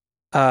thing,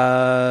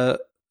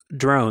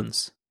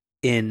 drones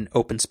in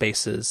open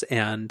spaces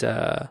and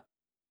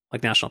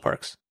like national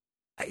parks.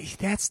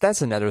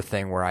 That's another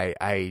thing where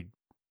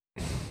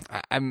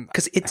I'm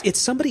because it's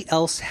somebody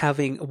else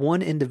having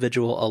one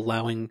individual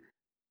allowing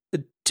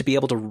to be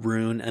able to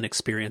ruin an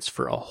experience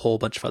for a whole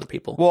bunch of other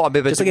people. Well,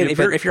 but just like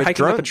if you're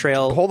hiking up a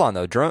trail. Hold on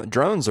though,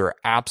 drones are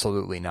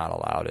absolutely not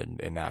allowed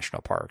in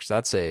national parks.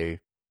 That's a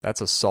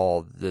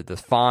solid. The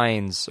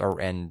fines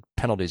and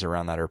penalties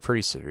around that are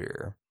pretty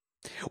severe.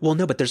 Well,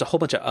 no, but there's a whole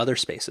bunch of other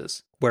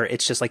spaces where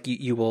it's just like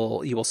you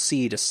will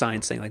see just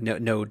signs saying like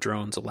no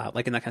drones allowed,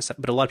 like and that kind of stuff.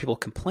 But a lot of people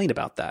complain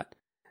about that,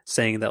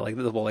 saying that like,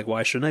 well, like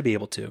why shouldn't I be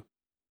able to?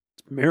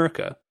 It's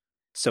America,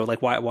 so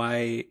like why?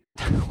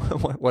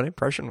 What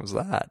impression was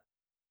that?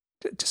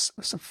 Just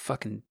some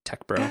fucking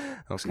tech bro. Okay.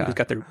 Who's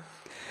got their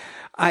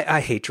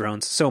I hate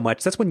drones so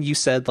much. That's when you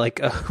said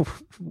like,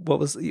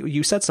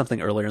 you said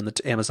something earlier in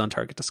the Amazon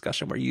Target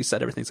discussion where you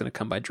said everything's going to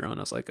come by drone.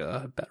 I was like,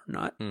 better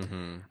not.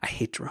 Mm-hmm. I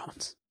hate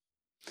drones.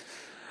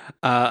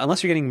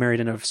 Unless you're getting married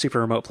in a super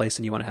remote place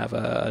and you want to have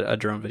a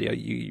drone video,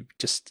 you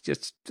just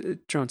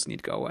drones need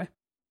to go away.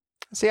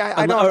 See,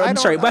 I don't.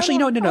 Sorry. Actually,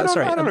 no.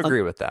 Sorry. I don't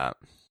agree with that.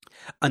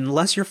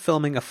 Unless you're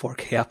filming a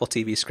 4K Apple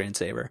TV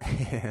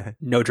screensaver,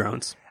 no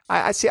drones.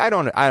 I see. I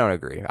don't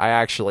agree.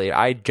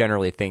 I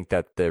generally think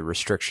that the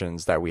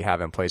restrictions that we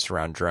have in place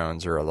around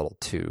drones are a little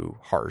too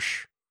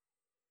harsh.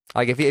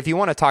 Like if you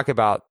want to talk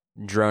about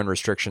drone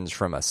restrictions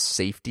from a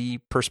safety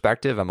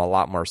perspective, I'm a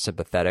lot more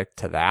sympathetic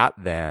to that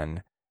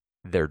than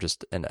they're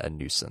just a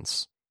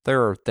nuisance.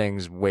 There are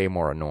things way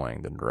more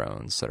annoying than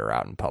drones that are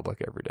out in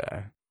public every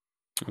day.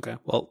 Okay,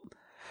 well,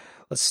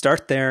 let's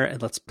start there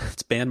and let's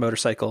ban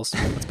motorcycles.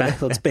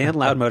 Let's ban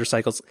loud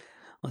motorcycles.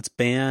 Let's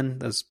ban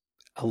those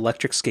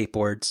electric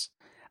skateboards.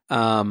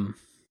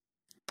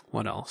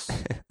 What else?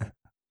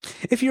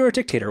 If you were a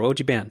dictator, what would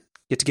you ban?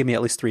 You have to give me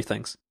at least 3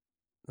 things.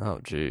 Oh,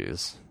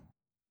 geez.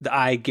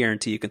 I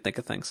guarantee you can think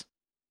of things.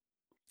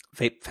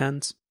 Vape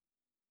pens.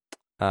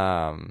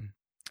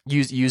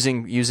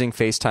 Using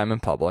FaceTime in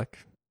public.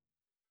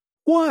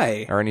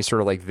 Why? Or any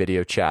sort of like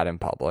video chat in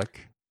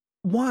public.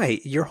 Why?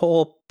 Your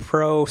whole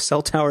pro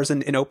cell towers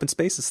in open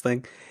spaces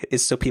thing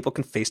is so people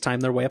can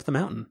FaceTime their way up the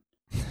mountain.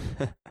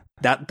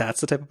 That's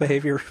the type of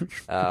behavior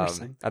you're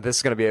saying. This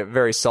is going to be a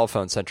very cell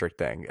phone centric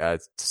thing.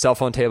 Cell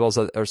phone tables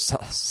or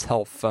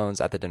cell phones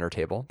at the dinner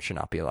table should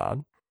not be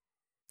allowed.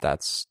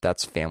 That's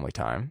family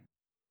time.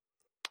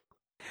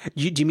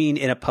 Do you mean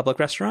in a public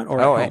restaurant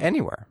or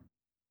anywhere?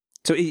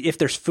 So if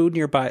there's food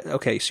nearby,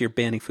 okay, so you're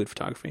banning food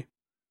photography.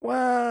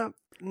 Well,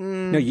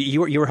 no,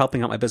 you were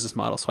helping out my business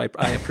model, so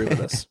I approve of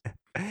this.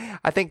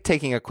 I think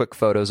taking a quick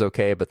photo is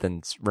okay, but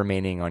then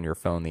remaining on your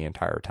phone the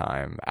entire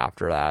time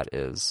after that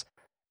is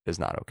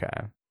not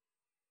okay.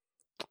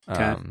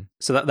 Okay,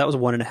 so that was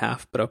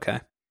 1.5, but okay.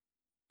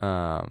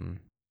 I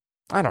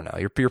don't know.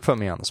 You're putting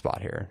me on the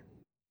spot here.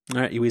 All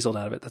right, you weaseled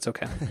out of it. That's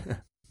okay.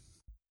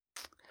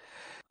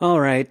 All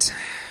right.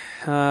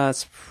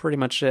 That's pretty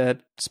much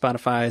it.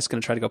 Spotify is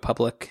going to try to go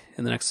public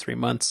in the next 3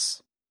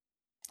 months.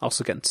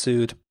 Also getting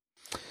sued.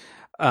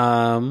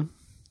 But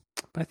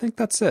I think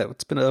that's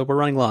it. We're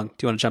running long. Do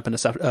you want to jump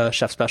into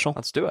Chef Special?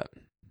 Let's do it.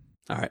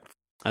 All right.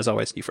 As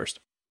always, you first.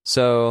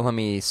 So let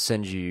me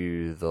send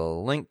you the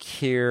link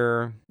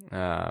here.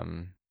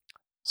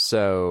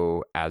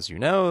 So as you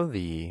know,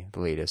 the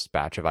latest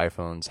batch of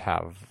iPhones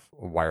have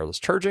wireless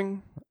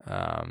charging,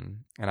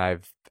 and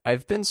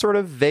I've been sort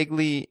of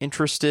vaguely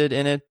interested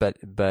in it, but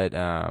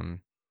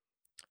haven't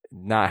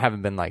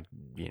been like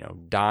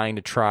dying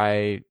to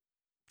try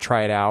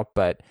it out.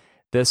 But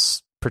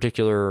this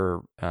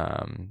particular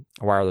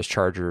wireless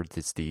charger,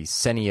 it's the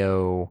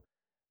Senio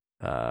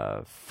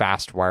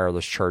fast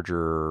wireless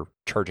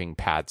charging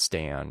pad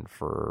stand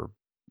for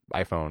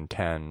iPhone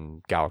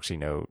 10, Galaxy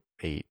Note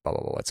 8, blah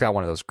blah blah. It's got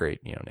one of those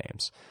great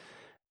names.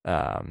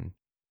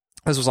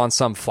 This was on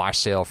some flash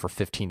sale for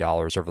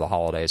 $15 over the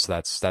holidays, so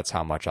that's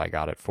how much I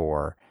got it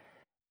for.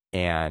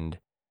 And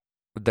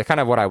the kind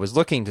of what I was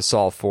looking to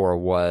solve for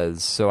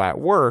was, so at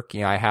work,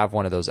 I have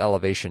one of those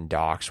elevation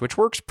docks, which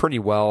works pretty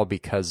well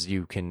because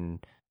you can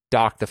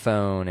dock the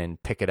phone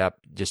and pick it up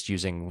just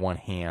using one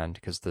hand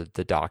because the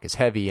dock is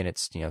heavy and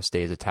it's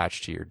stays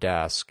attached to your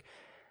desk.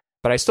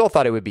 But I still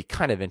thought it would be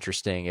kind of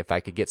interesting if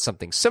I could get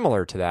something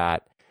similar to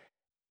that,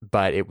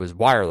 but it was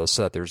wireless,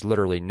 so that there's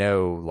literally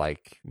no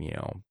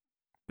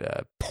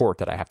port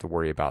that I have to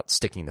worry about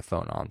sticking the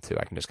phone onto.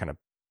 I can just kind of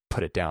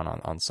put it down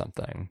on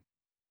something.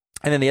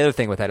 And then the other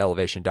thing with that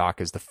elevation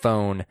dock is the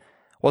phone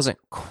wasn't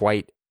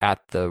quite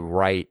at the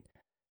right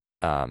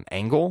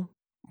angle,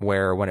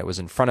 where when it was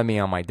in front of me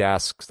on my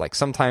desk, like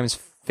sometimes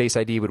Face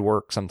ID would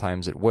work,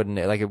 sometimes it wouldn't.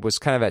 It was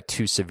kind of at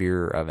too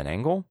severe of an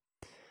angle.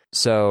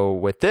 So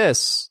with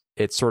this,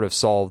 it sort of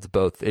solved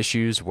both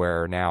issues,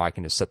 where now I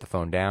can just set the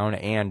phone down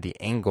and the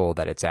angle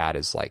that it's at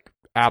is like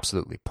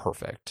absolutely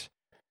perfect.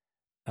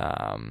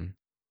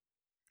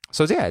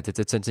 So yeah,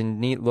 it's a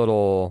neat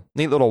little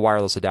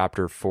wireless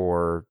adapter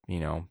for,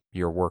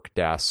 your work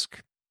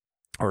desk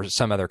or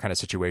some other kind of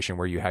situation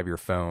where you have your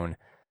phone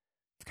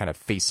kind of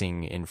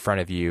facing in front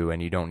of you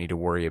and you don't need to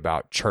worry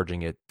about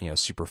charging it,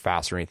 super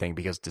fast or anything,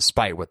 because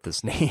despite what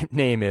this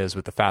name is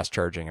with the fast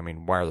charging, I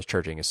mean, wireless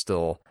charging is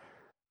still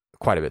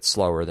quite a bit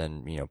slower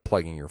than,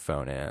 plugging your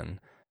phone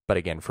in. But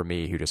again, for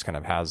me, who just kind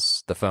of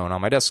has the phone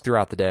on my desk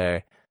throughout the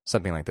day,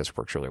 something like this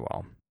works really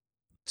well.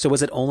 So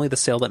was it only the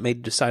sale that made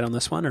you decide on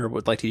this one, or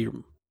would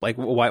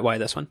why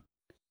this one?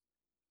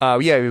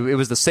 Yeah, it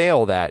was the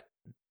sale that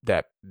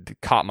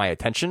caught my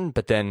attention.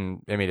 But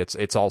then, I mean,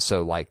 it's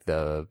also like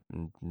the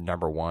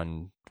number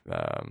one,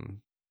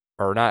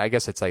 or not. I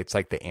guess it's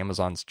like the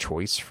Amazon's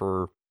choice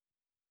for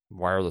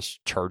wireless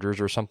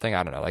chargers or something.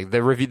 I don't know. Like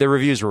the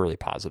reviews were really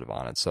positive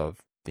on it. So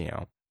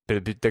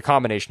the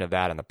combination of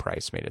that and the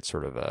price made it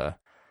sort of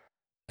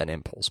an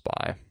impulse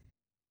buy.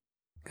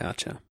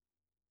 Gotcha.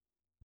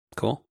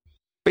 Cool.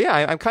 But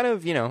yeah, I'm kind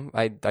of,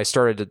 I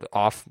started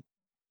off,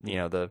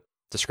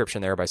 the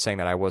description there by saying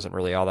that I wasn't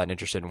really all that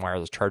interested in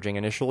wireless charging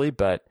initially,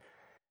 but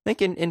I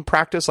think in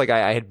practice, like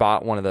I had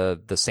bought one of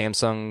the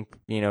Samsung,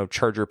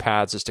 charger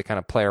pads just to kind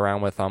of play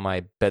around with on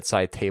my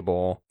bedside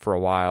table for a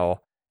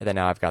while. And then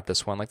now I've got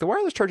this one. Like the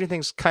wireless charging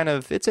thing's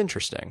it's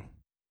interesting.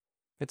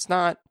 It's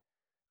not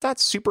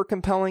super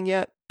compelling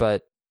yet,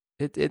 but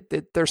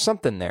it there's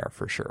something there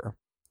for sure.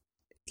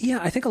 Yeah,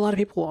 I think a lot of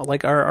people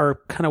like are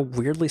kind of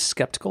weirdly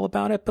skeptical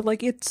about it, but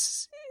like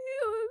it's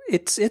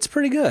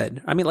pretty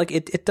good. I mean, like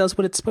it does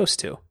what it's supposed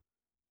to.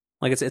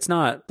 Like it's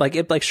not like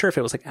it like sure if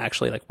it was like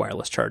actually like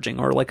wireless charging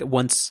or like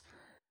once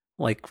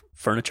like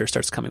furniture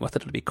starts coming with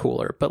it, it'd be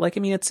cooler. But like I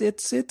mean,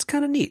 it's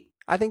kind of neat.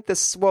 I think the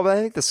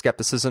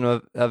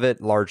skepticism of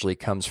it largely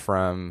comes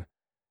from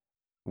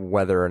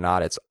whether or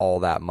not it's all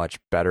that much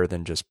better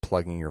than just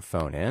plugging your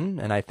phone in,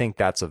 and I think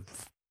that's a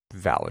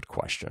valid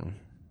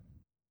question.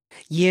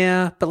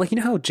 Yeah, but like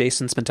how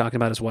Jason's been talking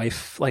about his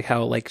wife, like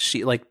how like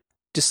she like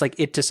just like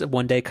it just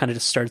one day kind of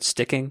just started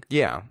sticking.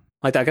 Yeah,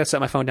 like I got to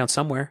set my phone down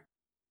somewhere.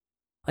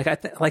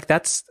 Like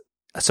that's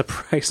a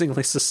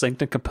surprisingly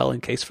succinct and compelling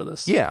case for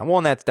this. Yeah,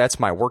 well, and that's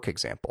my work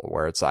example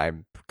where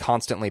I'm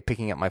constantly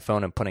picking up my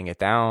phone and putting it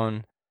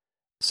down,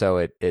 so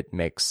it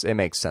makes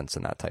sense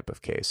in that type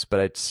of case.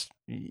 But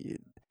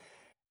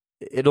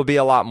it'll be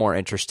a lot more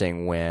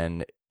interesting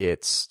when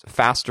it's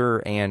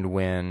faster and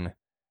when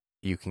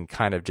you can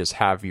kind of just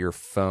have your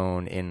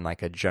phone in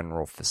like a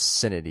general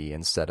vicinity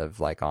instead of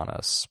like on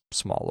a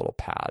small little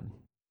pad.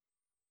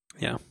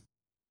 Yeah.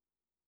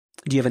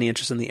 Do you have any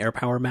interest in the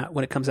AirPower, Matt,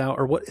 when it comes out,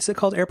 or what is it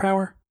called,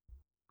 AirPower?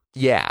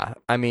 Yeah,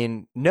 I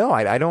mean, no,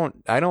 I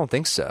don't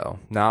think so.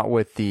 Not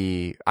with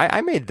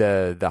I made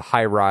the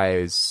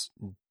high-rise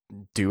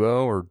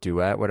Duo or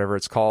Duet, whatever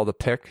it's called, the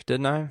pick,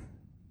 didn't I?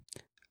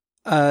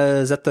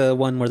 Is that the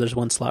one where there's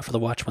one slot for the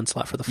watch, one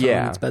slot for the phone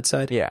on its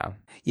bedside? Yeah.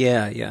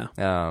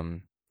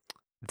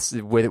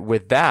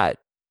 With that,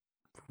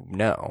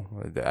 no,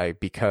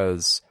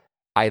 because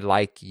I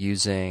like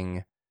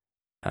using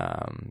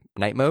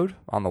night mode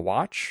on the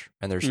watch,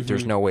 and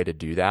there's no way to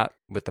do that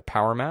with the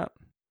Power Mat.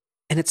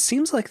 And it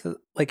seems like the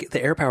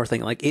AirPower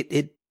thing, like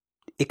it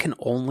can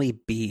only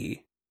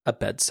be a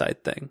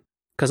bedside thing,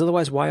 because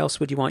otherwise, why else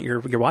would you want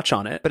your watch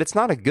on it? But it's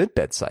not a good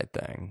bedside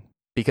thing,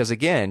 because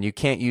again, you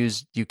can't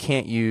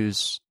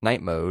use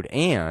night mode,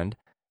 and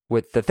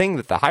with the thing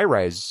that the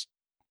high-rise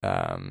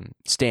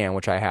stand,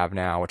 which I have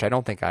now, which I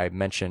don't think I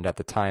mentioned at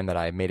the time that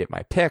I made it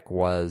my pick,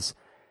 was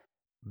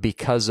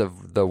because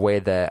of the way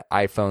the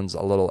iPhone's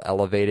a little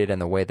elevated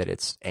and the way that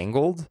it's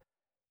angled.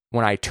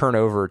 When I turn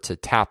over to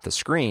tap the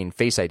screen,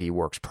 Face ID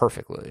works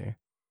perfectly.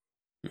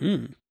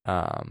 Anyway,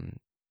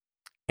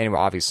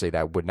 obviously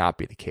that would not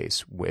be the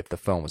case if the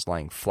phone was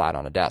laying flat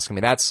on a desk. I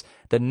mean, that's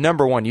the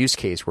number one use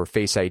case where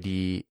Face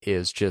ID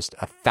is just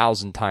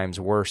 1,000 times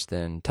worse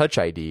than Touch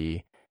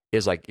ID.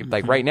 Is like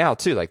right now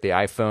too. Like the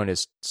iPhone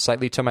is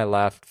slightly to my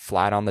left,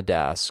 flat on the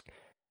desk.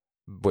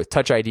 With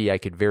Touch ID, I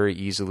could very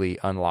easily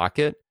unlock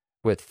it.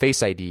 With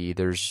Face ID,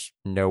 there's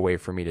no way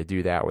for me to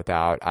do that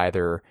without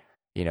either,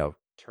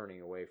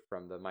 turning away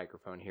from the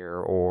microphone here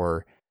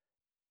or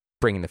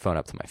bringing the phone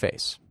up to my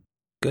face.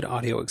 Good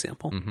audio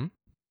example. Mm-hmm.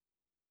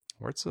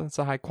 It's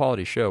a high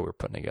quality show we're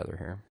putting together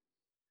here.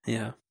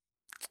 Yeah.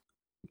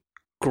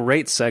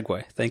 Great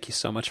segue. Thank you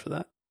so much for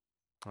that.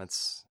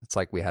 It's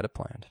like we had it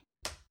planned.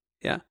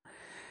 Yeah.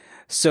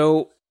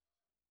 So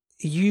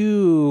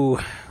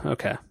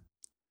okay.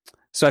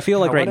 So I feel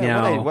like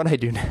now. What I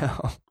do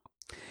now.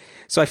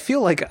 So I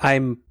feel like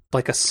I'm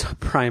like a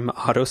subprime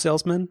auto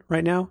salesman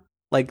right now.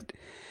 Like,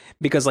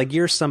 because like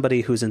you're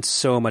somebody who's in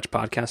so much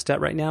podcast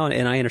debt right now,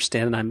 and I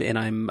understand, and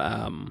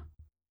I'm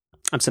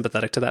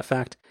sympathetic to that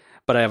fact.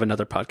 But I have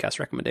another podcast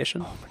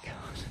recommendation. Oh my god!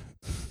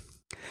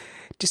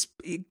 Just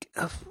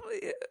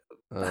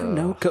I don't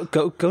know.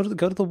 Go to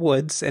the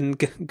woods and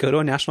go to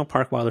a national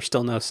park while there's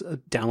still no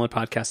download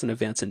podcasts in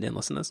advance and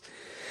listen to this.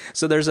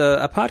 So there's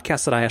a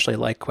podcast that I actually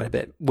like quite a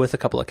bit with a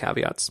couple of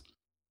caveats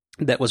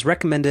that was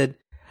recommended.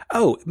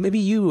 Oh, maybe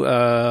you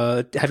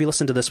have you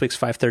listened to this week's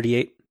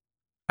 538?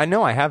 I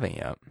know I haven't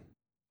yet.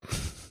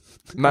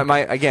 my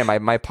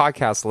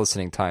podcast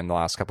listening time the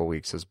last couple of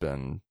weeks has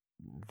been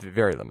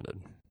very limited.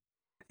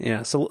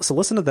 Yeah, so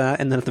listen to that,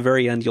 and then at the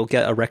very end, you'll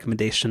get a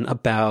recommendation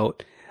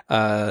about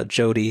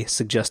Jody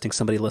suggesting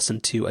somebody listen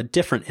to a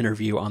different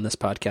interview on this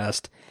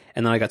podcast,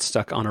 and then I got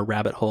stuck on a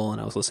rabbit hole, and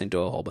I was listening to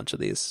a whole bunch of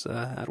these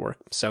at work.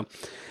 So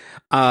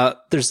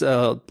there's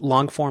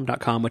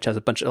longform.com, which has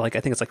a bunch of, I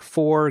think it's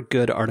 4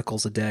 good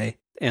articles a day,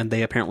 and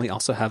they apparently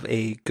also have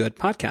a good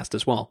podcast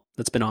as well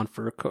that's been on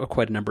for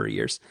quite a number of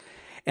years.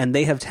 And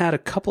they have had a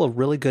couple of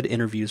really good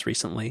interviews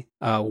recently.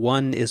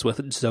 One is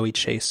with Zoe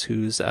Chase,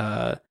 who's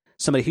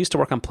somebody who used to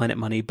work on Planet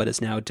Money, but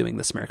is now doing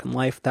This American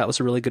Life. That was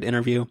a really good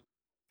interview.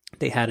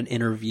 They had an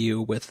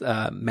interview with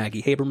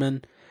Maggie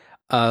Haberman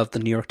of the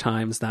New York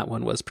Times. That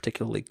one was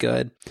particularly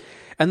good.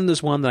 And then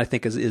there's one that I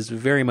think is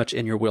very much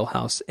in your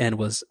wheelhouse and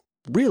was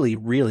really,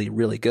 really,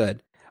 really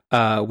good,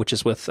 which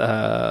is with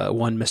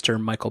one Mr.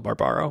 Michael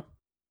Barbaro.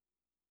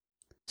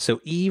 So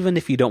even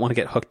if you don't want to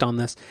get hooked on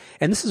this,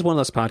 and this is one of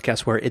those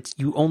podcasts where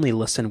you only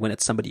listen when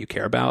it's somebody you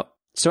care about.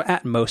 So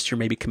at most, you're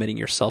maybe committing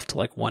yourself to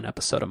like one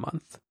episode a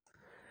month.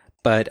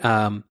 But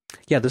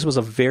yeah, this was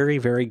a very,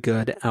 very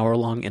good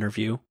hour-long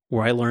interview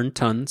where I learned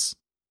tons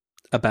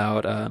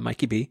about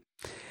Mikey B.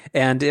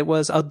 And there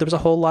was a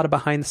whole lot of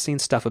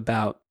behind-the-scenes stuff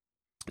about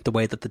the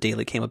way that the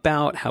Daily came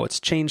about, how it's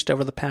changed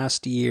over the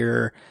past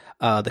year,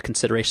 the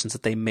considerations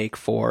that they make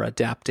for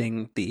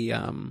adapting the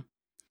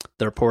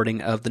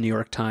reporting of the New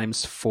York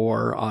Times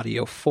for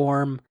audio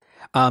form.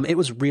 It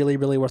was really,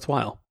 really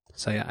worthwhile.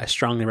 So yeah, I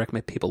strongly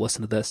recommend people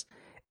listen to this.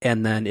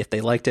 And then if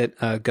they liked it,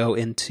 go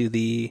into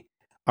the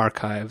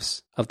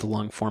archives of the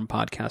long form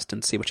podcast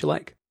and see what you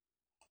like.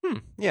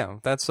 Yeah,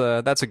 that's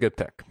a good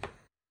pick.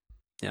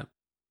 Yeah.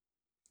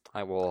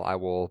 I will I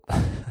will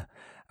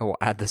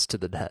add this to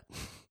the net.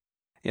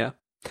 Yeah.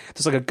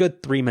 There's like a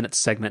good 3-minute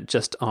segment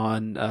just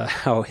on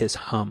how his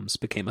hums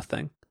became a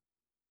thing.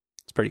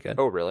 It's pretty good.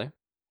 Oh, really?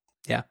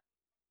 Yeah.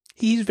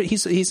 He's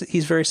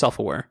very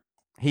self-aware.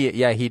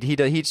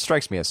 He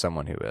strikes me as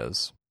someone who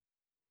is.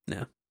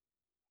 Yeah.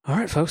 All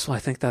right, folks. Well, I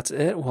think that's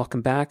it.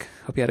 Welcome back.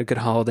 Hope you had a good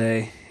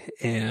holiday,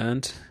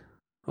 and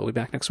we'll be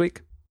back next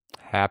week.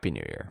 Happy New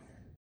Year.